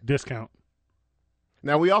 $115 million. Discount.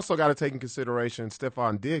 Now, we also got to take in consideration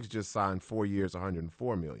Stephon Diggs just signed 4 years,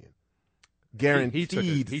 $104 million. Guaranteed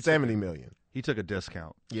 $70 million. He took a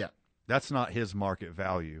discount. Yeah. That's not his market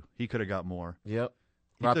value. He could have got more. Yep.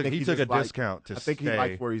 He took a discount to stay. I think he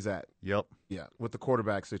liked where he's at. Yep. Yeah, with the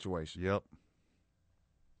quarterback situation. Yep.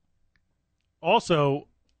 Also,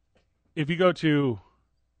 if you go to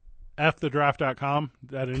fthedraft.com,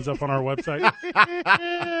 that ends up on our website.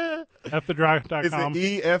 fthedraft.com.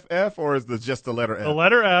 Is it EFF or is it just the letter F? The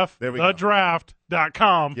letter F, there we go.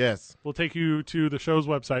 thedraft.com. Yes. Will take you to the show's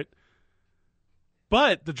website.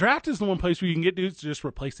 But the draft is the one place where you can get dudes to just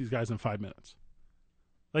replace these guys in 5 minutes.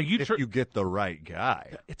 If you get the right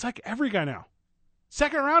guy. It's like every guy now.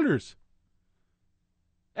 Second rounders.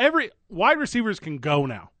 Every wide receivers can go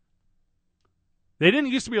now. They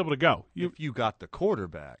didn't used to be able to go. If you got the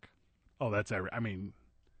quarterback. Oh, that's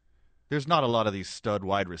there's not a lot of these stud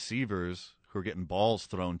wide receivers who are getting balls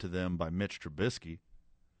thrown to them by Mitch Trubisky.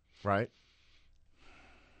 Right.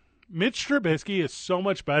 Mitch Trubisky is so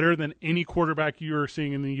much better than any quarterback you are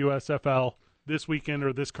seeing in the USFL this weekend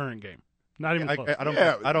or this current game. Not even close. I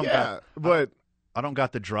don't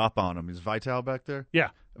got the drop on him. Is Vital back there? Yeah.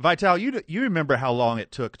 Vital, you remember how long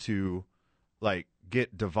it took to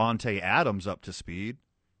get Devontae Adams up to speed?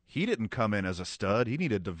 He didn't come in as a stud. He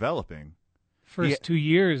needed developing. First 2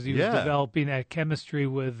 years, he was developing that chemistry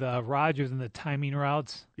with Rodgers and the timing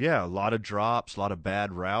routes. Yeah, a lot of drops, a lot of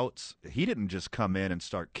bad routes. He didn't just come in and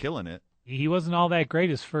start killing it. He wasn't all that great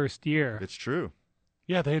his first year. It's true.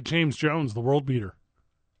 Yeah, they had James Jones, the world beater.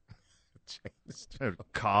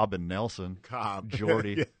 Cobb and Nelson.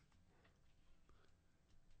 Jordy. Yeah.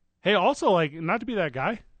 Hey, also, like, not to be that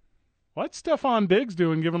guy, what's Stephon Diggs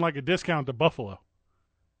doing giving, like, a discount to Buffalo?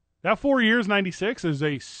 That 4 years, 96 is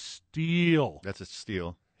a steal. That's a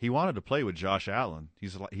steal. He wanted to play with Josh Allen.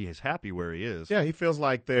 He is happy where he is. Yeah, he feels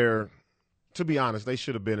like to be honest, they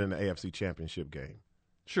should have been in the AFC Championship game.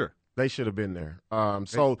 Sure. They should have been there.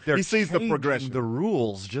 So he sees the progression. The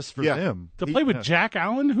rules just for him. To play with Jack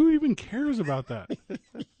Allen? Who even cares about that?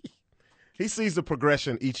 He sees the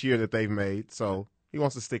progression each year that they've made, so he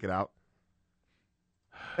wants to stick it out.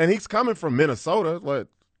 And he's coming from Minnesota.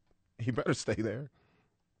 He better stay there.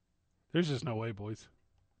 There's just no way, boys.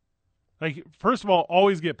 Like, first of all,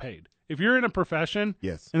 always get paid. If you're in a profession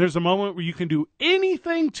yes, and there's a moment where you can do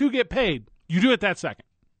anything to get paid, you do it that second.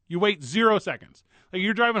 You wait 0 seconds. Like,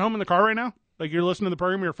 you're driving home in the car right now. Like, you're listening to the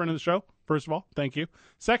program. You're a friend of the show. First of all, thank you.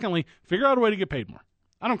 Secondly, figure out a way to get paid more.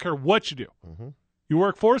 I don't care what you do. Mm-hmm. You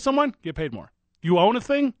work for someone, get paid more. You own a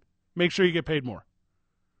thing, make sure you get paid more.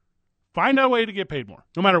 Find out a way to get paid more,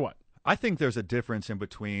 no matter what. I think there's a difference in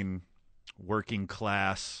between working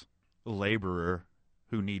class laborer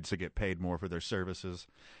who needs to get paid more for their services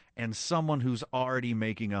and someone who's already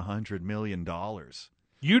making $100 million.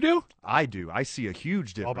 You do? I do. I see a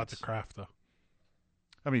huge difference. All about the craft, though.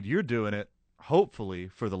 I mean, you're doing it, hopefully,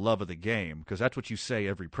 for the love of the game, because that's what you say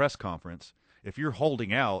every press conference. If you're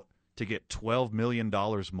holding out to get $12 million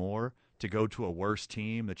more to go to a worse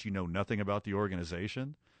team that you know nothing about the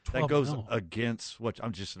organization, that goes against what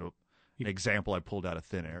I'm just an example I pulled out of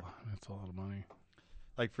thin air. That's a lot of money.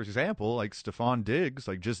 Like, for example, like Stephon Diggs,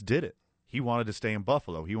 just did it. He wanted to stay in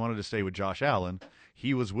Buffalo. He wanted to stay with Josh Allen.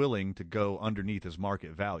 He was willing to go underneath his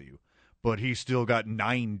market value, but he still got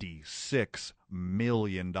 $96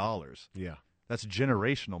 million. Yeah. That's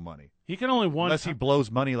generational money. He can only Unless he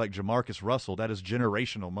blows money like Jamarcus Russell, that is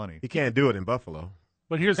generational money. He can't do it in Buffalo.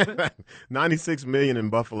 But here's $96 million in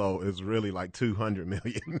Buffalo is really like $200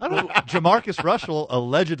 million. Jamarcus Russell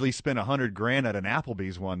allegedly spent $100,000 at an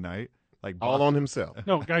Applebee's one night. All on himself.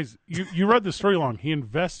 No, guys, you read the story long. He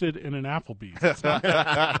invested in an Applebee's. It's not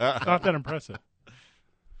that impressive.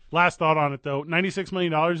 Last thought on it, though. $96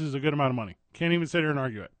 million is a good amount of money. Can't even sit here and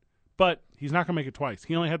argue it. But he's not going to make it twice.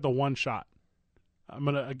 He only had the one shot. I'm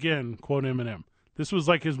going to, again, quote Eminem. This was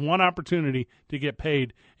like his one opportunity to get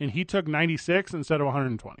paid, and he took 96 instead of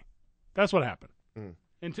 120. That's what happened.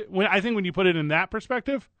 And I think when you put it in that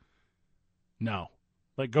perspective, no.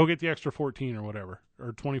 Like, go get the extra 14 or whatever,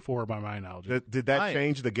 or 24 by my analogy. Did that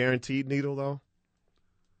change the guaranteed needle, though?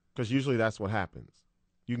 Because usually that's what happens.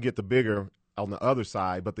 You can get the bigger on the other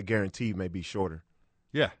side, but the guaranteed may be shorter.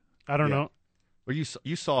 Yeah. I don't know. Well,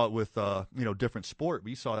 you saw it with different sport, but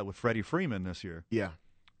you saw that with Freddie Freeman this year. Yeah.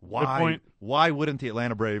 Why wouldn't the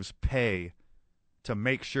Atlanta Braves pay to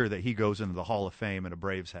make sure that he goes into the Hall of Fame in a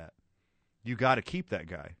Braves hat? You got to keep that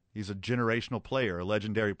guy. He's a generational player, a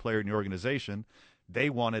legendary player in the organization. They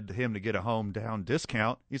wanted him to get a hometown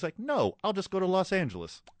discount. He's like, no, I'll just go to Los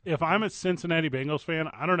Angeles. If I'm a Cincinnati Bengals fan,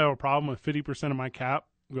 I don't have a problem with 50% of my cap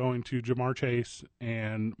going to Jamar Chase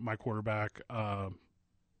and my quarterback,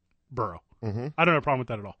 Burrow. Mm-hmm. I don't have a problem with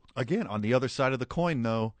that at all. Again, on the other side of the coin,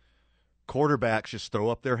 though, quarterbacks just throw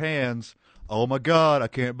up their hands. Oh, my God, I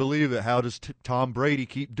can't believe it. How does Tom Brady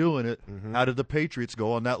keep doing it? Mm-hmm. How did the Patriots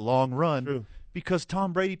go on that long run? True. Because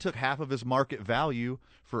Tom Brady took half of his market value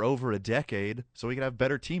for over a decade so he could have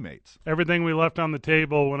better teammates. Everything we left on the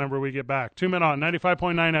table whenever we get back. 2 Men On,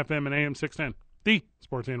 95.9 FM and AM 610. The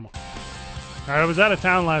Sports Animal. All right, I was out of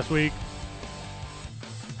town last week.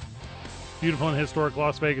 Beautiful and historic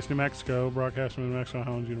Las Vegas, New Mexico, broadcast from the New Mexico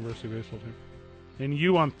Highlands University baseball team. And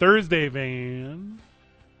you on Thursday, Van,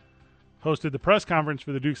 hosted the press conference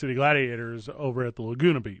for the Duke City Gladiators over at the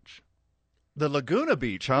Laguna Beach. The Laguna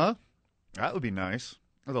Beach, huh? That would be nice.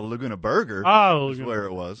 Or the Laguna Burger is where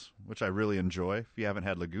it was, which I really enjoy. If you haven't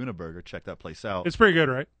had Laguna Burger, check that place out. It's pretty good,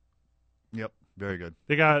 right? Yep, very good.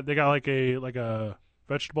 They got like a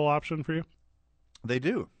vegetable option for you? They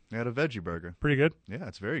do. They had a veggie burger. Pretty good? Yeah,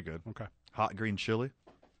 it's very good. Okay. Hot green chili.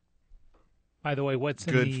 By the way, what's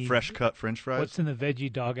in good fresh cut French fries? What's in the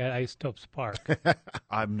veggie dog at Isotopes Park?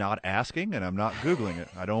 I'm not asking, and I'm not Googling it.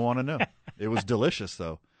 I don't want to know. It was delicious,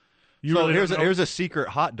 though. Here's a secret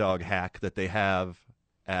hot dog hack that they have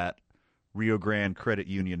at Rio Grande Credit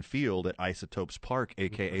Union Field at Isotopes Park,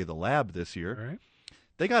 a.k.a. the Lab, this year. All right.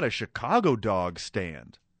 They got a Chicago dog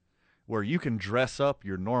stand where you can dress up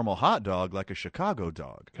your normal hot dog like a Chicago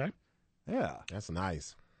dog. Okay. Yeah. That's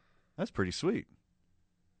nice. That's pretty sweet.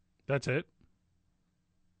 That's it.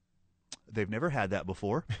 They've never had that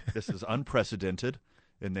before. This is unprecedented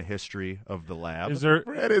in the history of the lab. Is there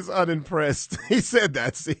Fred is unimpressed. He said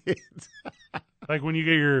that's it. like when you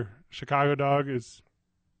get your Chicago dog is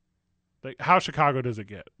like how Chicago does it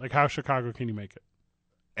get? Like how Chicago can you make it?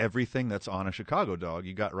 Everything that's on a Chicago dog,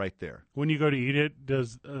 you got right there. When you go to eat it,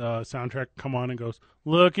 does soundtrack come on and goes,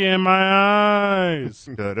 "Look in my eyes"?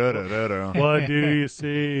 Da-da-da-da-da. What do you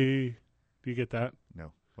see? Do you get that?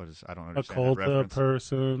 No. What is? I don't A understand cult that of reference.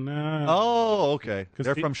 personality. Oh, okay. 'Cause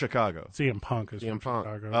They're the- from Chicago. CM Punk is CM from Punk.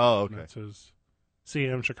 Chicago. Oh, and okay. That's his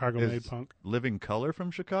CM Chicago Is made Punk. Living Color from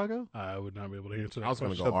Chicago? I would not be able to answer that I was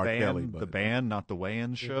going to question. go R. Kelly, the but band, not the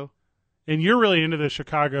weigh-in show. And you're really into the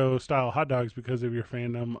Chicago style hot dogs because of your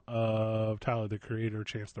fandom of Tyler the Creator,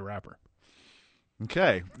 Chance the Rapper.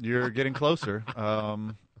 Okay, you're getting closer.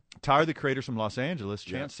 Tyler the Creator's from Los Angeles.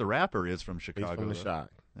 Chance the Rapper is from he's Chicago. from the though.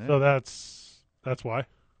 shot. Yeah. So that's why.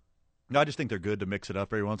 No, I just think they're good to mix it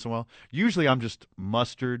up every once in a while. Usually I'm just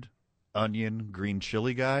mustard, onion, green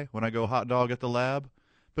chili guy when I go hot dog at the lab.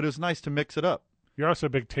 But it was nice to mix it up. You're also a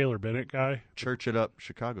big Taylor Bennett guy. Church it up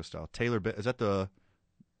Chicago style. Is that the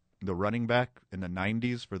running back in the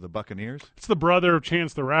 90s for the Buccaneers? It's the brother of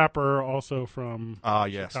Chance the Rapper, also from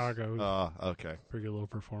Yes. Chicago. Okay. Pretty good little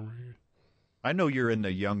performer. I know you're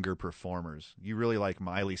into younger performers. You really like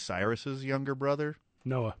Miley Cyrus's younger brother,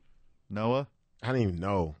 Noah. Noah? I didn't even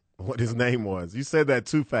know what his name was. You said that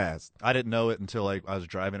too fast. I didn't know it until I was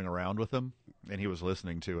driving around with him, and he was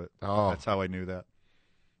listening to it. Oh. That's how I knew that.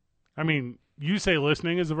 I mean, you say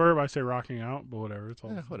listening is a verb. I say rocking out, but whatever. It's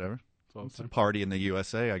all Whatever. It's all the It's a same. party in the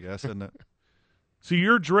USA, I guess, isn't it? So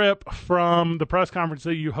your drip from the press conference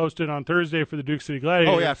that you hosted on Thursday for the Duke City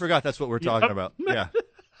Gladiators. Oh, yeah, I forgot that's what we're talking about. Yeah.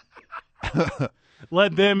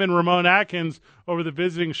 Led them and Ramon Atkins over the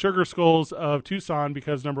visiting Sugar Skulls of Tucson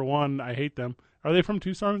because, number one, I hate them. Are they from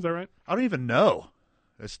Tucson? Is that right? I don't even know.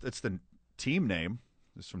 It's the team name.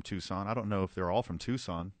 It's from Tucson. I don't know if they're all from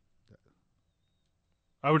Tucson.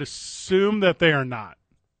 I would assume that they are not.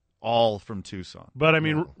 All from Tucson. But, I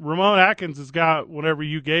mean, Ramon Atkins has got whatever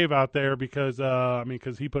you gave out there because,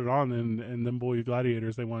 because he put it on and them boy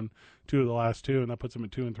Gladiators, they won 2 of the last 2, and that puts them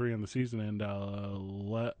at 2-3 on the season and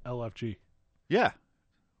LFG. Yeah.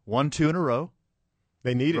 1, 2 in a row.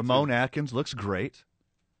 They needed Ramon Atkins looks great.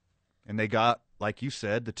 And they got, like you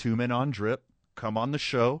said, the 2 men on drip. Come on the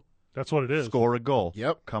show. That's what it is. Score a goal.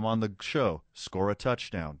 Yep. Come on the show. Score a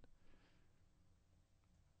touchdown.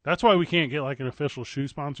 That's why we can't get like an official shoe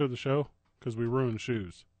sponsor of the show because we ruin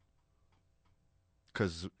shoes.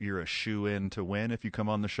 Because you're a shoe-in to win if you come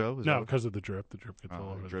on the show? Is No, that what- because of the drip. The drip gets all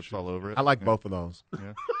over. drips all over it. I like Yeah. both of those.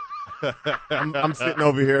 Yeah. I'm sitting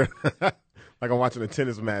over here like I'm watching a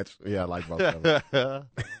tennis match. Yeah, I like both of them.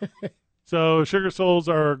 So Sugar Souls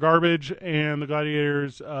are garbage, and the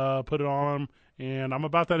Gladiators put it on. And I'm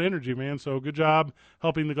about that energy, man. So good job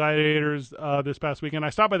helping the Gladiators this past weekend. I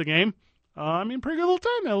stopped by the game. Pretty good little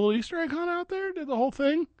time. That little Easter egg hunt out there. Did the whole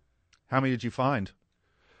thing. How many did you find?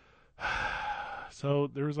 So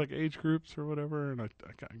there was like age groups or whatever, and I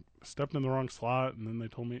stepped in the wrong slot, and then they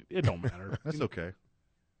told me it don't matter. That's okay.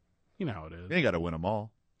 You know how it is. You ain't got to win them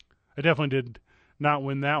all. I definitely did not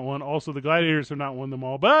win that one. Also, the Gladiators have not won them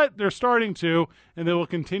all, but they're starting to, and they will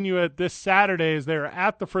continue it this Saturday as they're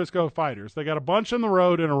at the Frisco Fighters. They got a bunch on the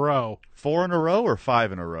road in a row. 4 in a row or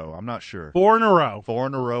 5 in a row? I'm not sure. 4 in a row. 4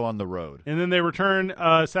 in a row on the road. And then they return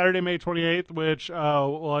Saturday, May 28th, which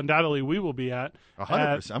well, undoubtedly we will be at.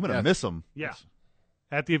 100%. I'm going to miss them. Yeah.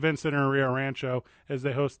 At the Event Center in Rio Rancho as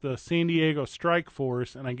they host the San Diego Strike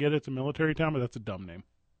Force. And I get it's a military town, but that's a dumb name.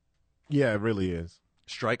 Yeah, it really is.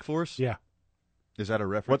 Strike Force? Yeah. Is that a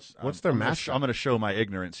reference? What's their I'm gonna mascot? I'm going to show my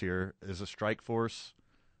ignorance here. Is a strike force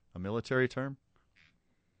a military term?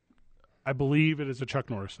 I believe it is a Chuck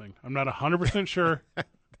Norris thing. I'm not 100% sure.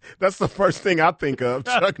 That's the first thing I think of,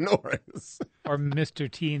 Chuck Norris. Or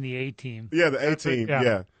Mr. T in the A-Team. Yeah, the A-Team,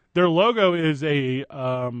 yeah. Their logo is a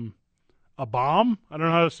bomb. I don't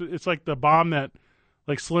know how it's like the bomb that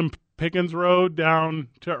like Slim Pickens rode down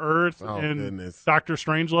to Earth in goodness. Doctor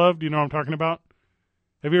Strangelove. Do you know what I'm talking about?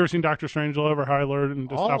 Have you ever seen Doctor Strangelove or how I learned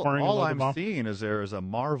to stop wearing all a I'm bomb? seeing is there is a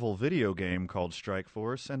Marvel video game called Strike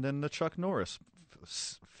Force and then the Chuck Norris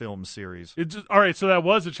film series. All right, so that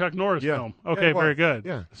was a Chuck Norris film. Okay, it was. very good.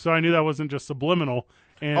 Yeah. So I knew that wasn't just subliminal.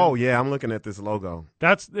 And Oh, yeah, I'm looking at this logo.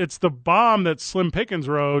 it's the bomb that Slim Pickens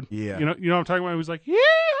rode. Yeah. You know what I'm talking about? He was like,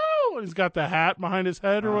 yee-hoo! And he's got the hat behind his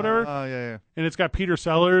head or whatever. Oh, yeah. And it's got Peter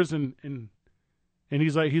Sellers and And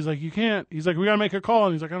he's like, you can't. He's like, we got to make a call.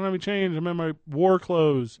 And he's like, I don't have any change. I'm in my war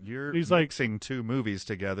clothes. You're he's like, mixing two movies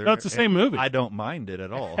together. No, it's the same movie. I don't mind it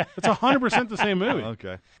at all. It's 100% the same movie.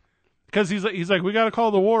 Okay. Because he's like, we got to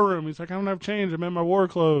call the war room. He's like, I don't have change. I'm in my war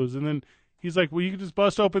clothes. And then he's like, well, you can just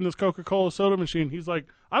bust open this Coca-Cola soda machine. He's like,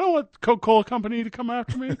 I don't want the Coca-Cola company to come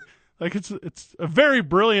after me. Like, it's a very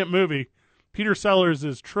brilliant movie. Peter Sellers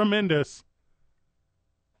is tremendous.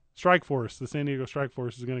 Strike Force, the San Diego Strike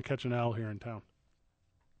Force, is going to catch an L here in town.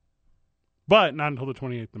 But not until the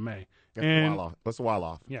 28th of May. That's a while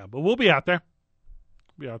off. Yeah, but we'll be out there.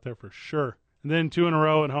 We'll be out there for sure. And then 2 in a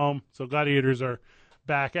row at home. So Gladiators are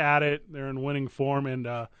back at it. They're in winning form. And,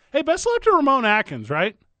 hey, best of luck to Ramon Atkins,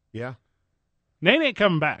 right? Yeah. Nate ain't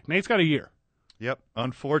coming back. Nate's got a year. Yep.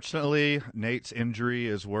 Unfortunately, Nate's injury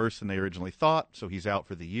is worse than they originally thought, so he's out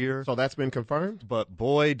for the year. So that's been confirmed? But,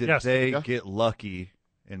 boy, did they get lucky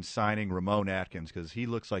in signing Ramon Atkins, because he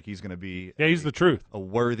looks like he's going to be he's the truth. A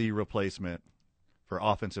worthy replacement for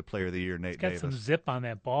Offensive Player of the Year, Nate Davis. Got some zip on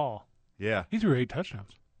that ball. Yeah. He threw 8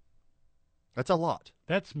 touchdowns. That's a lot.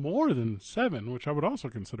 That's more than 7, which I would also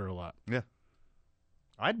consider a lot. Yeah.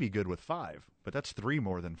 I'd be good with 5, but that's 3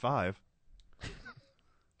 more than 5.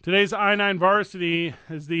 Today's I-9 Varsity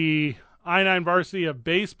is the I-9 Varsity of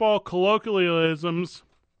baseball colloquialisms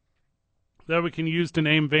that we can use to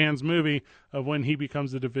name Van's movie of when he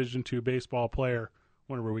becomes a Division II baseball player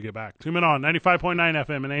whenever we get back. 2 Men On, 95.9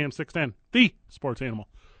 FM and AM 610, the Sports Animal.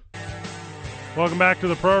 Welcome back to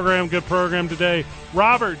the program. Good program today.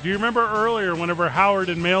 Robert, do you remember earlier whenever Howard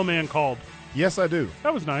and Mailman called? Yes, I do.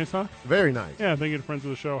 That was nice, huh? Very nice. Yeah, thank you to friends of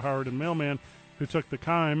the show, Howard and Mailman, who took the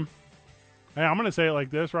time. Hey, I'm going to say it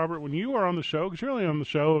like this, Robert. When you are on the show, because you're only on the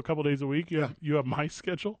show a couple days a week, you have my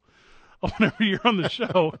schedule. Whenever you're on the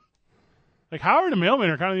show, like Howard and Mailman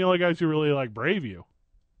are kind of the only guys who really like brave you.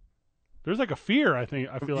 There's like a fear, I feel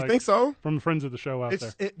like. You think so? From the friends of the show out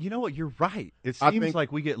there. You know what? You're right. It seems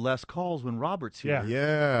like we get less calls when Robert's here.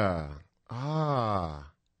 Yeah.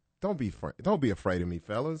 Don't be afraid of me,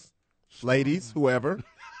 fellas, ladies, whoever,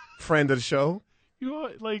 friend of the show.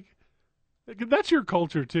 That's your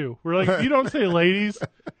culture too. We're like, you don't say ladies.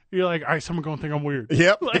 You're like, all right, someone gonna think I'm weird.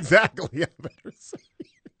 Yep, like, exactly. Yeah, better say it.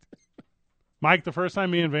 Mike, the first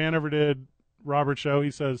time me and Van ever did Robert's show,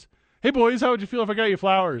 he says, "Hey boys, how would you feel if I got you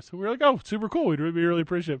flowers?" And we're like, "Oh, super cool. We'd be really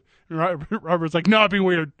appreciative." And Robert's like, "No, it'd be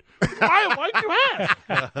weird." Why'd you ask?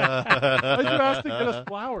 Why'd you ask to get us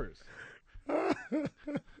flowers?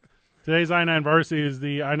 Today's I-9 Varsity is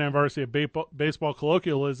the I-9 Varsity of baseball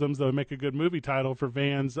colloquialisms that would make a good movie title for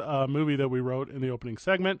Van's movie that we wrote in the opening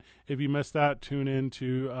segment. If you missed that, tune in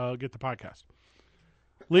to get the podcast.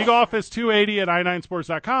 League Office 280 at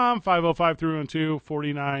i9sports.com,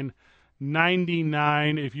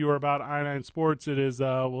 505-312-4999. If you are about I-9 Sports, it is,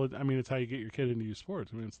 it's how you get your kid into sports.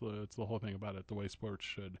 I mean, it's the whole thing about it, the way sports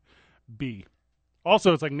should be.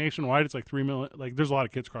 Also, it's like nationwide. It's like 3 million. Like, there's a lot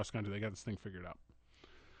of kids cross country. They got this thing figured out.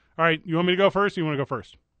 All right, you want me to go first, or you want to go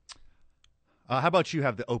first? How about you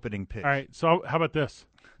have the opening pitch? All right, so how about this?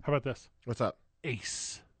 What's up?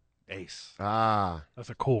 Ace. That's a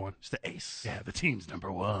cool one. It's the ace. Yeah, the team's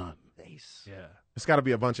number 1. Ace. Yeah. It's got to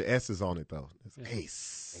be a bunch of S's on it, though. It's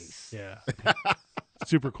Ace. Yeah.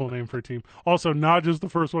 Super cool name for a team. Also, not just the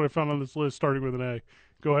first one I found on this list starting with an A.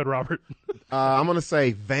 Go ahead, Robert. I'm going to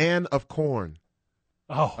say Van of Corn.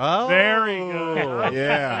 Oh, very good.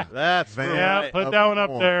 Yeah. That's Van. Yeah, put that one up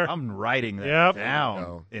there. I'm writing that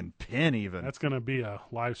down There in pen even. That's going to be a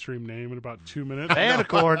live stream name in about 2 minutes. Van of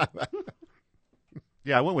Corn.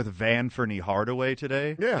 Yeah, I went with Van Fernie Hardaway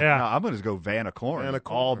today. Yeah. No, I'm going to go Van of Corn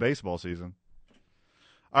all baseball season.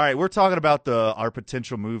 All right, we're talking about our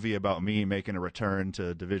potential movie about me making a return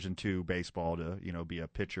to Division II baseball to, be a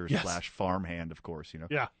pitcher / farmhand, of course,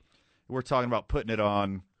 Yeah. We're talking about putting it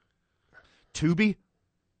on Tubi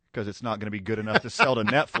because it's not going to be good enough to sell to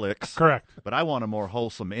Netflix. Correct. But I want a more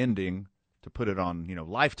wholesome ending to put it on,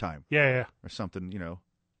 Lifetime. Yeah. Or something,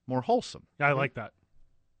 more wholesome. Yeah, I like that.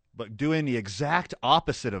 But doing the exact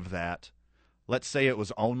opposite of that, let's say it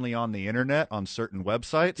was only on the internet on certain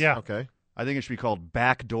websites. Yeah. Okay. I think it should be called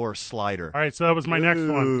Backdoor Slider. All right, so that was my next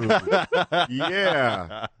one.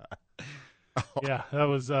 Yeah. Yeah,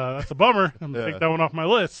 that's a bummer. I'm going to take that one off my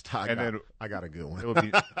list. I got a good one. It would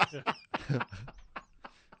be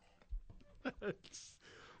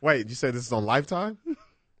Wait, you said this is on Lifetime?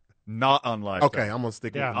 not on Lifetime. Okay, I'm gonna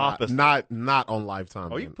stick with opposite. not on Lifetime.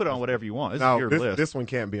 Oh, you can put it on whatever you want. This No, is your list. this one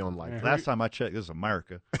can't be on Lifetime. Last time I checked, this is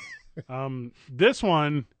America. This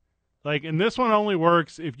one, and this one only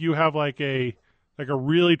works if you have like a like a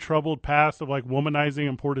really troubled past of like womanizing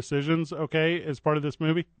and poor decisions, okay, as part of this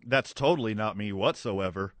movie? That's totally not me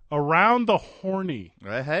whatsoever. Around the Horny.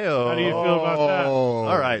 Hey-o. How do you feel about that?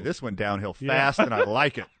 All right, this went downhill fast, and I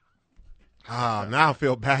like it. Now I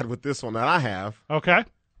feel bad with this one that I have. Okay.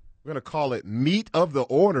 We're going to call it Meat of the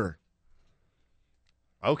Order.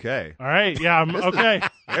 Okay. All right. Yeah, okay.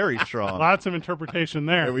 Very strong. Lots of interpretation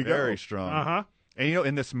there. There we go. Very strong. Uh-huh. And,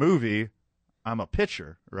 in this movie, I'm a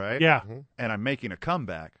pitcher, right? Yeah. And I'm making a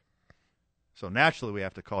comeback. So naturally, we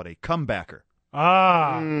have to call it a comebacker.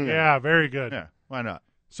 Yeah, very good. Yeah, why not?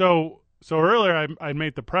 So earlier I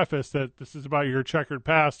made the preface that this is about your checkered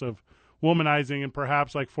past of womanizing and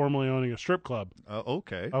perhaps like formerly owning a strip club.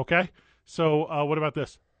 Okay. Okay. So what about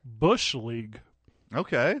this? Bush League.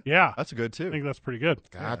 Okay. Yeah. That's good, too. I think that's pretty good.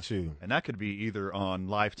 Got you. And that could be either on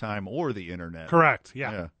Lifetime or the internet. Correct.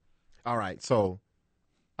 Yeah. All right. So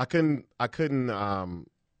I couldn't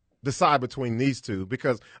decide between these two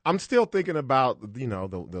because I'm still thinking about,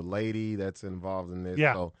 the lady that's involved in this.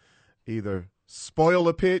 Yeah. So either spoil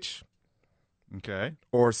a pitch Okay.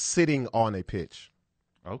 or sitting on a pitch.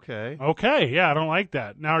 Okay. Okay. Yeah, I don't like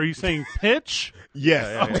that. Now, are you saying pitch?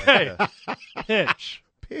 Yes. Yeah, Okay. yeah. Pitch.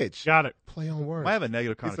 Pitch. Got it. Play on words. Might have a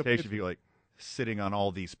negative It's a connotation pitch. if you like sitting on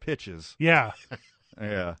all these pitches. Yeah.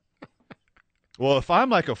 Yeah. Well, if I'm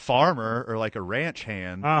like a farmer or like a ranch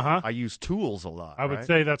hand, Uh-huh. I use tools a lot. I would right?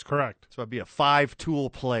 say that's correct. So I'd be a 5-tool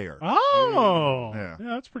player. Oh. Yeah.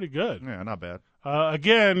 That's pretty good. Yeah, not bad.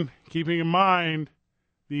 Again, keeping in mind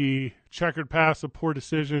the checkered past of poor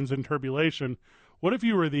decisions and turbulation, what if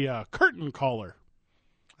you were the curtain caller?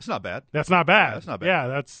 That's not bad. That's not bad. Yeah, that's not bad. Yeah,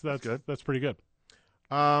 that's good. That's pretty good.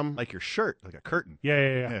 Like your shirt, like a curtain.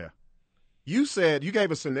 Yeah. You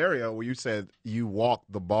gave a scenario where you said you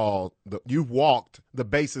walked the ball, you walked the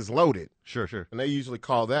bases loaded. Sure. And they usually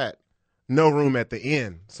call that no room at the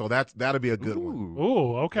end. So that'll be a good one.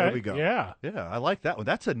 Ooh, okay. There we go. Yeah. Yeah, I like that one.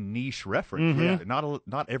 That's a niche reference. Mhm. Yeah,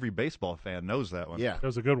 not every baseball fan knows that one. Yeah. That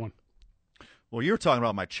was a good one. Well, you were talking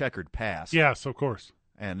about my checkered past. Yes, of course.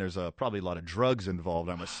 And there's probably a lot of drugs involved.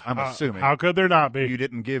 I'm assuming. How could there not be? You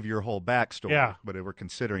didn't give your whole backstory. Yeah. But we're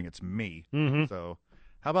considering it's me. Mhm. So,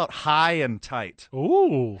 how about high and tight?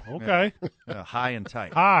 Ooh, okay. Yeah, high and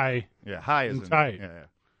tight. High. Yeah, high and is tight. Yeah.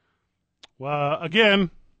 Well,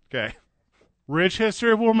 again, Okay. rich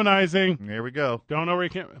history of womanizing. Here we go. Don't know where you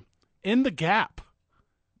can. In the Gap.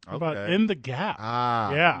 How about Okay. In the Gap?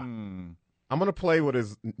 Yeah. I'm going to play with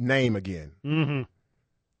his name again. Mm-hmm.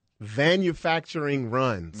 Manufacturing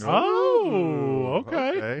runs. Oh,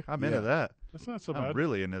 okay. I'm into that. That's not so I'm bad.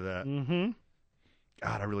 really into that. Mm-hmm.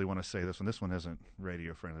 God, I really want to say this one. This one isn't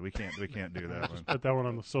radio friendly. We can't do that one. Put that one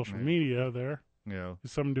on the social media there. You know.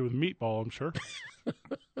 It's something to do with meatball, I'm sure.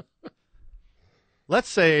 Let's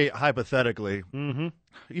say hypothetically,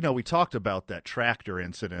 Mm-hmm. we talked about that tractor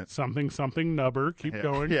incident. Something nubber. Keep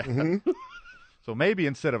going. Yeah. So maybe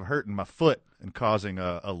instead of hurting my foot and causing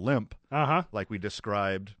a limp, like we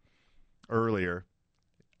described earlier,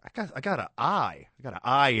 I got an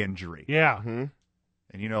eye injury. Yeah. Mm-hmm.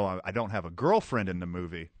 And I don't have a girlfriend in the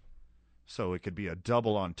movie, so it could be a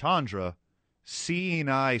double entendre, seeing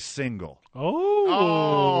eye single.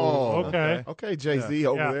 Oh, okay. Okay, Jay-Z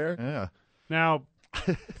over there. Yeah. Now,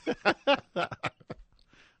 so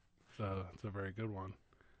that's a very good one.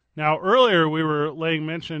 Now, earlier we were laying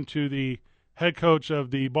mention to the head coach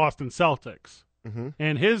of the Boston Celtics,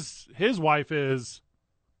 and his wife is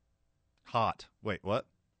hot. Wait, what?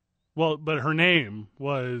 Well, but her name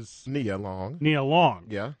was Nia Long. Nia Long.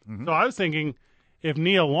 Yeah. Mm-hmm. So I was thinking, if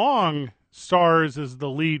Nia Long stars as the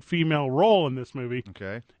lead female role in this movie,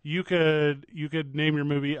 okay, you could name your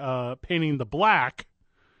movie "Painting the Black,"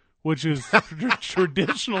 which is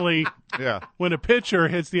traditionally when a pitcher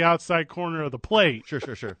hits the outside corner of the plate.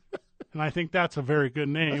 Sure. And I think that's a very good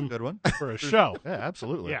name good one for a show. Yeah,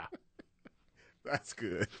 absolutely. Yeah. That's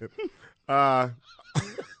good.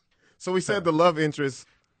 So we said the love interest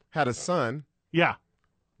had a son. Yeah.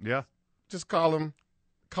 Yeah. Just call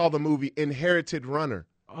the movie Inherited Runner.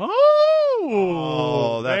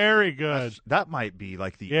 Oh, that's very good. That might be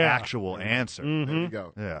like the actual answer. Mhm. There you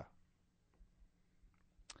go. Yeah.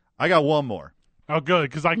 I got one more. Oh, good,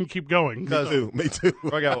 because I can keep going. Me too.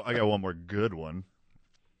 I got one more good one.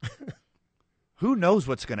 Who knows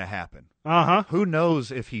what's going to happen? Who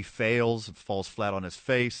knows if he fails, falls flat on his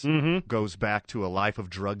face, goes back to a life of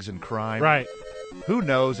drugs and crime? Right. Who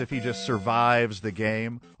knows if he just survives the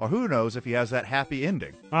game, or who knows if he has that happy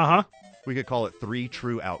ending? Uh-huh. We could call it 3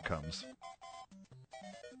 true outcomes.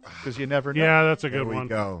 because you never know. Yeah, that's a good There we one.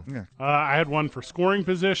 go. Yeah. I had one for scoring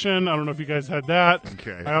position. I don't know if you guys had that.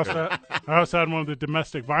 Okay. I also had one with the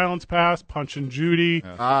domestic violence pass, Punch and Judy.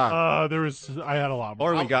 I had a lot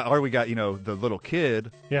more. Or we got the little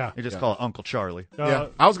kid. Yeah. You just call it Uncle Charlie. Yeah,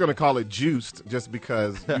 I was going to call it juiced just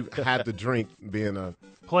because you had to drink being a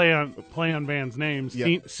play on bands' names.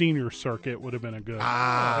 Yeah. Senior Circuit would have been a good.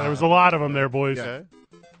 There was a lot of them there, boys. Okay.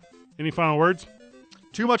 Any final words?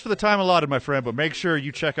 Too much for the time allotted, my friend, but make sure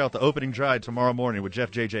you check out the opening drive tomorrow morning with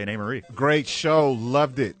Jeff, JJ, and A-Marie. great show.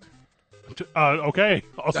 Loved it. Okay.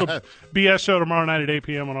 Also, BS show tomorrow night at 8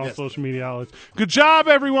 p.m. on all Yes. social media outlets. Good job,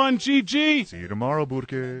 everyone. GG. See you tomorrow,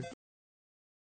 Burke.